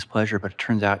seeking is pleasure, but it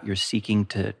turns out you're seeking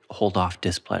to hold off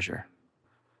displeasure.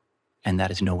 And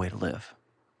that is no way to live.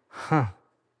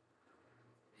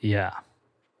 Yeah.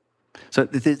 So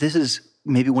this is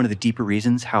maybe one of the deeper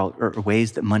reasons or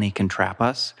ways that money can trap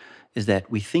us, is that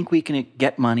we think we can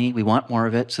get money, we want more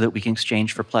of it so that we can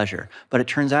exchange for pleasure. But it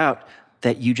turns out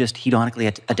that you just hedonically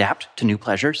adapt to new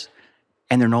pleasures,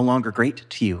 and they're no longer great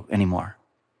to you anymore.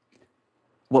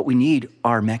 What we need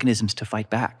are mechanisms to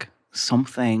fight back,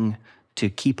 something to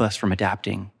keep us from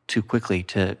adapting too quickly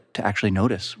to actually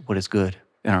notice what is good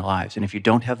in our lives. And if you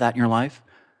don't have that in your life,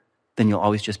 then you'll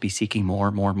always just be seeking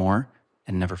more,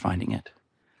 and never finding it.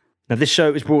 Now, this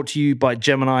show is brought to you by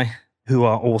Gemini, who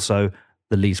are also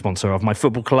the lead sponsor of my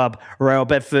football club, Real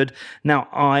Bedford. Now,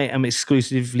 I am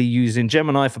exclusively using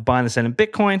Gemini for buying and selling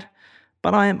Bitcoin,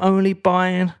 but I am only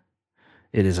buying.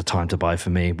 It is a time to buy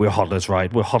for me. We're hodlers,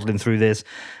 right? We're hodling through this.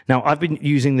 Now, I've been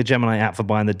using the Gemini app for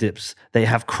buying the dips. They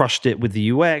have crushed it with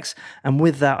the UX. And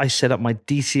with that, I set up my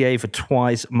DCA for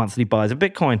twice monthly buys of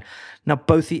Bitcoin. Now,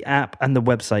 both the app and the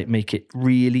website make it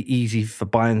really easy for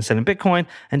buying and selling Bitcoin.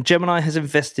 And Gemini has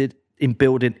invested in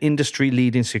building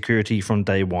industry-leading security from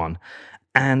day one.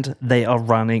 And they are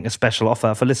running a special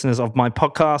offer for listeners of my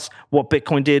podcast, What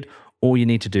Bitcoin Did. All you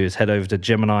need to do is head over to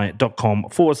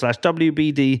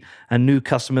gemini.com/WBD, and new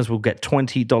customers will get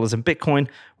 $20 in Bitcoin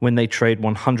when they trade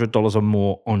 $100 or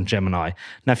more on Gemini.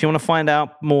 Now, if you want to find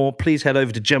out more, please head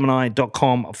over to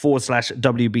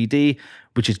gemini.com/WBD,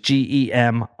 which is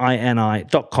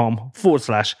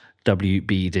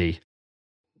GEMINI.com/WBD.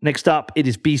 Next up, it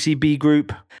is BCB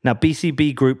Group. Now,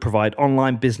 BCB Group provide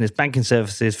online business banking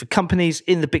services for companies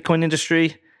in the Bitcoin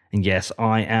industry. And yes,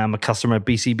 I am a customer of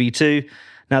BCB too.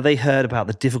 Now, they heard about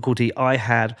the difficulty I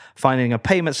had finding a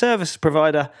payment service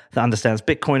provider that understands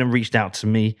Bitcoin and reached out to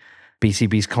me.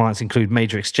 BCB's clients include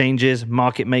major exchanges,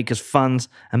 market makers, funds,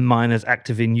 and miners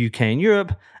active in UK and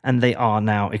Europe, and they are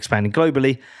now expanding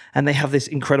globally. And they have this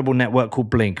incredible network called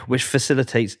Blink, which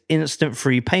facilitates instant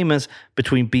free payments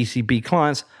between BCB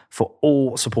clients for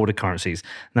all supported currencies.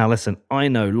 Now, listen, I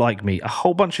know, like me, a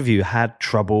whole bunch of you had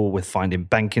trouble with finding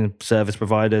banking service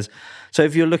providers. So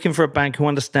if you're looking for a bank who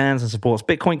understands and supports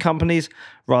Bitcoin companies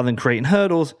rather than creating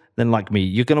hurdles, then like me,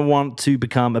 you're going to want to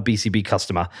become a BCB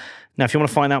customer. Now, if you want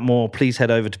to find out more, please head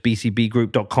over to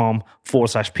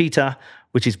bcbgroup.com/Peter,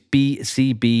 which is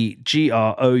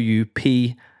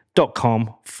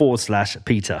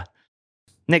bcbgroup.com/Peter.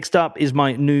 Next up is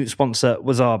my new sponsor,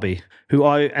 Wasabi, who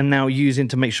I am now using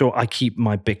to make sure I keep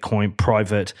my Bitcoin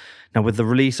private. Now, with the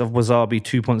release of Wasabi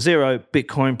 2.0,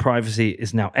 Bitcoin privacy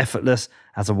is now effortless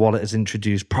as a wallet has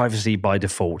introduced privacy by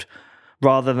default.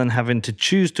 Rather than having to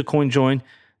choose to CoinJoin,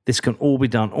 this can all be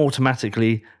done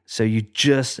automatically. So you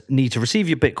just need to receive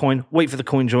your Bitcoin, wait for the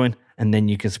CoinJoin, and then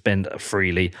you can spend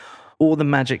freely. All the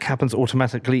magic happens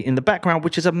automatically in the background,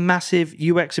 which is a massive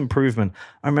UX improvement.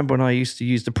 I remember when I used to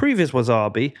use the previous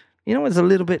Wasabi, it was a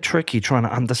little bit tricky trying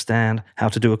to understand how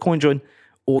to do a CoinJoin.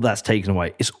 All that's taken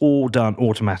away. It's all done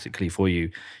automatically for you.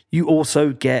 You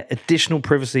also get additional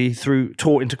privacy through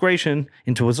Tor integration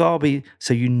into Wasabi,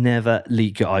 so you never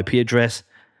leak your IP address.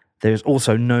 There's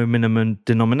also no minimum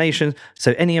denomination,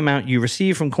 so any amount you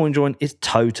receive from CoinJoin is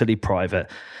totally private.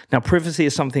 Now, privacy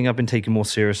is something I've been taking more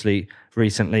seriously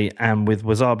recently, and with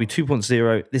Wasabi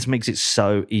 2.0, this makes it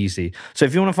so easy. So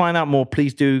if you want to find out more,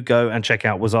 please do go and check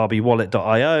out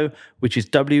wasabiwallet.io, which is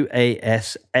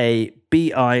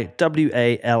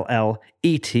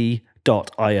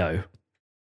WASABIWALLET.io.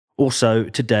 Also,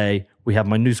 today, we have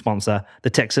my new sponsor,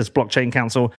 the Texas Blockchain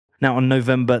Council. Now, on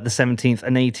November the 17th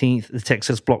and 18th, the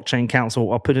Texas Blockchain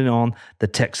Council are putting on the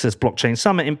Texas Blockchain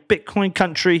Summit in Bitcoin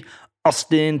country,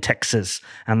 Austin, Texas.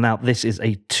 And now this is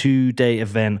a 2-day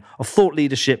event of thought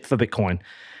leadership for Bitcoin.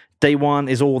 Day one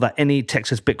is all that any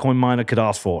Texas Bitcoin miner could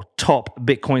ask for. Top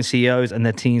Bitcoin CEOs and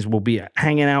their teams will be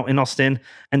hanging out in Austin.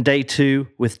 And day two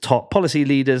with top policy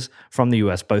leaders from the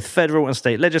US, both federal and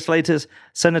state legislators,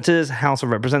 senators, House of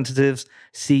Representatives,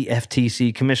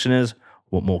 CFTC commissioners.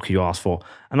 What more can you ask for?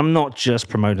 And I'm not just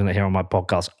promoting it here on my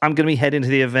podcast. I'm going to be heading to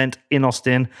the event in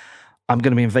Austin. I'm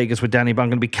going to be in Vegas with Danny, but I'm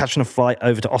going to be catching a flight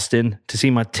over to Austin to see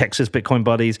my Texas Bitcoin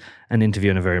buddies and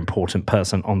interviewing a very important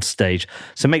person on stage.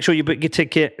 So make sure you book your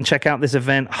ticket and check out this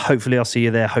event. Hopefully I'll see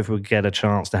you there. Hopefully we'll get a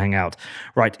chance to hang out.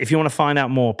 Right, if you want to find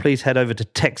out more, please head over to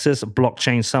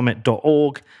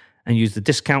texasblockchainsummit.org and use the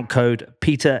discount code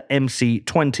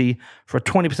PeterMC20 for a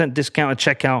 20% discount at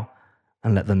checkout,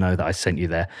 and let them know that I sent you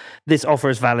there. This offer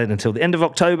is valid until the end of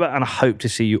October, and I hope to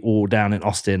see you all down in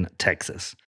Austin,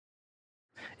 Texas.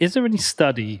 Is there any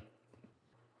study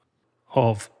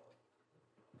of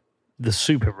the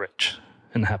super rich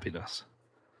and happiness?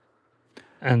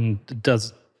 And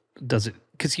does it,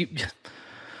 because you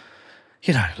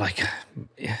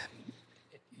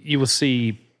will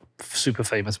see super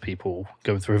famous people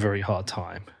going through a very hard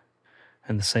time,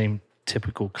 and the same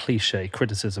typical cliche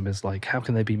criticism is like, how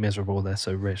can they be miserable? They're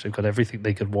so rich. They've got everything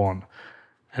they could want.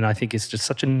 And I think it's just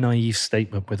such a naive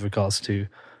statement with regards to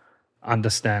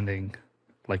understanding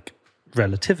like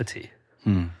relativity.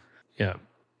 Yeah.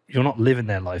 You're not living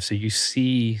their life. So you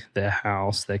see their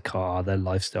house, their car, their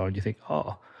lifestyle, and you think,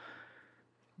 oh,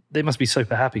 they must be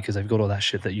super happy because they've got all that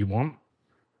shit that you want.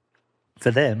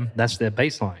 For them, that's their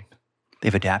baseline.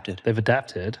 They've adapted. They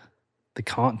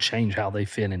can't change how they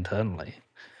feel internally.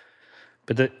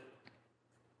 But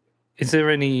is there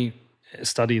any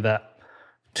study that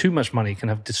too much money can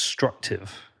have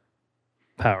destructive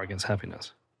power against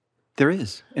happiness? There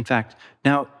is. In fact,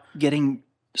 now getting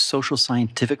social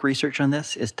scientific research on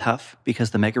this is tough because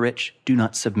the mega rich do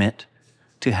not submit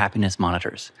to happiness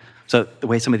monitors. So the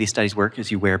way some of these studies work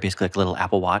is you wear basically like a little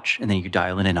Apple Watch, and then you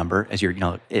dial in a number as you're,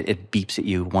 it beeps at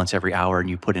you once every hour, and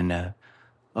you put in a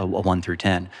 1 through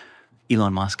 10.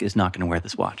 Elon Musk is not going to wear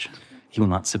this watch. He will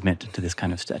not submit to this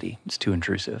kind of study. It's too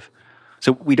intrusive.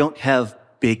 So we don't have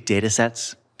big data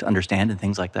sets to understand and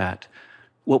things like that.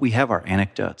 What we have are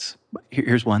anecdotes.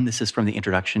 Here's one. This is from the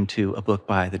introduction to a book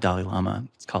by the Dalai Lama.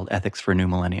 It's called Ethics for a New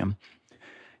Millennium.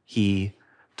 He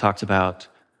talks about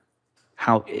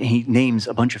how he names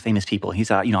a bunch of famous people.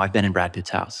 He's I've been in Brad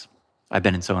Pitt's house. I've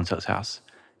been in so-and-so's house.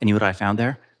 And you know what I found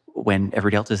there? When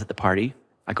everybody else is at the party,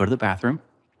 I go to the bathroom,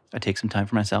 I take some time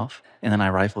for myself, and then I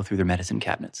rifle through their medicine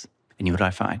cabinets. And you know what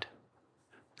I find?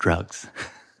 Drugs,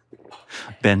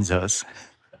 benzos,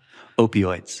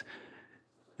 opioids.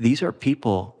 These are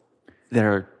people that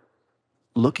are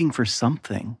looking for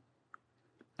something.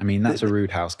 I mean, that's a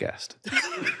rude house guest,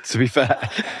 to be fair.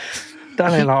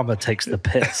 Dalai Lama takes the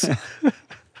piss.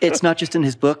 It's not just in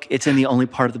his book, it's in the only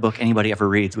part of the book anybody ever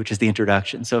reads, which is the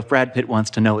introduction. So if Brad Pitt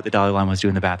wants to know what the Dalai Lama was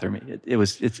doing in the bathroom,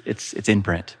 it's in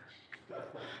print.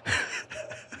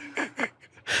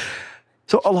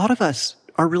 So a lot of us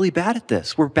are really bad at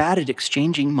this. We're bad at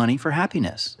exchanging money for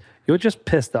happiness. You're just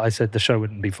pissed that I said the show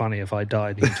wouldn't be funny if I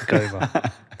died and you took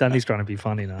over. Danny's trying to be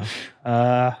funny now.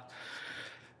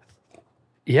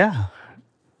 Yeah.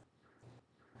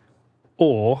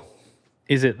 Or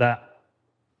is it that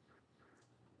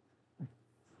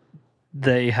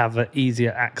they have an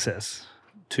easier access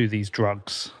to these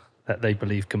drugs that they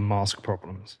believe can mask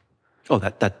problems? Oh,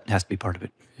 that has to be part of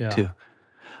it too.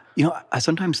 You know, I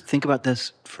sometimes think about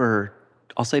this for,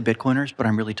 I'll say Bitcoiners, but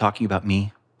I'm really talking about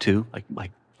me too,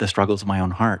 like the struggles of my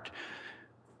own heart.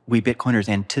 We Bitcoiners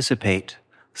anticipate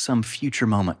some future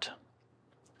moment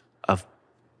of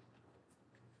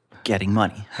getting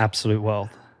money. Absolute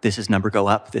wealth. This is number go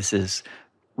up. This is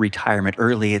retirement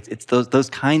early. It's those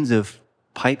kinds of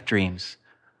pipe dreams.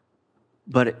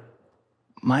 But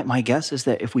my guess is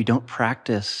that if we don't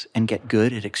practice and get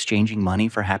good at exchanging money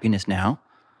for happiness now,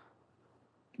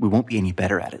 we won't be any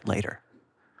better at it later.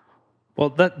 Well,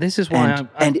 this is why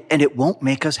and it won't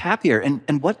make us happier.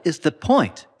 And what is the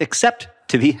point except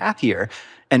to be happier,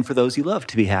 and for those you love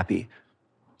to be happy?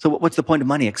 So what's the point of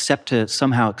money except to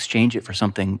somehow exchange it for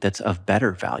something that's of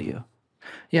better value?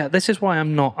 Yeah, this is why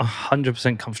I'm not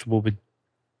 100% comfortable with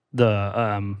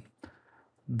the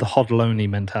hodl-only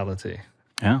mentality.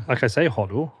 Yeah. Like I say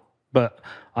hodl, but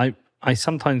I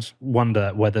sometimes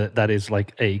wonder whether that is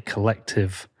like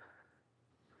collective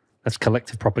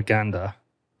propaganda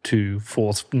to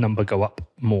force number go up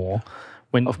more.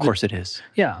 When of course it is.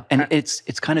 Yeah. And it's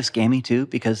kind of scammy too,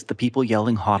 because the people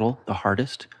yelling hodl the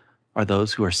hardest are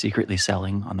those who are secretly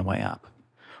selling on the way up.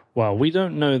 Well, we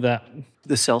don't know that.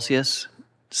 The Celsius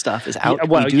stuff is out. Yeah,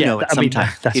 well, we do know it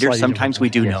sometimes. Peter, slightly sometimes we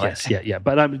do know yes, it. Yeah.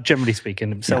 But generally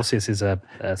speaking, Celsius is a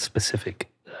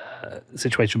specific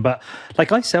situation. But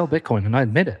like, I sell Bitcoin, and I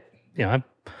admit it. You know, I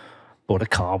bought a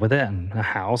car with it and a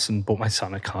house, and bought my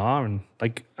son a car, and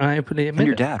like, I openly admit And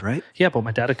your it. dad, right? Yeah, I bought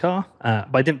my dad a car. But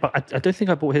I didn't. But I don't think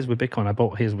I bought his with Bitcoin. I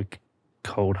bought his with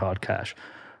cold hard cash.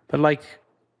 But like,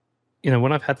 you know,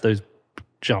 when I've had those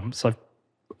jumps,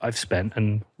 I've spent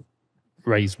and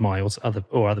raised my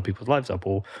or other people's lives up,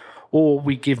 or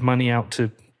we give money out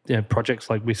to, you know, projects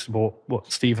like we support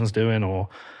what Stephen's doing, or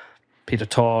Peter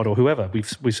Todd, or whoever.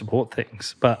 We support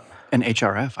things, but And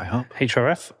HRF, I hope.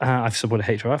 HRF, I've supported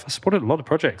HRF. I supported a lot of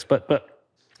projects, but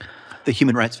The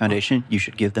Human Rights Foundation, you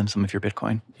should give them some of your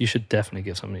Bitcoin. you should definitely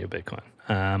give some of your Bitcoin.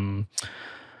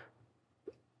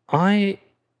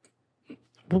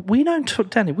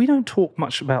 Danny, we don't talk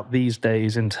much about these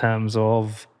days in terms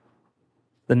of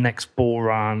the next bull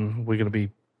run. We're going to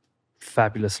be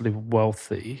fabulously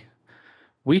wealthy.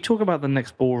 We talk about the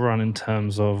next bull run in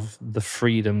terms of the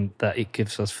freedom that it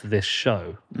gives us for this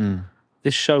show.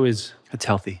 This show is, It's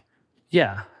healthy.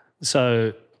 yeah.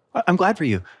 So, I'm glad for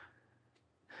you.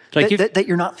 like, That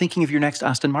you're not thinking of your next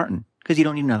Aston Martin, because you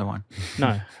don't need another one.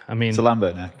 no, I mean, It's a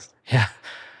Lambo next. yeah,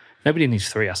 nobody needs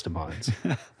 3 Aston Martins.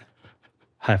 I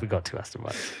haven't got 2 Aston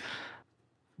Martins.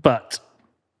 But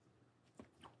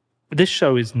this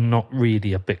show is not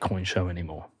really a Bitcoin show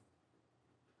anymore.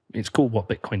 It's called What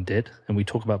Bitcoin Did, and we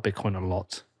talk about Bitcoin a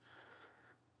lot.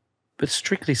 But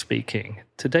strictly speaking,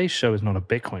 today's show is not a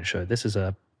Bitcoin show. This is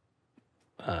a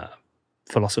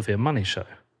philosophy of money show.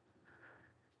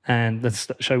 And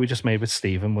the show we just made with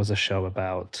Stephen was a show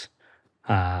about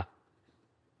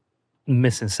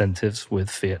misincentives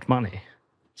with fiat money.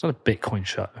 It's not a Bitcoin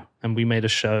show. And we made a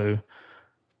show,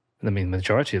 I mean, the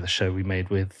majority of the show we made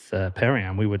with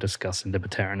Perian, we were discussing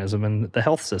libertarianism and the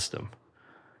health system.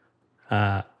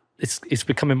 It's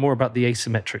becoming more about the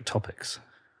asymmetric topics.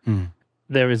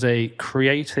 There is a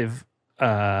creative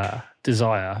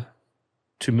desire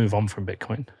to move on from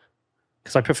Bitcoin,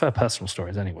 because I prefer personal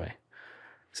stories anyway.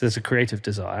 So there's a creative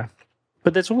desire.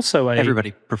 But there's also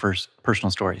Everybody prefers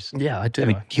personal stories. Yeah, I do. I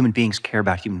mean, human beings care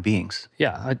about human beings.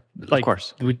 Yeah, Of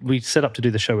course. We set up to do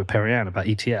the show with Perian about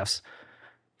ETFs.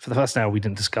 For the first hour, we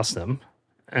didn't discuss them.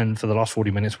 And for the last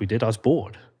 40 minutes we did, I was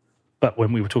bored. But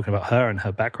when we were talking about her and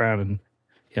her background and,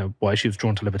 you know, why she was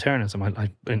drawn to libertarianism,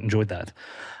 I enjoyed that.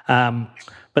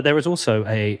 But there is also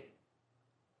a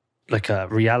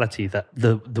reality that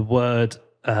the word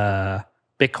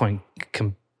Bitcoin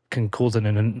can cause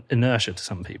an inertia to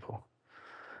some people.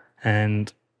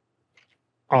 And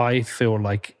I feel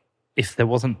like if there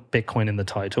wasn't Bitcoin in the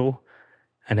title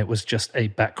and it was just a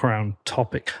background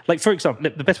topic, like, for example,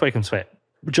 the best way I can say it,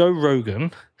 Joe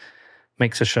Rogan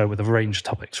makes a show with a range of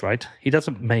topics, right? He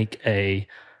doesn't make a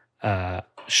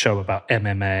show about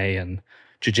MMA and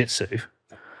jiu-jitsu.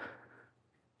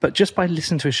 But just by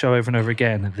listening to his show over and over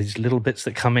again, and these little bits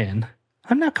that come in,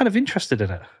 I'm now kind of interested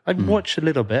in it. I've watched a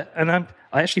little bit, and I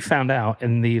actually found out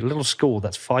in the little school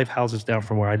that's 5 houses down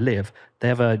from where I live, they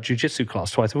have a jiu-jitsu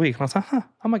class twice a week. And I was like,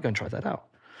 I might go and try that out.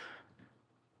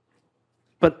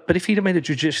 But if he'd have made a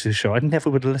jiu-jitsu show, I never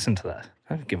would have listened to that.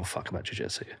 I don't give a fuck about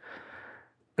jiu-jitsu.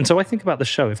 And so I think about the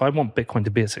show. If I want Bitcoin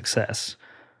to be a success,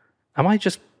 am I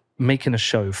just making a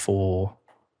show for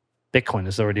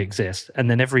Bitcoiners that already exist, and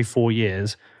then every 4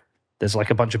 years there's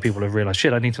like a bunch of people who realize,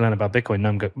 shit, I need to learn about Bitcoin.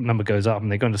 Number goes up,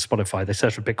 and they go into Spotify, they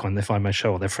search for Bitcoin, they find my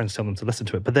show, or their friends tell them to listen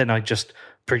to it. But then I just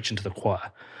preach into the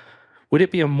choir. Would it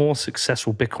be a more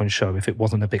successful Bitcoin show if it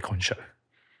wasn't a Bitcoin show?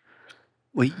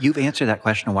 Well, you've answered that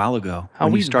question a while ago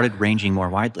when you started ranging more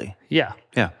widely. Yeah.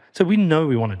 Yeah. So we know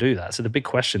we want to do that. So the big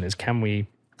question is, can we,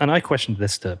 and I questioned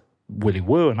this to Willy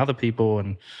Woo and other people,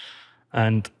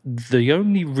 and the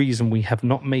only reason we have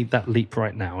not made that leap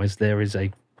right now is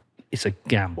it's a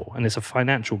gamble, and it's a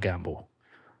financial gamble.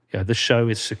 Yeah, the show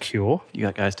is secure. You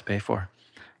got guys to pay for.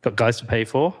 Got guys to pay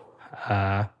for.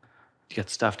 You got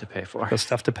stuff to pay for. Got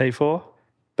stuff to pay for.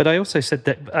 But I also said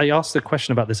that I asked the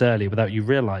question about this earlier without you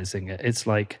realizing it. It's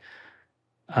like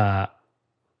the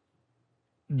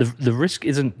risk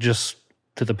isn't just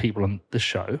to the people on the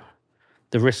show.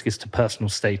 The risk is to personal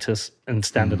status and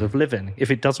standard of living.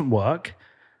 If it doesn't work,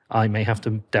 I may have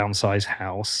to downsize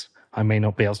house. I may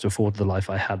not be able to afford the life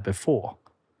I had before.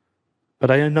 But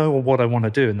I know what I want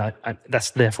to do, and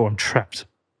that's therefore I'm trapped.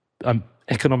 I'm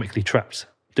economically trapped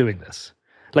doing this.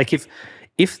 Like if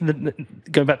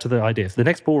going back to the idea, if the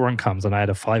next bull run comes and I had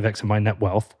a 5x in my net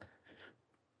wealth,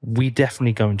 we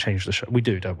definitely go and change the show. We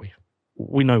do, don't we?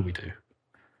 We know we do.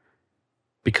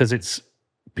 Because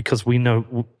we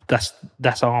know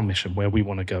that's our mission. Where we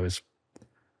want to go is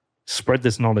spread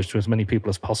this knowledge to as many people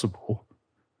as possible,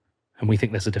 and we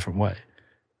think there's a different way.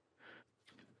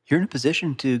 You're in a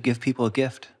position to give people a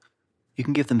gift. You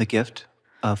can give them the gift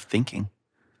of thinking,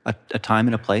 a time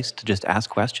and a place to just ask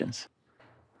questions.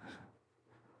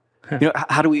 You know,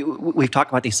 how do we've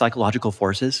talked about these psychological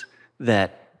forces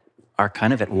that are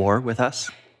kind of at war with us.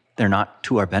 They're not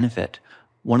to our benefit.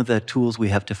 One of the tools we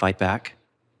have to fight back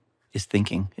is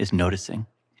thinking, is noticing.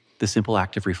 The simple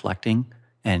act of reflecting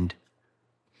and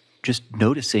just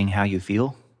noticing how you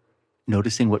feel,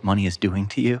 noticing what money is doing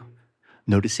to you,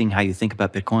 noticing how you think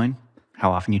about Bitcoin,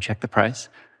 how often you check the price.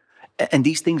 And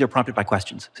these things are prompted by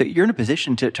questions. So you're in a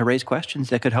position to raise questions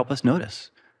that could help us notice,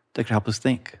 that could help us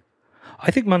think. I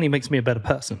think money makes me a better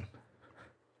person.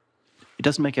 It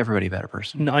doesn't make everybody a better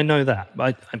person. No, I know that.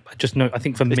 I just know, I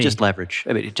think for me... It's just leverage.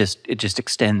 I mean, it just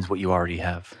extends what you already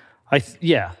have. I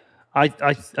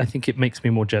think it makes me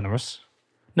more generous.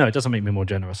 No, it doesn't make me more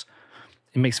generous.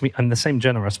 It makes me... I'm the same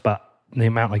generous, but the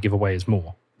amount I give away is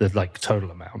more. The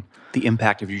total amount. The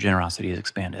impact of your generosity is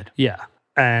expanded. Yeah.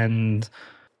 And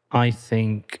I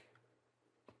think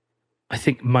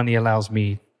money allows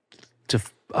me to...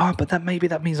 but maybe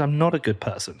that means I'm not a good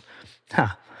person.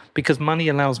 Because money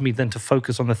allows me then to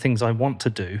focus on the things I want to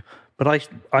do. But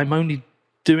I'm only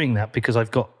doing that because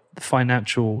I've got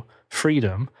financial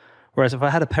freedom. Whereas if I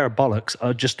had a pair of bollocks,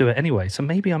 I'd just do it anyway. So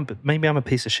maybe I'm a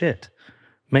piece of shit.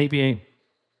 Maybe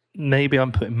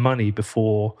I'm putting money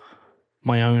before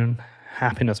my own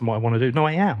happiness and what I want to do. No,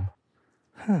 I am.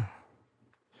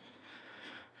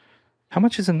 How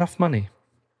much is enough money?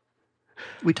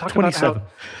 We talked 27.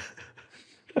 about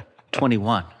how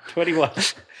 21. 21.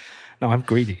 No, I'm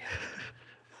greedy.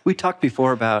 We talked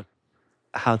before about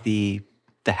how the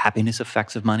happiness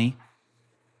effects of money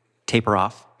taper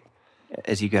off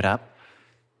as you get up.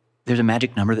 There's a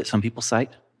magic number that some people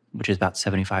cite, which is about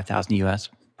 75,000 US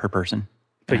per person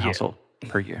Per in a year. household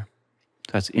per year.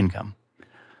 So that's income.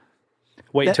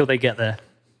 Wait until they get there.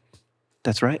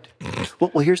 That's right.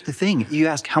 Well, here's the thing. You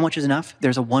ask how much is enough?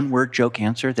 There's a one-word joke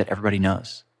answer that everybody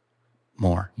knows.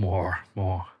 More. More.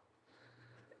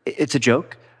 It's a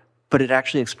joke, but it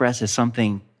actually expresses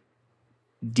something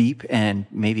deep and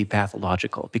maybe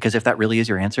pathological. Because if that really is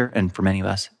your answer, and for many of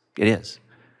us it is,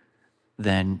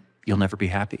 then you'll never be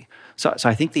happy. So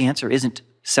I think the answer isn't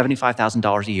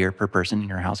 $75,000 a year per person in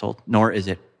your household, nor is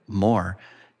it more.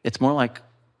 It's more like,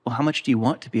 well, how much do you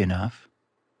want to be enough?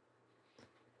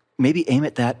 Maybe aim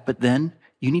at that, but then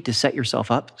you need to set yourself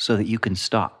up so that you can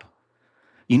stop.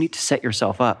 You need to set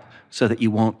yourself up so that you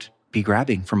won't be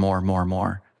grabbing for more and more and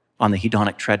more on the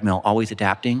hedonic treadmill, always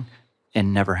adapting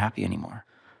and never happy anymore.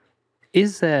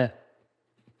 Is there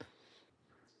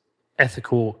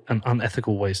ethical and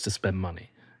unethical ways to spend money?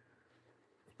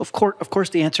 Of course,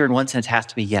 the answer in one sense has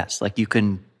to be yes. Like you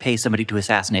can pay somebody to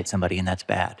assassinate somebody, and that's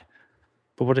bad.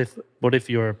 But what if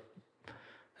you're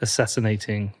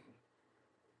assassinating,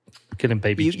 killing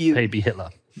baby Hitler?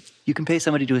 You can pay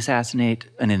somebody to assassinate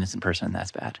an innocent person, and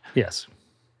that's bad. Yes.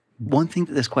 One thing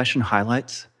that this question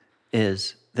highlights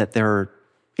is that there are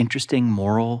interesting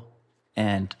moral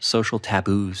and social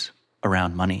taboos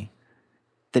around money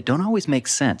that don't always make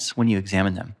sense when you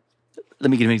examine them. Let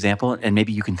me give you an example, and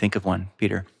maybe you can think of one,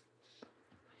 Peter.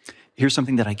 Here's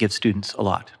something that I give students a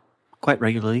lot. Quite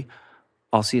regularly,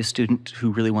 I'll see a student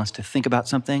who really wants to think about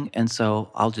something, and so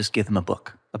I'll just give them a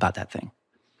book about that thing.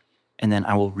 And then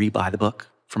I will rebuy the book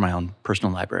for my own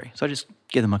personal library. So I just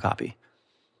give them a copy.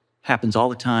 Happens all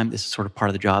the time. This is sort of part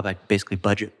of the job. I basically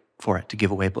budget for it to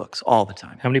give away books all the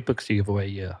time. How many books do you give away a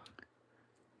year?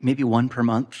 Maybe one per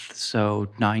month, so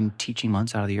 9 teaching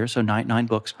months out of the year, so nine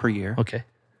books per year. Okay.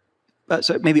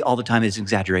 So maybe all the time is an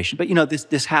exaggeration, but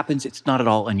this happens. It's not at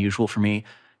all unusual for me,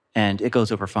 and it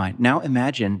goes over fine. Now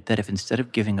imagine that if instead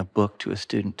of giving a book to a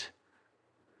student,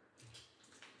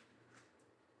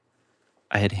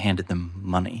 I had handed them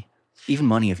money, even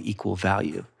money of equal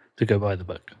value. To go buy the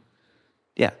book.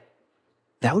 Yeah,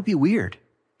 that would be weird.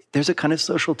 There's a kind of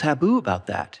social taboo about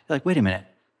that. Like, wait a minute.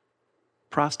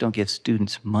 Profs don't give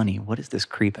students money. What is this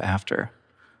creep after?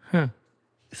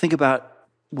 Think about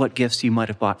what gifts you might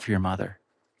have bought for your mother.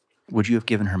 Would you have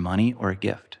given her money or a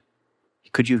gift?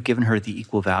 Could you have given her the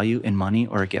equal value in money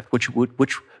or a gift? Which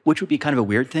would be kind of a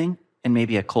weird thing and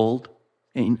maybe a cold,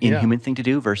 inhuman thing to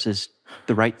do versus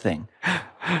the right thing.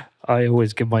 I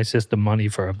always give my sister money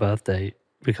for her birthday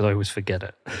because I always forget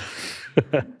it.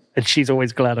 And she's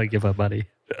always glad I give her money.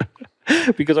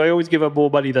 Because I always give her more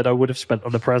money than I would have spent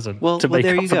on the present to make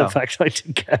up for the fact that I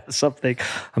didn't get her something.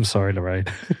 I'm sorry, Lorraine.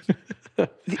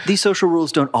 These social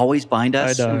rules don't always bind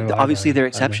us. Obviously, there are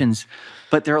exceptions.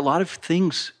 But there are a lot of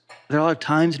things, there are a lot of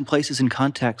times and places and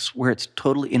contexts where it's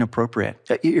totally inappropriate.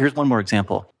 Here's one more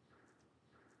example.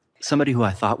 Somebody who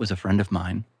I thought was a friend of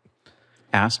mine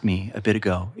asked me a bit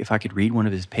ago if I could read one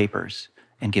of his papers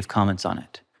and give comments on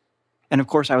it. And of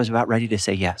course, I was about ready to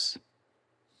say yes.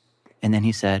 And then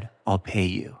he said, I'll pay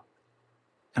you.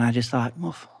 And I just thought,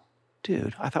 well,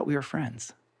 dude, I thought we were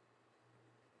friends.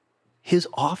 His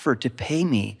offer to pay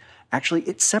me, actually,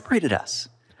 it separated us.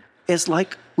 It's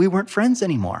like we weren't friends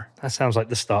anymore. That sounds like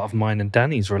the start of mine and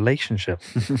Danny's relationship.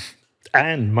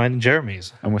 And mine and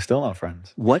Jeremy's. And we're still not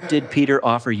friends. What did Peter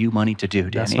offer you money to do,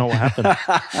 Danny? That's not what happened.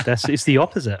 It's the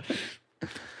opposite.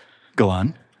 Go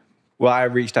on. Well, I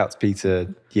reached out to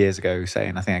Peter years ago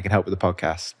saying, I think I can help with the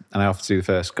podcast. And I offered to do the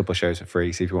first couple of shows for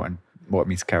free, see if you want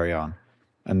me to carry on.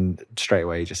 And straight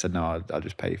away he just said, no, I'll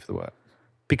just pay you for the work.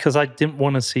 Because I didn't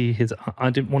want to see his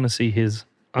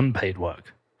unpaid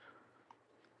work.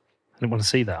 I didn't want to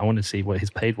see that. I wanted to see what his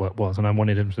paid work was. And I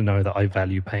wanted him to know that I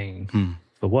value paying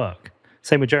for work.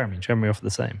 Same with Jeremy. Jeremy offered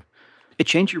the same. It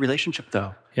changed your relationship,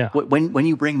 though. Yeah. When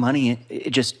you bring money,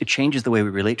 it changes the way we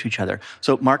relate to each other.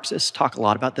 So Marxists talk a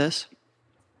lot about this.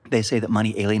 They say that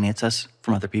money alienates us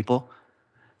from other people.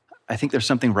 I think there's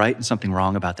something right and something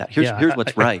wrong about that. Here's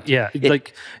what's right. I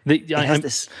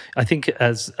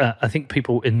think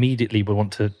people immediately will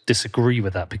want to disagree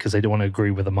with that because they don't want to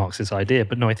agree with the Marxist idea.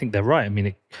 But no, I think they're right. I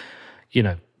mean,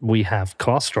 we have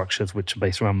class structures which are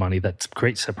based around money that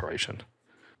create separation.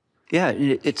 Yeah,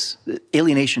 it's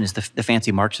alienation is the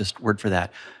fancy Marxist word for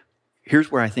that.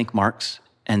 Here's where I think Marx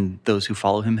and those who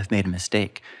follow him have made a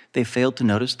mistake. They failed to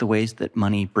notice the ways that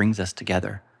money brings us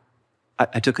together.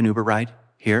 I took an Uber ride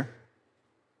here.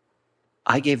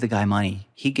 I gave the guy money.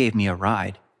 He gave me a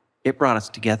ride. It brought us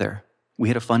together. We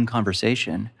had a fun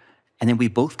conversation. And then we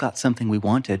both got something we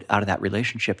wanted out of that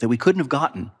relationship that we couldn't have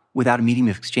gotten without a medium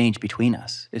of exchange between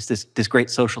us. It's this great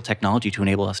social technology to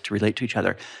enable us to relate to each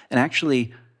other. And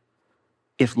actually,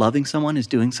 if loving someone is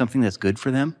doing something that's good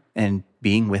for them and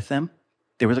being with them,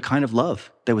 there was a kind of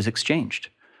love that was exchanged.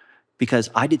 Because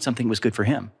I did something that was good for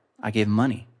him. I gave him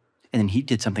money. And then he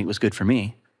did something that was good for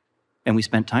me. And we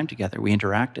spent time together. We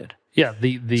interacted. Yeah,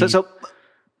 the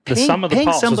sum of the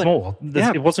parts was more.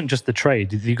 It wasn't just the trade.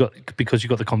 Because you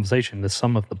got the conversation, the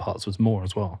sum of the parts was more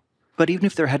as well. But even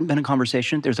if there hadn't been a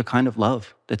conversation, there's a kind of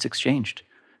love that's exchanged.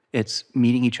 It's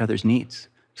meeting each other's needs.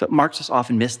 So Marxists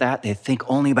often miss that. They think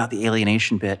only about the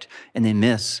alienation bit, and they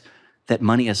miss that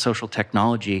money as social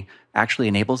technology actually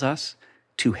enables us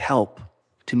to help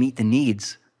to meet the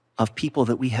needs of people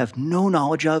that we have no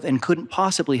knowledge of and couldn't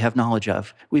possibly have knowledge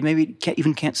of. We maybe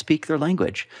can't speak their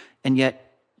language. And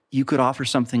yet you could offer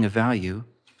something of value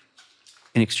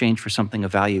in exchange for something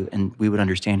of value, and we would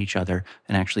understand each other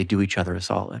and actually do each other a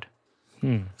solid.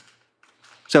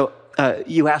 So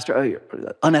you asked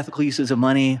unethical uses of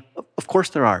money. Of course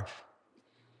there are.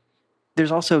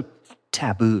 There's also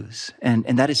taboos.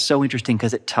 And that is so interesting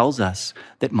because it tells us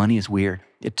that money is weird.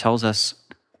 It tells us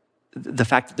the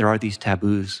fact that there are these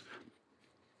taboos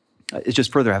is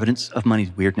just further evidence of money's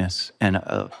weirdness. And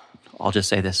I'll just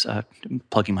say this,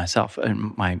 plugging myself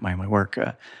and my work.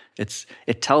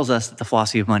 It tells us that the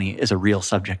philosophy of money is a real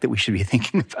subject that we should be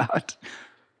thinking about.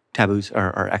 Taboos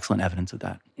are excellent evidence of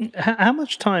that. How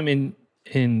much time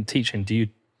in teaching do you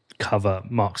cover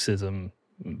Marxist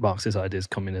ideas,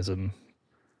 communism?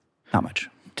 Not much.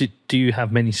 Do you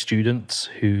have many students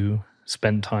who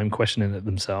spend time questioning it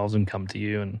themselves and come to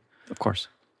you? And of course.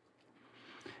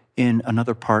 in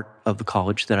another part of the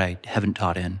college that I haven't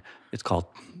taught in. It's called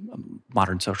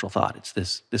Modern Social Thought. It's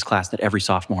this class that every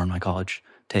sophomore in my college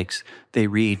takes. They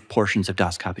read portions of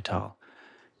Das Kapital.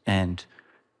 And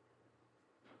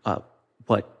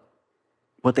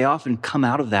what they often come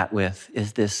out of that with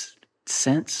is this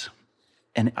sense,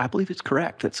 and I believe it's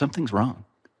correct, that something's wrong.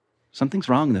 Something's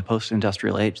wrong in the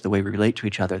post-industrial age, the way we relate to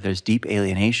each other. There's deep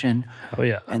alienation. Oh,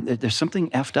 yeah. And there's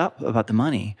something effed up about the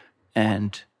money.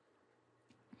 And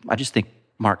I just think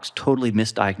Marx totally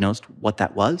misdiagnosed what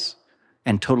that was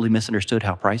and totally misunderstood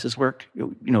how prices work.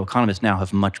 You know, economists now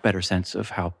have a much better sense of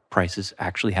how prices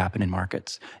actually happen in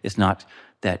markets. It's not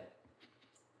that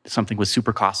something was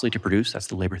super costly to produce, that's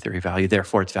the labor theory value,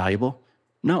 therefore it's valuable.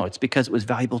 No, it's because it was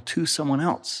valuable to someone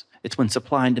else. It's when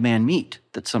supply and demand meet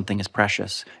that something is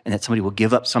precious and that somebody will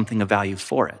give up something of value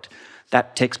for it.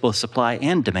 That takes both supply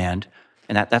and demand,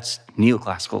 and that's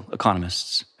neoclassical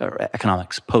economists, or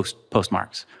economics,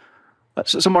 post-Marx.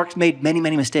 So Marx made many,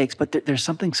 many mistakes, but there's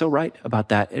something so right about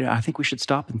that. And I think we should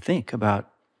stop and think about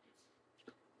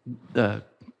the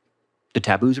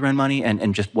taboos around money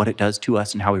and just what it does to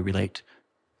us and how we relate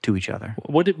to each other.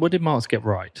 What did Marx get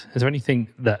right? Is there anything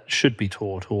that should be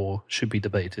taught or should be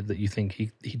debated that you think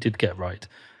he did get right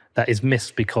that is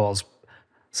missed because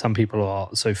some people are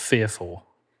so fearful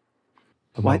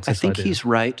of Well, I Marxist think ideas? he's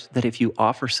right that if you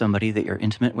offer somebody that you're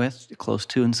intimate with, close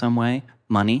to in some way,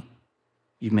 money,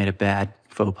 you've made a bad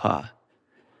faux pas.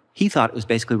 He thought it was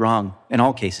basically wrong in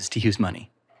all cases to use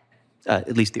money,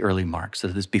 at least the early Marx. So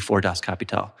this is before Das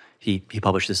Kapital. He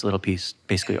published this little piece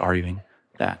basically arguing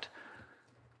that.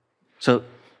 So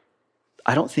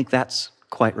I don't think that's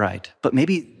quite right. But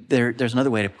maybe there's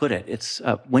another way to put it. It's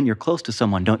when you're close to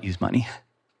someone, don't use money.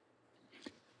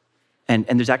 And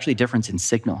there's actually a difference in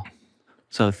signal.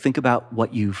 So think about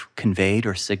what you've conveyed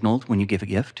or signaled when you give a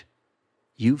gift.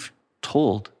 You've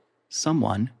told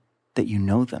someone that you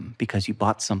know them because you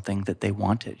bought something that they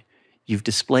wanted. You've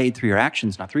displayed through your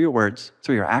actions, not through your words,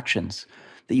 through your actions,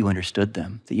 that you understood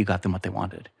them, that you got them what they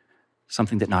wanted,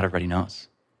 something that not everybody knows.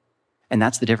 And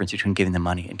that's the difference between giving them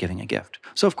money and giving a gift.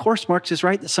 So of course, Marx is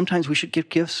right that sometimes we should give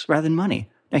gifts rather than money.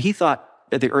 Now he thought,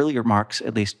 the earlier Marx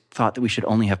at least, thought that we should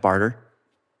only have barter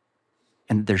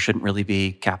and there shouldn't really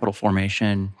be capital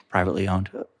formation, privately owned.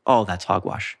 Oh, that's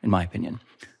hogwash, in my opinion.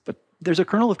 But there's a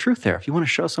kernel of truth there. If you want to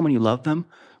show someone you love them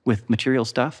with material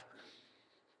stuff,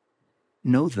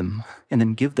 know them and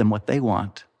then give them what they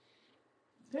want.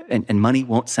 And money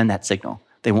won't send that signal.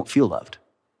 They won't feel loved.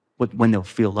 When they'll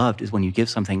feel loved is when you give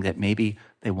something that maybe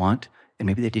they want and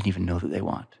maybe they didn't even know that they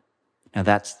want. Now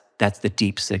that's the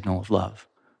deep signal of love,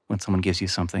 when someone gives you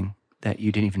something that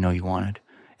you didn't even know you wanted,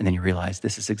 and then you realize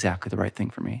this is exactly the right thing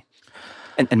for me.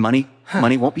 And money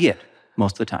won't be it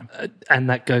most of the time. And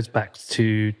that goes back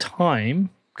to time,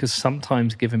 because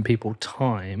sometimes giving people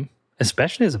time,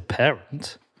 especially as a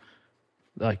parent,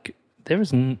 like there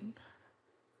is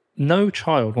no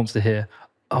child wants to hear,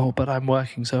 oh, but I'm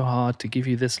working so hard to give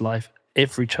you this life.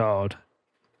 Every child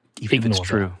Even if it's ignores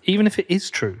true. that. Even if it is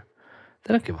true,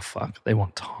 they don't give a fuck. They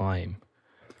want time.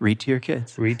 Read to your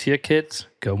kids. Read to your kids,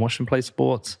 go and watch them play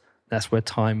sports. That's where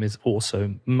time is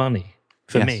also money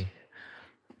for Yes. me.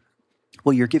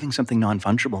 Well, you're giving something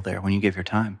non-fungible there when you give your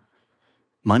time.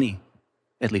 Money,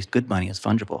 at least good money, is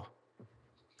fungible.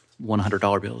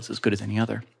 $100 bill is as good as any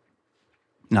other.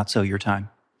 Not so your time.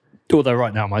 Although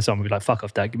right now my son would be like, fuck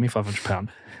off, Dad, give me £500.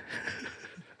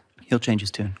 He'll change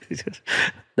his tune.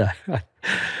 No,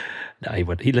 he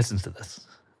would. He listens to this.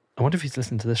 I wonder if he's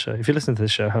listening to this show. If you listen to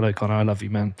this show, hello, Connor. I love you,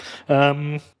 man.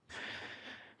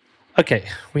 Okay,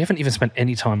 we haven't even spent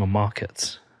any time on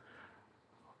markets.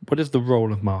 What is the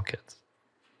role of markets?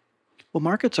 Well,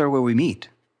 markets are where we meet.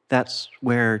 That's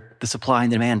where the supply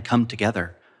and demand come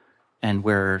together, and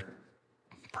where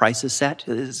price is set.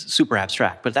 Is super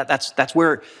abstract, but that's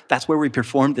where we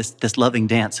perform this loving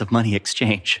dance of money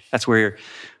exchange. That's where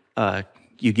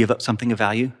you give up something of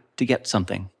value to get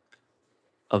something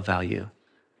of value.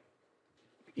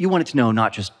 You wanted to know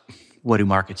not just what do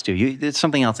markets do. There's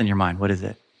something else in your mind. What is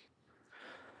it?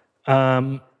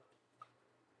 No.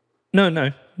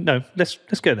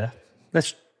 Let's go there.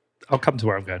 I'll come to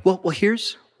where I'm going. Well,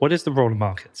 here's What is the role of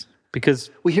markets? Because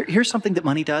here's something that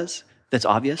money does that's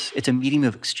obvious. It's a medium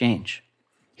of exchange.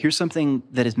 Here's something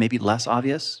that is maybe less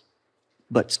obvious,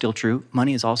 but still true.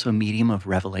 Money is also a medium of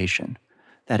revelation.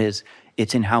 That is,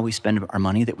 it's in how we spend our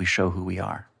money that we show who we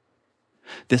are.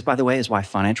 This, by the way, is why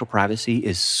financial privacy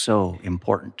is so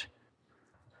important.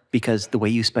 Because the way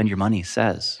you spend your money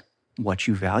says what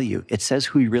you value. It says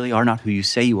who you really are, not who you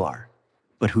say you are,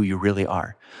 but who you really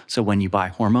are. So when you buy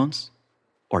hormones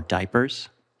or diapers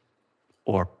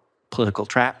or political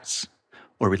tracts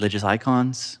or religious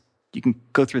icons You can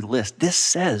go through the list. This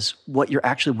says what you're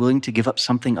actually willing to give up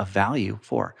something of value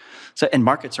for. So, and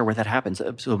markets are where that happens.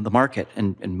 So the market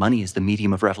and money is the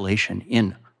medium of revelation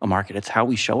in a market. It's how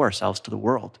we show ourselves to the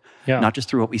world, not just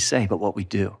through what we say, but what we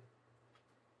do.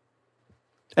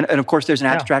 And of course, there's an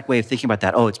abstract way of thinking about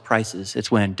that. Oh, it's prices.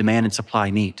 It's when demand and supply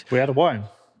meet. We had a wine.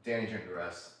 Danny drank the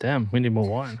rest. Damn, we need more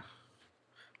wine.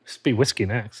 Should be whiskey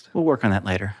next. We'll work on that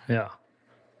later. Yeah.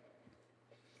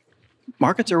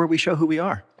 Markets are where we show who we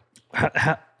are.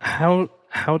 How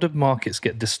do markets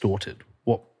get distorted?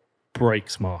 What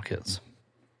breaks markets?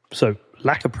 So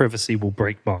lack of privacy will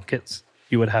break markets.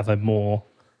 You would have a more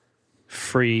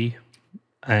free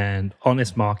and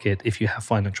honest market if you have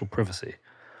financial privacy.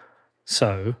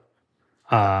 So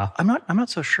I'm not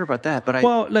so sure about that, but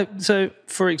so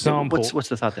for example, what's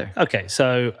the thought there? Okay,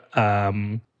 so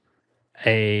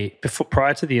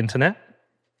prior to the internet,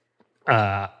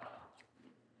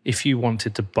 if you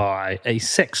wanted to buy a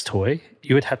sex toy,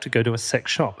 you would have to go to a sex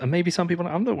shop. And maybe some people,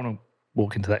 I don't want to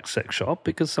walk into that sex shop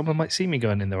because someone might see me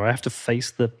going in there. I have to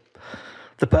face the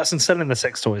person selling the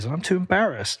sex toys, and I'm too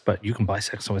embarrassed. But you can buy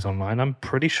sex toys online. I'm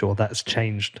pretty sure that's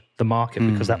changed the market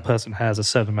because that person has a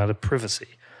certain amount of privacy.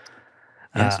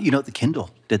 Yes, the Kindle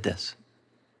did this.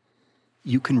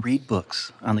 You can read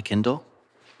books on the Kindle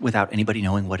without anybody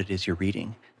knowing what it is you're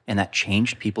reading. And that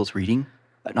changed people's reading,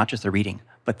 not just their reading,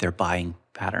 but their buying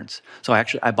patterns. So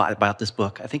I bought this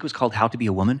book. I think it was called How to Be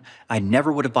a Woman. I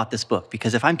never would have bought this book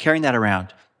because if I'm carrying that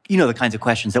around, the kinds of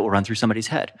questions that will run through somebody's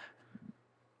head.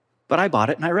 But I bought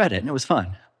it and I read it and it was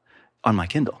fun on my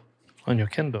Kindle. On your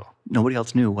Kindle. Nobody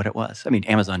else knew what it was. I mean,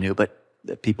 Amazon knew, but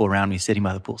the people around me sitting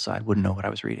by the poolside wouldn't know what I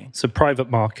was reading. So private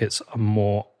markets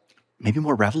are maybe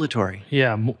more revelatory.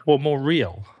 Yeah, more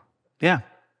real. Yeah.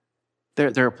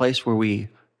 They're a place where we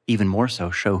even more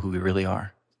so show who we really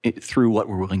are through what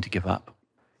we're willing to give up.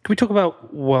 Can we talk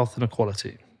about wealth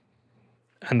inequality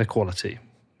and equality?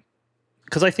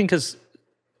 Because I think as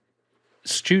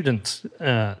students,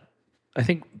 I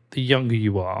think the younger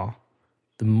you are,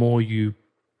 the more you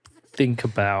think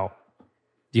about,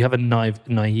 you have a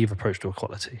naive approach to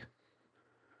equality.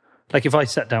 Like if I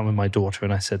sat down with my daughter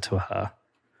and I said to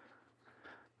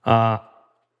her,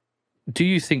 do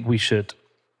you think we should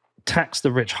tax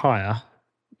the rich higher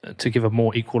to give a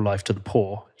more equal life to the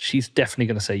poor? She's definitely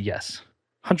going to say yes.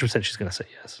 100% she's going to say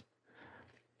yes.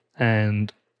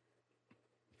 And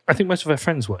I think most of her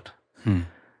friends would. And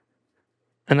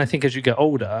I think as you get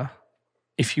older,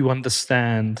 if you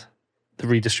understand the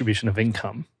redistribution of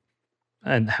income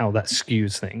and how that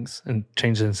skews things and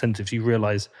changes incentives, you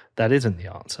realize that isn't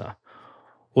the answer.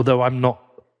 Although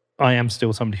I am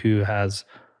still somebody who has,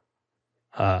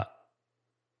 I'm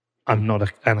not an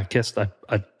anarchist.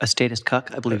 A statist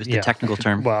cuck, I believe is the technical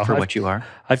term for what you are.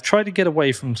 I've tried to get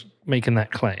away from making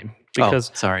that claim because.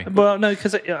 Oh, sorry. Well, no,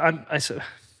 because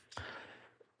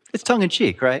it's tongue in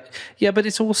cheek, right? Yeah, but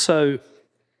it's also,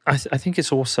 I think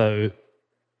it's also,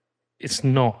 it's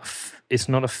not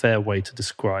a fair way to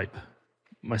describe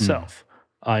myself.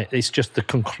 It's just the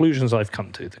conclusions I've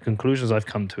come to. The conclusions I've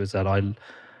come to is that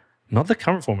not the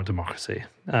current form of democracy.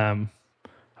 I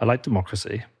like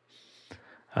democracy.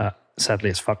 Sadly,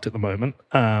 it's fucked at the moment.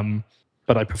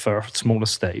 But I prefer a smaller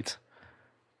state.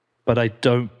 But I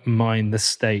don't mind the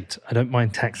state. I don't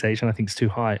mind taxation. I think it's too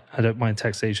high. I don't mind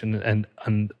taxation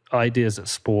and ideas that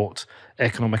support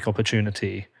economic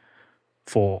opportunity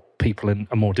for people in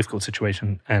a more difficult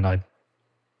situation. And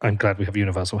I'm glad we have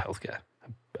universal healthcare.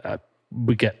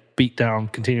 We get beat down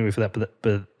continually for that, but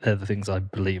they're the things I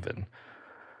believe in.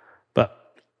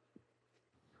 But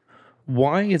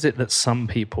why is it that some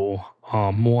people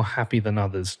are more happy than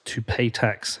others to pay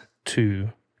tax to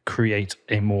create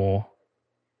a more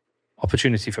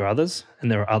opportunity for others, and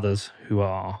there are others who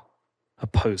are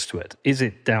opposed to it? Is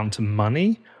it down to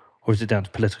money, or is it down to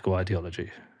political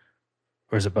ideology?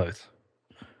 Or is it both?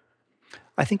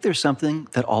 I think there's something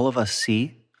that all of us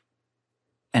see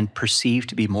and perceive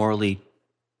to be morally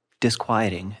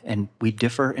disquieting, and we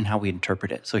differ in how we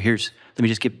interpret it. So let me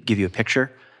just give you a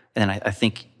picture, and then I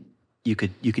think you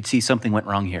could see something went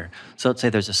wrong here. So let's say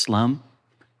there's a slum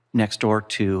next door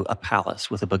to a palace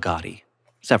with a Bugatti,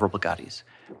 several Bugattis.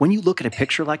 When you look at a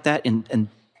picture like that, and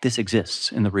this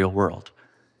exists in the real world,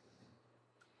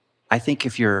 I think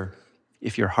if your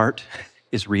heart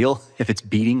is real, if it's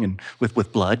beating and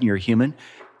with blood and you're a human,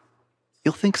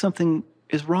 you'll think something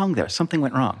is wrong there. Something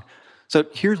went wrong. So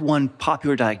here's one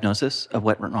popular diagnosis of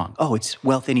what went wrong. Oh, it's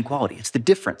wealth inequality. It's the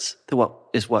difference to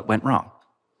what went wrong.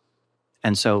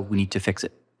 And so we need to fix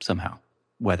it somehow,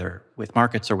 whether with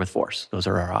markets or with force. Those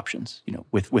are our options,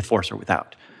 with force or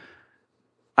without.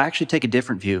 I actually take a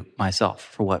different view myself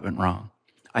for what went wrong.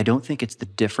 I don't think it's the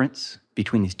difference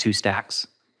between these two stacks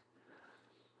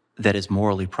that is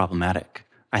morally problematic.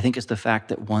 I think it's the fact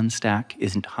that one stack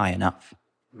isn't high enough.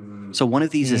 So one of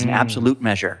these is an absolute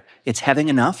measure. It's having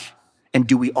enough, and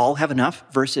do we all have enough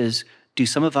versus do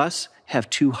some of us have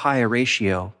too high a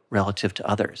ratio relative to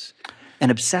others? And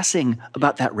obsessing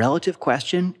about that relative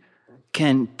question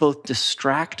can both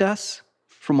distract us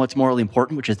from what's morally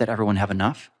important, which is that everyone have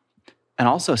enough, and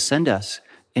also send us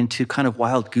into kind of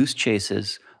wild goose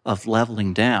chases of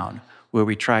leveling down, where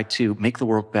we try to make the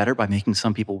world better by making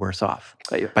some people worse off,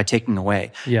 by taking away.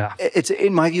 Yeah. It's,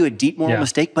 in my view, a deep moral Yeah.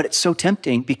 mistake, but it's so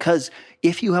tempting because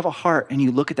if you have a heart and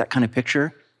you look at that kind of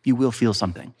picture, you will feel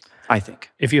something, I think.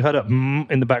 If you heard it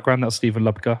in the background, that's Stephen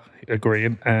Lubka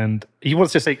agreeing. And he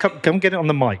wants to say, come get it on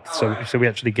the mic so we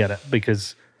actually get it.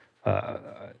 Because, do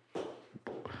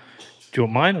you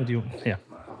want mine or do you want, yeah.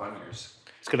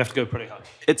 It's going to have to go pretty high.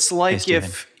 It's like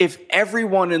Steven. if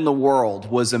everyone in the world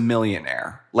was a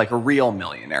millionaire, like a real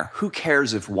millionaire, who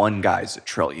cares if one guy's a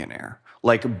trillionaire?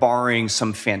 Like barring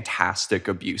some fantastic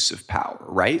abuse of power,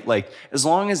 right? Like as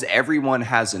long as everyone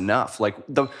has enough, like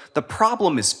the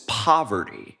problem is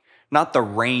poverty, not the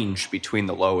range between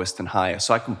the lowest and highest.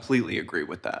 So I completely agree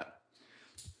with that.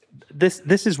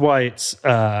 This is why it's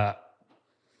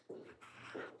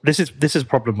this is a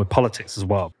problem with politics as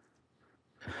well.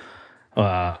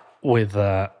 With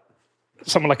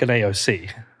someone like an AOC,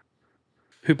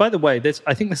 who, by the way,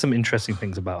 I think there's some interesting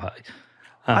things about her.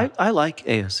 I like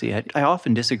AOC. I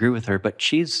often disagree with her, but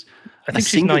she's I a think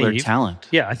she's singular naive. talent.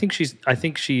 Yeah, I think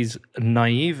she's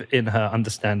naive in her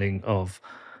understanding of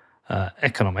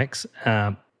economics,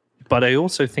 but I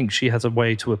also think she has a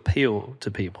way to appeal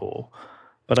to people.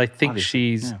 But I think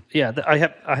she's I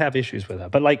have issues with her.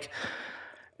 But like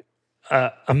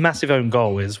a massive own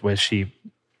goal is where she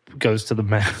goes to the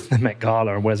Met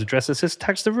Gala and wears a dress that says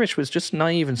 "tax the rich" was just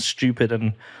naive and stupid,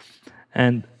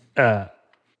 and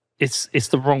it's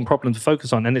the wrong problem to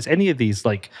focus on. And it's any of these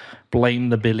like blame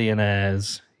the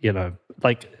billionaires,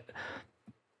 like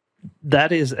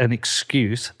that is an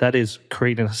excuse. That is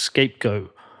creating a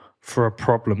scapegoat for a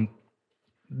problem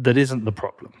that isn't the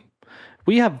problem.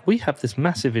 We have this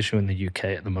massive issue in the UK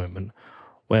at the moment,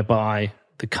 whereby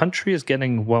the country is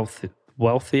getting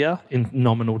wealthier in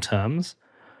nominal terms,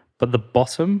 but the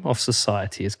bottom of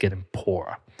society is getting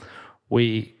poorer.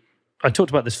 I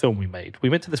talked about this film we made. We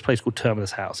went to this place called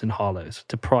Terminus House in Harlows,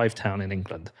 deprived town in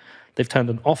England. They've turned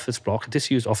an office block, a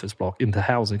disused office block, into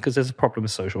housing because there's a problem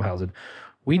with social housing.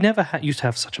 We never used to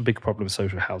have such a big problem with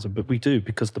social housing, but we do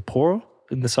because the poor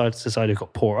in the society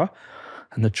got poorer,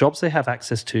 and the jobs they have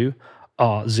access to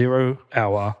are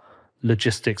 0-hour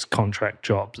logistics contract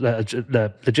jobs,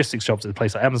 the logistics jobs at a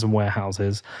place like Amazon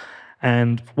warehouses.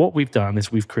 And what we've done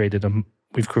is we've created a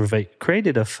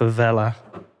favela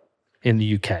in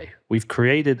the UK. We've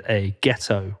created a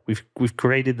ghetto. We've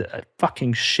created a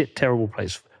fucking shit terrible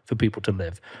place for people to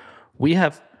live. We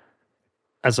have,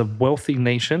 as a wealthy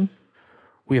nation,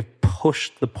 we have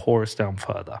pushed the poorest down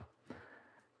further.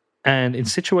 And in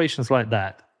situations like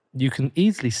that, you can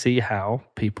easily see how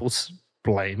people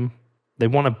they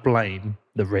want to blame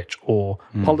the rich, or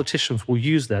politicians will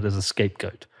use that as a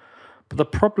scapegoat. But the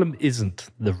problem isn't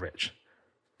the rich.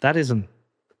 That isn't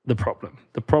the problem.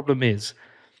 The problem is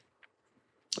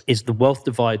the wealth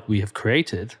divide we have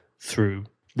created through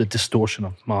the distortion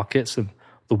of markets and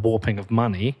the warping of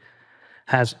money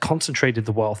has concentrated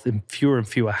the wealth in fewer and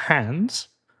fewer hands.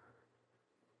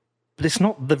 But it's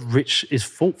not the rich's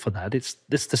fault for that. It's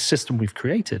the system we've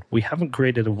created. We haven't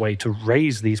created a way to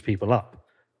raise these people up,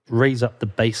 raise up the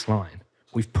baseline.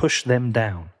 We've pushed them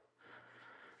down.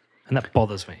 And that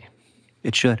bothers me.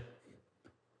 It should.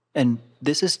 And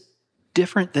this is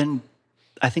different than,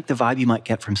 I think, the vibe you might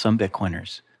get from some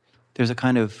Bitcoiners. There's a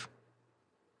kind of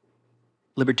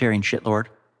libertarian shitlord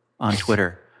on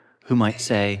Twitter who might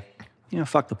say,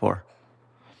 fuck the poor.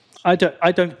 I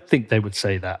don't think they would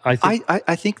say that.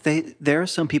 I think there are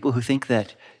some people who think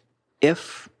that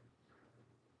if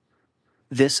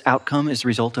this outcome is the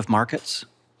result of markets,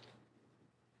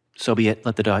 so be it,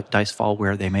 let the dice fall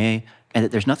where they may, and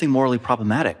that there's nothing morally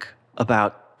problematic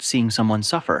about seeing someone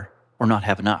suffer or not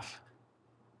have enough.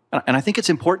 And I think it's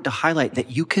important to highlight that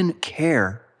you can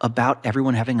care about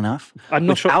everyone having enough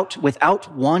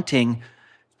without wanting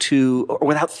to, or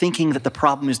without thinking that the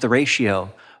problem is the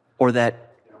ratio or that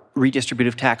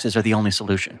redistributive taxes are the only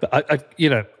solution. But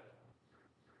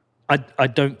I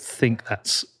don't think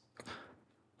that's.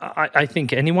 I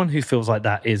think anyone who feels like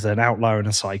that is an outlier and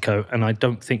a psycho, and I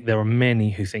don't think there are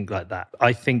many who think like that.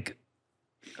 I think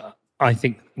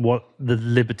what the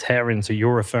libertarians that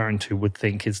you're referring to would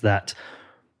think is that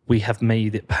we have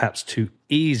made it perhaps too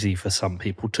easy for some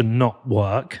people to not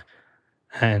work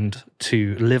and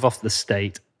to live off the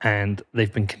state, and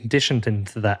they've been conditioned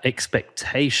into that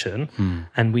expectation,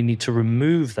 and we need to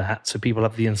remove that so people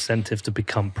have the incentive to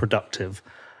become productive.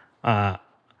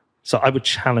 So I would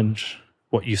challenge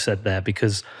what you said there,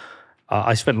 because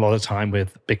I spent a lot of time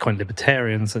with Bitcoin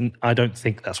libertarians, and I don't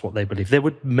think that's what they believe. There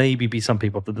would maybe be some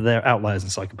people, but they're outliers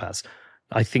and psychopaths.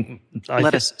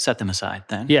 Let us set them aside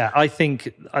then. Yeah, I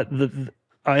think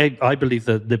I believe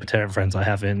the libertarian friends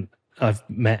I've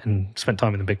met and spent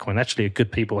time in the Bitcoin actually are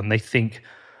good people, and they think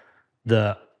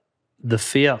the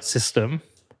fiat system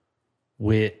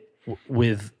with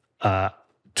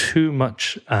too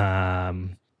much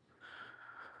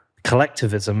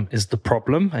collectivism is the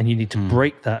problem, and you need to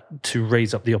break that to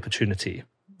raise up the opportunity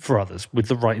for others with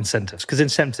the right incentives, because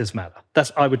incentives matter.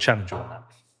 I would challenge you on that.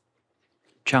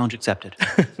 Challenge accepted.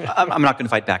 I'm not going to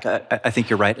fight back. I think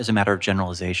you're right as a matter of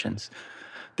generalizations.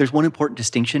 There's one important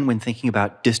distinction when thinking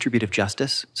about distributive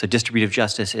justice. So distributive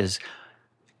justice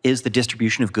is the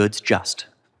distribution of goods just?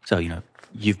 So,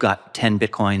 you've got 10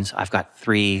 Bitcoins, I've got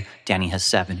 3, Danny has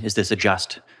 7. Is this a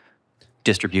just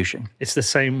distribution? It's the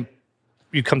same.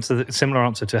 You come to the similar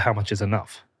answer to how much is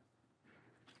enough.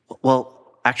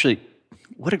 Well, actually,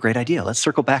 what a great idea. Let's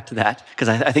circle back to that, because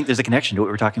I think there's a connection to what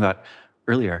we were talking about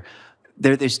earlier.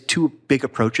 There's two big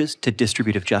approaches to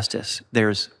distributive justice.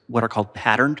 There's what are called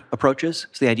patterned approaches.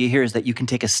 So the idea here is that you can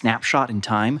take a snapshot in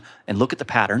time and look at the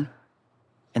pattern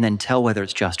and then tell whether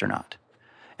it's just or not.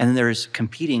 And then there's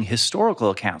competing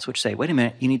historical accounts, which say, wait a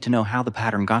minute, you need to know how the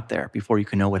pattern got there before you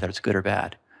can know whether it's good or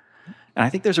bad. And I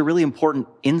think there's a really important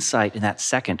insight in that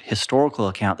second historical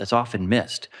account that's often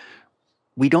missed.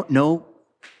 We don't know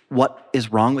what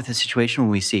is wrong with the situation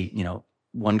when we see,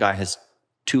 one guy has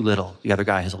too little, the other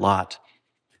guy has a lot,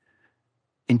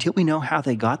 until we know how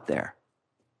they got there.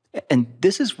 And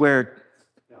this is where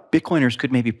Bitcoiners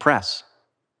could maybe press,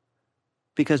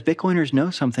 because Bitcoiners know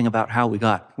something about how we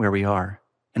got where we are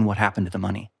and what happened to the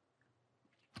money,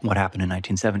 what happened in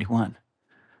 1971.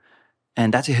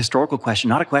 And that's a historical question,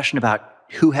 not a question about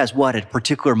who has what at a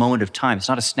particular moment of time. It's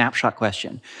not a snapshot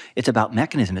question. It's about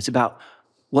mechanism. It's about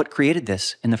what created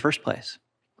this in the first place.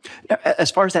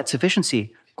 As far as that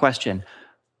sufficiency question,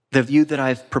 the view that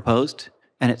I've proposed,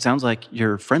 and it sounds like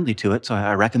you're friendly to it, so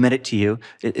I recommend it to you.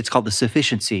 It's called the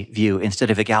sufficiency view instead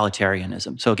of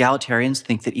egalitarianism. So egalitarians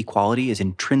think that equality is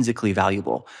intrinsically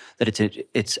valuable, that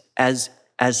it's as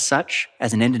such,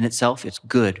 as an end in itself, it's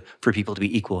good for people to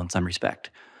be equal in some respect.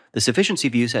 The sufficiency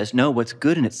view says, no, what's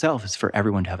good in itself is for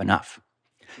everyone to have enough.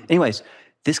 Anyways,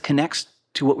 this connects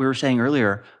to what we were saying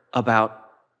earlier about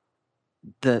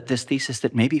this thesis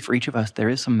that maybe for each of us there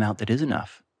is some amount that is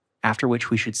enough, after which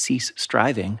we should cease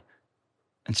striving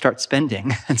and start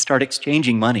spending and start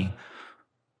exchanging money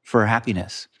for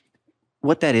happiness.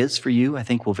 What that is for you, I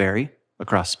think, will vary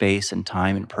across space and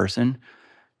time and person.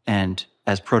 And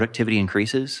as productivity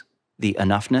increases, the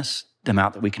enoughness, the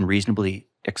amount that we can reasonably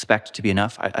expect to be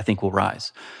enough, I think will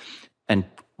rise. And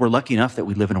we're lucky enough that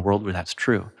we live in a world where that's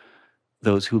true.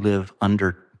 Those who live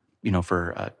under,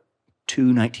 for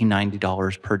 $2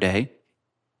 $1990 per day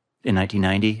in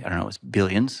 1990, I don't know, it was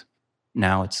billions.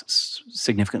 Now it's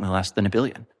significantly less than $1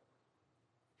 billion.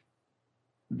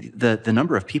 The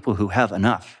number of people who have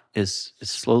enough is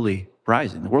slowly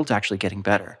rising. The world's actually getting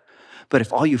better. But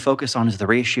if all you focus on is the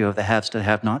ratio of the haves to the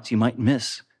have-nots, you might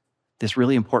miss this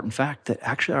really important fact that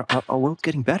actually our world's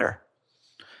getting better.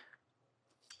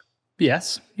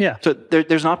 Yes, yeah. So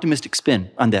there's an optimistic spin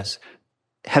on this.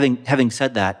 Having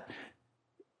said that,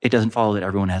 it doesn't follow that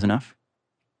everyone has enough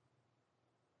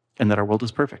and that our world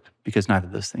is perfect, because neither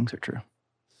of those things are true.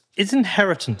 Is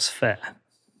inheritance fair?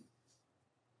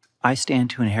 I stand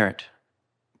to inherit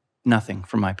nothing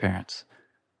from my parents.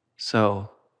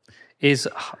 So there's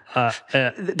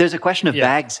a question of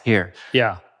bags here.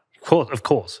 Yeah, of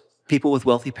course. People with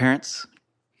wealthy parents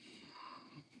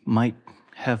might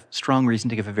have strong reason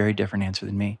to give a very different answer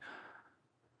than me.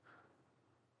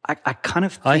 I kind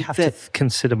of think I have to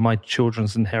consider my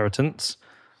children's inheritance.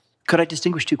 Could I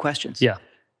distinguish two questions? Yeah.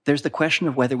 There's the question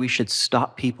of whether we should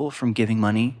stop people from giving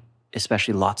money,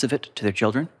 especially lots of it, to their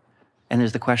children. And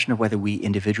there's the question of whether we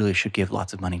individually should give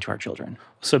lots of money to our children.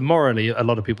 So morally, a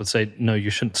lot of people say, no,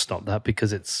 you shouldn't stop that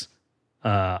because it's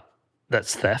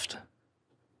that's theft.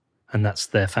 And that's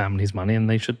their family's money, and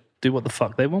they should do what the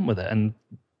fuck they want with it. And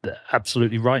they're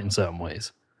absolutely right in certain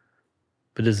ways.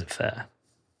 But is it fair?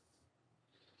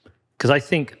 Because I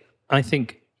think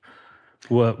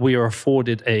we are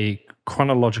afforded a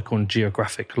chronological and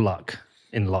geographic luck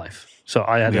in life. So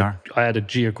I had a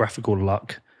geographical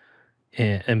luck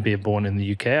in being born in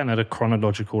the UK, and I had a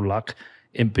chronological luck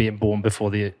in being born before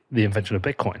the invention of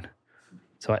Bitcoin.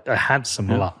 So I had some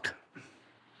luck.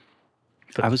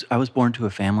 I was born to a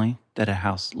family that had a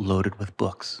house loaded with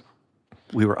books.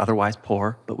 We were otherwise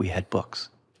poor, but we had books.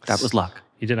 That was luck.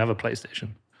 You didn't have a PlayStation.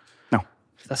 No.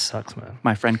 That sucks, man.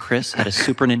 My friend Chris had a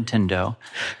Super Nintendo.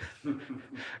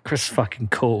 Chris is fucking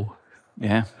cool.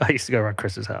 Yeah. I used to go around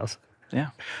Chris's house. Yeah.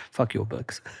 Fuck your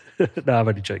books. No, I'm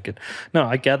only joking. No,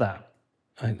 I get that.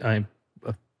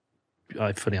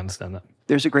 I fully understand that.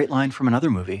 There's a great line from another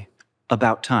movie,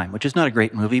 About Time, which is not a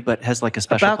great movie, but has like a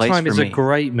special About place Time for is me. a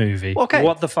great movie. Okay.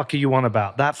 What the fuck are you on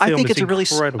about? That film I think is it's a really.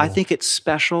 incredible. I think it's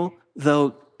special,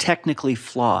 though technically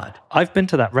flawed. I've been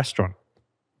to that restaurant.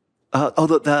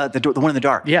 The one in the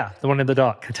dark. Yeah, the one in the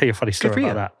dark. I'll tell you a funny story for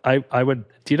about that. I went.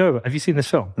 Do you know? Have you seen this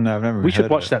film? No, I've never. We should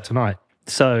heard watch of it. that tonight.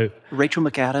 So, Rachel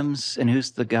McAdams, and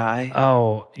who's the guy?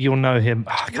 oh, you'll know him.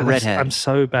 Oh, God, Redhead. I'm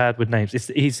so bad with names.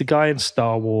 He's the guy in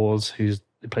Star Wars who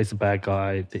plays the bad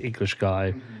guy, the English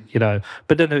guy. You know,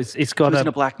 but no, it's He got was a in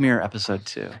a Black Mirror episode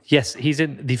too. yes. He's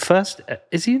in the first.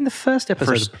 Is he in the first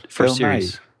episode? First Bill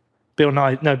series. Bill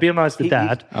Nye. No, Bill Nye's the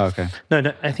dad. Oh, okay.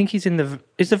 No, I think he's in the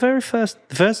very first.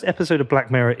 The first episode of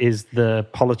Black Mirror is the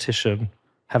politician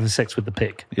having sex with the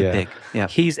pig. Yeah. Big. Yeah.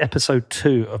 He's episode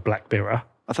 2 of Black Mirror.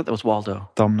 I thought that was Waldo.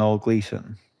 Domhnall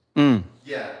Gleeson.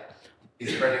 Yeah,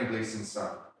 he's Brendan Gleeson's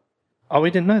son. Oh, we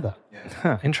didn't know that. Yeah.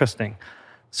 Huh, interesting.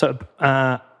 So,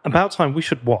 About Time we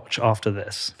should watch after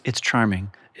this. It's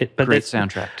charming. But Great there's-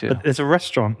 soundtrack too. But there's a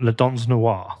restaurant, Le Dons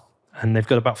Noir, and they've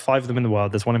got about 5 of them in the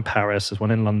world. There's one in Paris, there's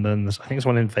one in London, I think there's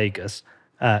one in Vegas.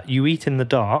 You eat in the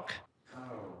dark,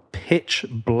 pitch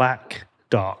black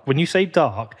dark. When you say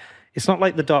dark, it's not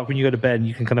like the dark when you go to bed and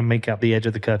you can kind of make out the edge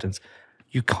of the curtains.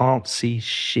 You can't see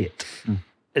shit.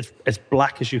 It's as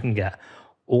black as you can get.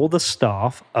 All the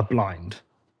staff are blind.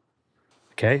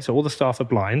 Okay, so all the staff are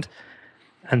blind.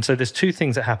 And so there's 2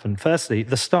 things that happen. Firstly,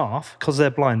 the staff, because they're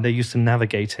blind, they're used to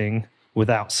navigating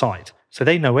without sight. So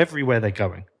they know everywhere they're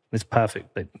going. It's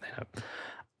perfect. They know.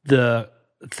 The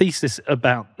thesis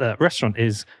about the restaurant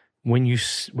is when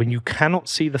you cannot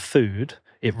see the food,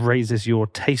 it raises your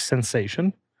taste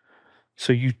sensation.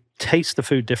 So you taste the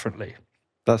food differently.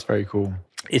 That's very cool.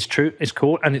 It's true. It's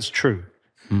cool, and it's true.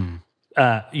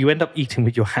 You end up eating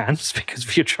with your hands because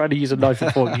if you're trying to use a knife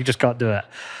and fork, you just can't do it.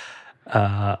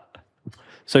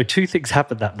 So 2 things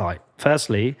happened that night.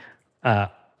 Firstly,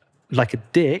 like a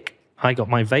dick, I got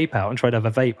my vape out and tried to have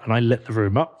a vape, and I lit the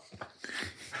room up.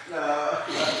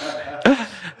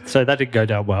 So that didn't go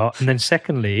down well. And then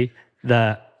secondly,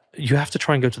 that you have to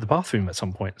try and go to the bathroom at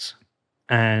some points,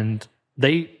 and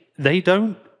they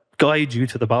don't guide you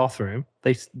to the bathroom.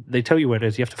 They tell you where it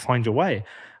is. You have to find your way.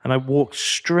 And I walked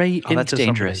straight into that's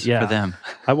dangerous somebody. for them.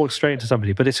 I walked straight into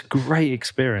somebody, but it's a great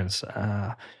experience.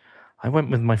 I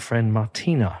went with my friend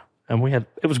Martina, and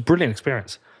it was a brilliant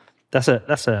experience.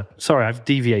 Sorry, I've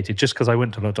deviated just because I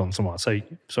went to Le Don Noir. So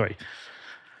sorry,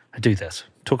 I do this.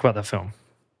 Talk about that film.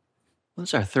 Well, this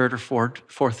is our third or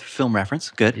fourth film reference.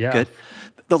 Good, Yeah. good.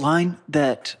 The line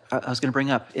that I was going to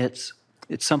bring up, it's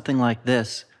something like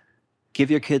this: give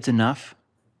your kids enough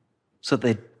so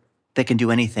that they can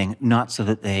do anything, not so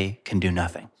that they can do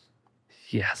nothing.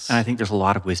 Yes. And I think there's a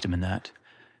lot of wisdom in that.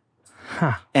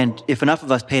 And if enough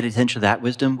of us paid attention to that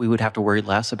wisdom, we would have to worry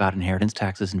less about inheritance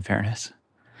taxes and fairness.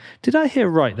 Did I hear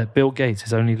right that Bill Gates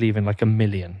is only leaving like $1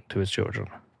 million to his children?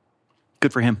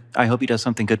 Good for him. I hope he does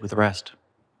something good with the rest.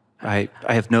 I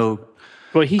have no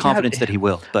Well, confidence that he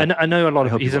will. But I know a lot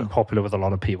of hope he's he will. unpopular with a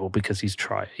lot of people because he's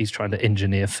trying to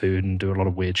engineer food and do a lot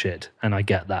of weird shit, and I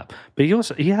get that. But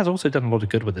he has also done a lot of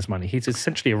good with his money. He's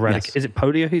essentially eradicated. Yes. Is it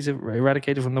polio he's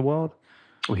eradicated from the world?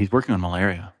 well, he's working on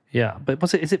malaria. Yeah, but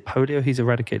is it polio he's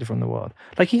eradicated from the world?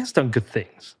 Like he has done good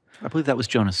things. I believe that was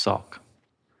Jonas Salk.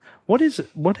 What is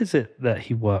it that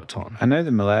he worked on? I know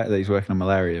that he's working on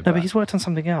malaria. No, but he's worked on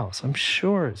something else. I'm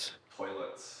sure it's.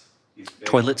 Toilets. He's big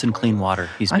Toilets and clean water.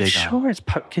 He's I'm big on. sure it's.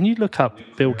 Can you look up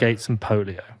Bill Gates and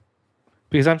polio?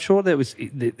 Because I'm sure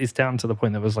it's down to the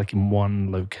point that it was like in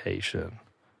one location.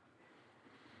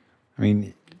 I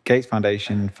mean, Gates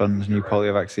Foundation funds new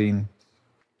polio vaccine.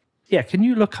 Yeah, can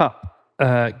you look up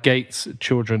Gates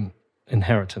children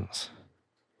inheritance?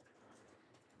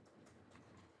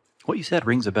 What you said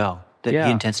rings a bell. That Yeah.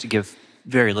 he intends to give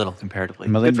very little comparatively.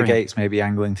 Good Melinda for him. Gates may be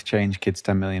angling to change kids'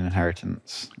 10 million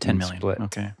inheritance. 10 and million. Split.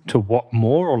 Okay. To what,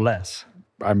 more or less?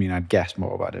 I mean, I'd guess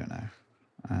more, but I don't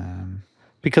know.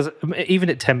 Because even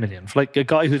at 10 million, for like a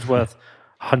guy who's worth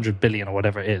 100 billion or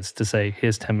whatever it is, to say,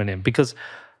 here's 10 million, because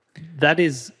that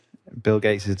is Bill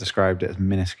Gates has described it as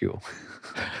minuscule.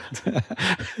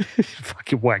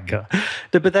 fucking wanker.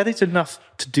 No, but that is enough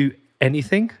to do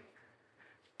anything.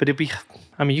 But it'd be,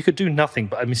 I mean, you could do nothing,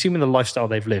 but I'm assuming the lifestyle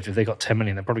they've lived, if they got 10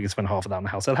 million, they're probably going to spend half of that on the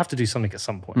house. They'll have to do something at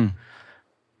some point.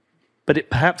 but it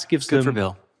perhaps gives Good for them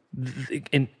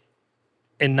Bill.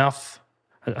 enough.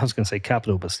 I was going to say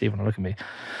capital, but Stephen, look at me.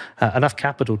 Enough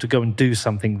capital to go and do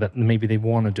something that maybe they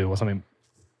want to do or something.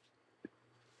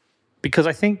 Because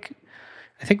I think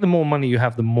the more money you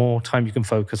have, the more time you can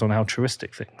focus on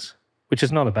altruistic things, which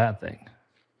is not a bad thing.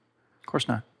 Of course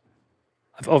not.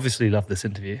 I've obviously loved this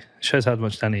interview. It shows how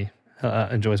much Danny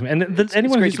enjoys me. And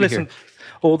anyone great who's to be listened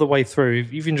all the way through,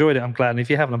 if you've enjoyed it, I'm glad. And if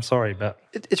you haven't, I'm sorry. But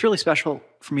It's really special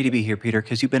for me to be here, Peter,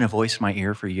 because you've been a voice in my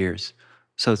ear for years.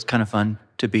 So it's kind of fun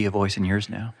to be a voice in yours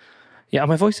now. yeah, I'm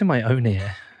a voice in my own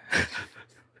ear.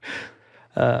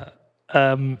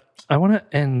 I want to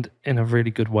end in a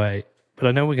really good way, but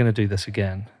I know we're going to do this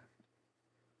again.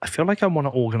 I feel like I want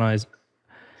to organize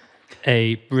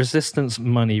a resistance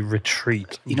money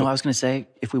retreat. You know, I was going to say,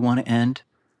 if we want to end,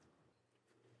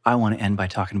 I want to end by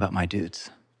talking about my dudes.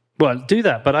 Well, do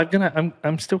that, but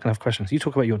I'm still gonna have questions. You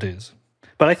talk about your dues,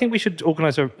 but I think we should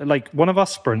organize one of our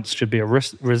sprints should be a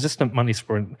resistant money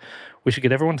sprint. We should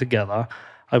get everyone together.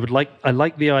 I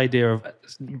like the idea of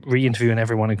re-interviewing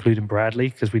everyone, including Bradley,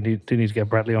 because we do need to get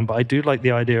Bradley on. But I do like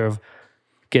the idea of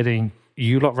getting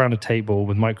you lot around a table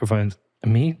with microphones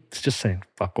and me just saying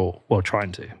fuck all. Well,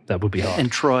 trying to. That would be hard.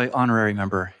 And Troy, honorary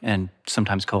member and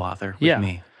sometimes co-author with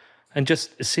me. And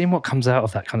just seeing what comes out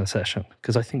of that kind of session,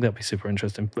 because I think that'd be super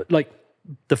interesting. But like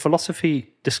the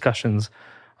philosophy discussions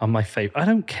are my favorite. I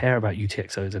don't care about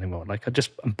UTXOs anymore. Like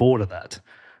I'm bored of that.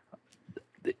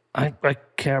 I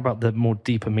care about the more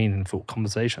deeper, meaningful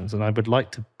conversations. And I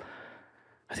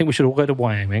think we should all go to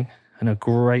Wyoming, and a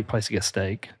great place to get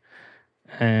steak.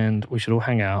 And we should all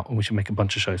hang out, and we should make a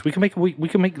bunch of shows. We can make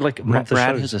like a month of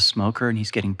Brad shows. is a smoker, and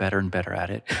he's getting better and better at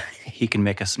it. He can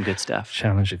make us some good stuff.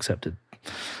 Challenge accepted.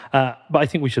 But I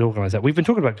think we should organize that. We've been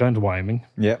talking about going to Wyoming.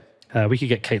 Yep. We could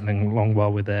get Caitlin Long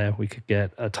while we're there. We could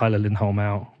get Tyler Lindholm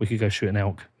out. We could go shoot an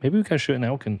elk. Maybe we can shoot an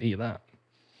elk and eat that.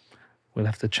 We'll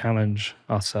have to challenge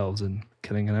ourselves in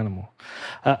killing an animal.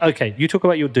 Okay, you talk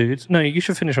about your dudes. No, you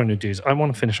should finish on your dudes. I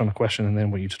want to finish on a question and then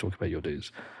want you to talk about your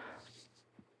dudes.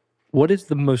 What is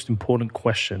the most important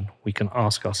question we can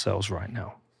ask ourselves right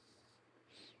now?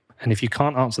 And if you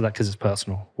can't answer that because it's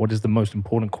personal, what is the most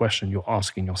important question you're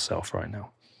asking yourself right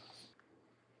now?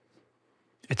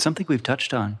 It's something we've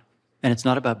touched on, and it's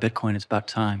not about Bitcoin, it's about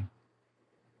time.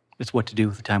 It's what to do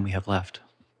with the time we have left.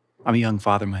 I'm a young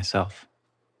father myself.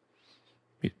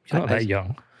 You're not that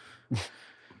young.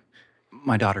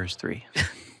 My daughter is 3,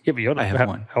 Yeah, but you're not. I have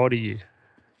one. How old are you?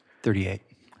 38.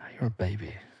 You're a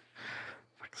baby.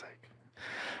 Fuck's sake.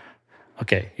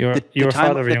 Okay, you're The a time,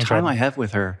 father of a the young time child. I have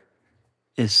with her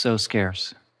is so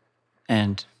scarce,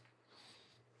 and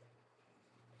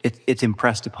it's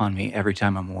impressed upon me every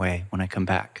time I'm away when I come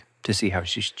back to see how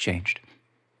she's changed.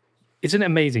 Isn't it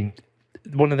amazing?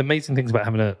 One of the amazing things about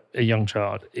having a young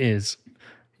child is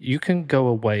you can go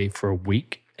away for a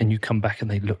week and you come back and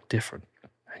they look different.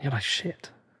 And you're like,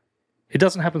 shit. It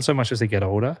doesn't happen so much as they get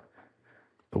older,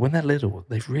 but when they're little,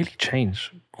 they've really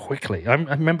changed quickly. I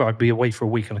remember I'd be away for a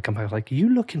week and I'd come back like, you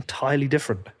look entirely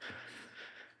different.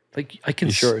 Like I can.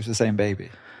 You sure it's the same baby?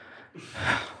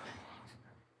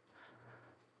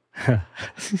 We'll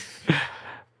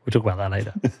talk about that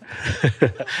later.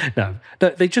 No,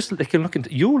 they can look into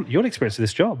you'll experience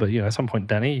this job, but at some point,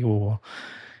 Danny, you will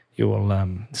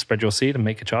spread your seed and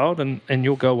make a child, and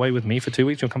you'll go away with me for 2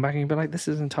 weeks. You'll come back and you'll be like, this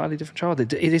is an entirely different child.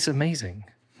 It is amazing.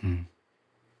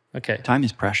 Okay. Time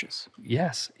is precious.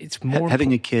 Yes, it's more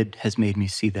Having a kid has made me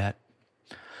see that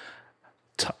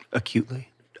acutely.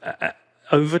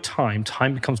 over time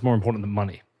becomes more important than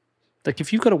money. Like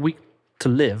if you've got a week to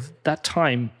live, that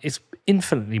time is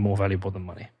infinitely more valuable than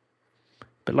money.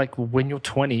 But like when you're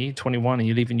 20, 21 and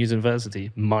you're leaving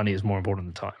university, money is more important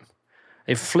than time.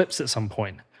 It flips at some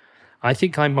point. I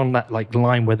think I'm on that like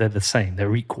line where they're the same,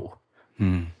 they're equal.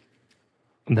 And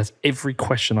that's every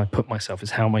question I put myself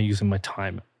is how am I using my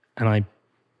time? And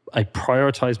I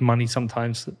prioritize money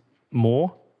sometimes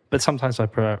more, but sometimes I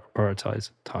prioritize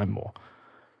time more.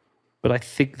 But I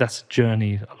think that's a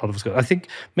journey a lot of us go. I think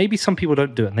maybe some people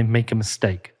don't do it and they make a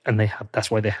mistake and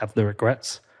that's why they have the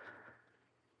regrets.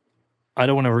 I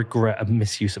don't want to regret a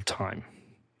misuse of time.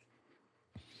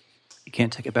 You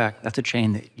can't take it back. That's a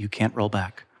chain that you can't roll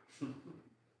back.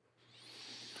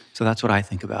 So that's what I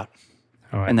think about.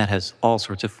 All right. And that has all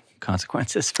sorts of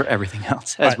consequences for everything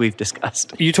else, as we've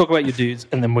discussed. You talk about your dudes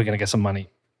and then we're going to get some money.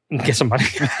 Get some money.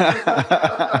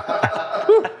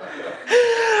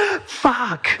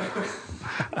 Fuck.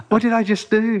 What did I just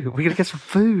do? We're going to get some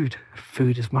food.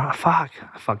 Food is my... Fuck.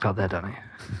 I fucked up there, Danny.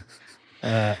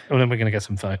 And then we're going to get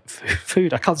some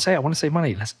food. I can't say it. I want to say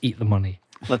money. Let's eat the money.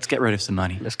 Let's get rid of some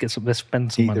money. Let's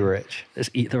spend some Eat money. the rich. Let's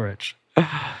eat the rich.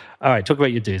 All right, talk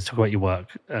about your dudes, talk about your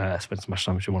work. Spend as much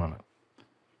time as you want on it.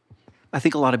 I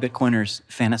think a lot of Bitcoiners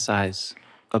fantasize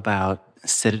about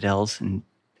citadels, and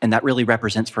that really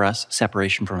represents for us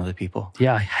separation from other people.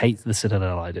 Yeah, I hate the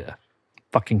Citadel idea.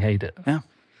 Fucking hate it. Yeah.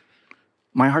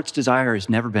 My heart's desire has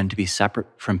never been to be separate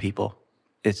from people.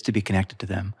 It's to be connected to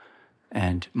them.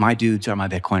 And my dudes are my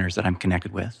Bitcoiners that I'm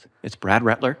connected with. It's Brad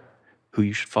Rettler, who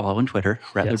you should follow on Twitter,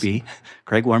 RettlerB,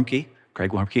 Craig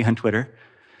Warmke on Twitter,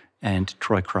 and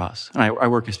Troy Cross. And I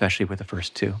work especially with the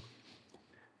first two.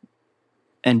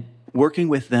 And working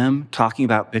with them, talking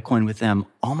about Bitcoin with them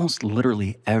almost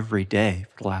literally every day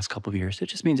for the last couple of years, it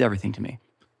just means everything to me.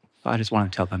 I just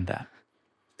want to tell them that.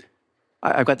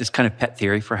 I've got this kind of pet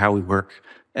theory for how we work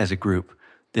as a group.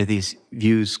 There are these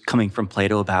views coming from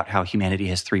Plato about how humanity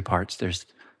has three parts. There's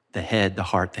the head, the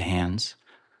heart, the hands.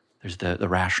 There's the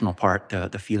rational part,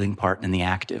 the feeling part, and the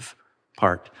active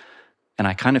part. And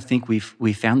I kind of think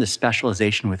we've found this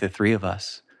specialization with the three of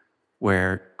us,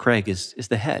 where Craig is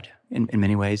the head. In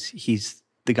many ways, he's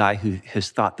the guy who has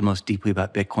thought the most deeply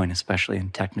about Bitcoin, especially in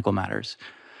technical matters.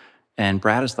 And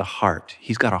Brad is the heart.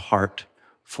 He's got a heart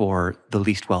for the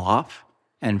least well-off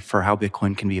and for how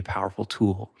Bitcoin can be a powerful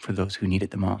tool for those who need it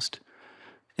the most.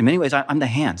 In many ways, I'm the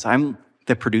hands. I'm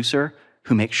the producer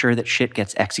who makes sure that shit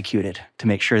gets executed, to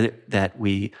make sure that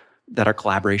our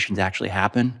collaborations actually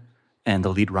happen, and the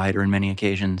lead writer in many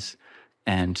occasions,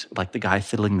 and like the guy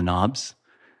fiddling the knobs,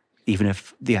 even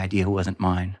if the idea wasn't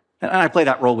mine. And I play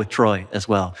that role with Troy as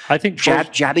well. I think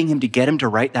jabbing him to get him to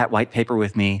write that white paper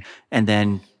with me, and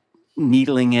then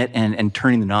needling it and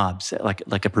turning the knobs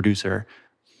like a producer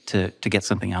to get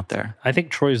something out there. I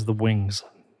think Troy's the wings.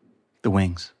 The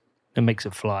wings. It makes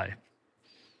it fly.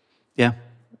 Yeah.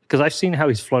 Because I've seen how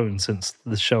he's flown since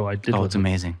the show I did. Oh, with it's him.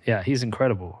 amazing. Yeah, he's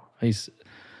incredible.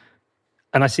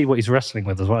 And I see what he's wrestling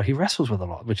with as well. He wrestles with a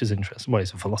lot, which is interesting. Well,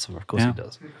 he's a philosopher, of course he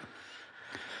does.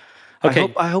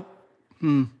 Okay. I hope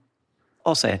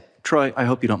I'll say it. Troy, I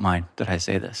hope you don't mind that I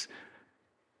say this.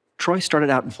 Troy started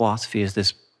out in philosophy as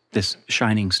this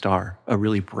shining star, a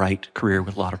really bright career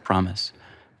with a lot of promise.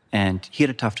 And he had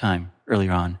a tough time early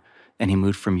on. And he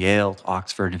moved from Yale to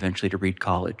Oxford and eventually to Reed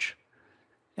College.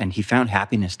 And he found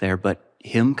happiness there. But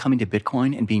him coming to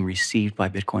Bitcoin and being received by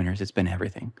Bitcoiners, it's been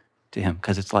everything to him,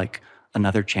 because it's like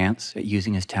another chance at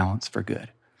using his talents for good.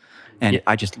 And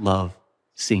I just love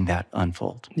seeing that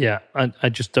unfold. Yeah, I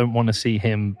just don't want to see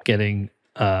him getting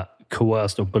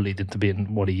coerced or bullied into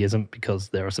being what he isn't, because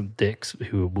there are some dicks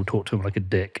who will talk to him like a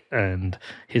dick. And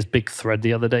his big thread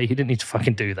the other day, he didn't need to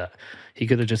fucking do that. He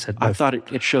could have just said, no. I thought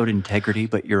it showed integrity,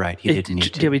 but you're right, he didn't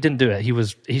need to. Yeah, but he didn't do it.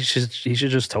 He should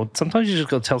just told. Sometimes you just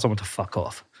got to tell someone to fuck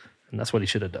off, and that's what he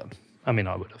should have done. I mean,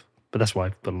 I would have, but that's why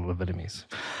I've got a lot of enemies.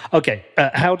 Okay,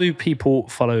 how do people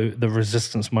follow the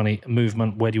Resistance Money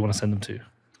movement? Where do you want to send them to?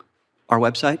 Our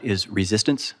website is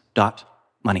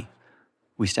resistance.money.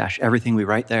 We stash everything we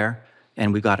write there,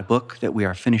 and we've got a book that we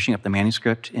are finishing up the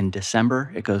manuscript in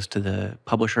December. It goes to the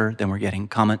publisher, then we're getting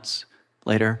comments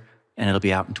later, and it'll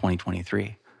be out in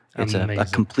 2023. It's a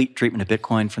complete treatment of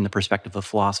Bitcoin from the perspective of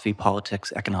philosophy,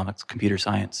 politics, economics, computer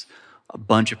science, a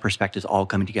bunch of perspectives all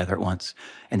coming together at once.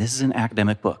 And this is an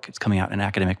academic book. It's coming out in an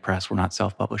academic press. We're not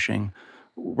self-publishing.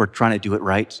 We're trying to do it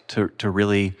right to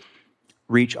really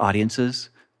reach audiences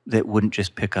that wouldn't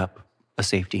just pick up a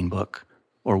Safety book,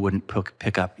 or wouldn't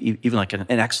pick up even like an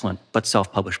excellent but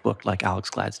self-published book like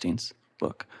Alex Gladstein's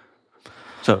book.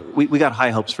 So we got high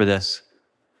hopes for this.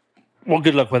 Well,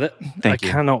 good luck with it. Thank you.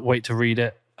 I cannot wait to read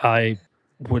it. I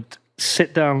would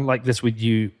sit down like this with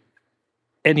you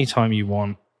anytime you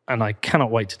want, and I cannot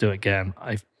wait to do it again.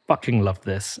 I fucking love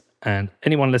this. And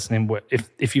anyone listening,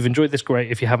 if you've enjoyed this,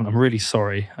 great. If you haven't, I'm really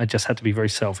sorry. I just had to be very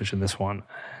selfish in this one,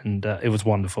 and it was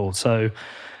wonderful. So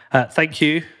thank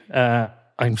you.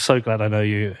 I'm so glad I know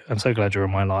you. I'm so glad you're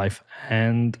in my life.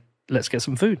 And let's get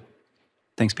some food.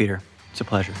 Thanks, Peter. It's a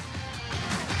pleasure.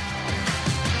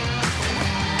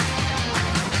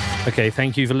 Okay,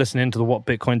 thank you for listening to the What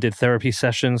Bitcoin Did therapy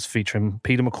sessions featuring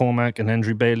Peter McCormack and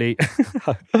Andrew Bailey.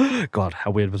 God, how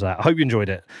weird was that? I hope you enjoyed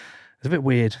it. It was a bit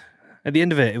weird. At the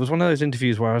end of it, it was one of those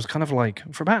interviews where I was kind of like,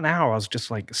 for about an hour, I was just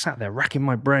like sat there racking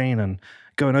my brain and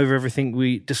going over everything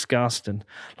we discussed. And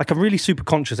like, I'm really super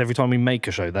conscious every time we make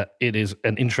a show that it is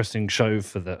an interesting show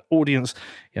for the audience.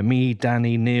 Yeah, me,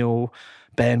 Danny, Neil,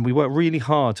 Ben, we work really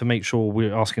hard to make sure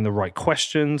we're asking the right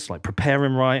questions, like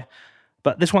preparing right.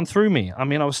 But this one threw me. I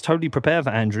mean, I was totally prepared for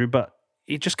Andrew, but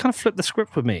he just kind of flipped the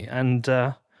script with me. And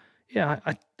I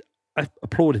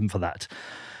applaud him for that.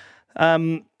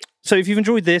 So if you've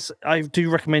enjoyed this, I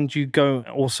do recommend you go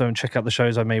also and check out the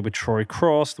shows I made with Troy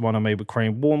Cross, the one I made with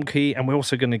Crane Warmke, and we're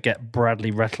also going to get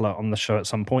Bradley Rettler on the show at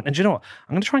some point. And do you know what?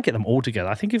 I'm going to try and get them all together.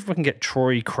 I think if we can get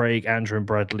Troy, Craig, Andrew, and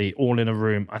Bradley all in a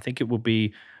room, I think it will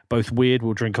be both weird,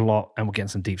 we'll drink a lot, and we'll get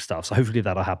some deep stuff. So hopefully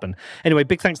that'll happen. Anyway,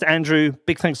 big thanks to Andrew.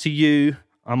 Big thanks to you.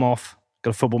 I'm off.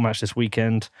 Got a football match this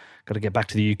weekend. Got to get back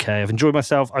to the UK. I've enjoyed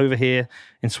myself over here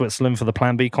in Switzerland for the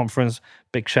Plan B conference.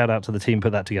 Big shout out to the team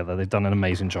put that together. They've done an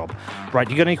amazing job. Right,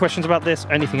 you got any questions about this?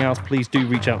 Anything else? Please do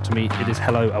reach out to me. It is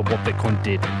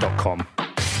hello@whatbitcoindid.com.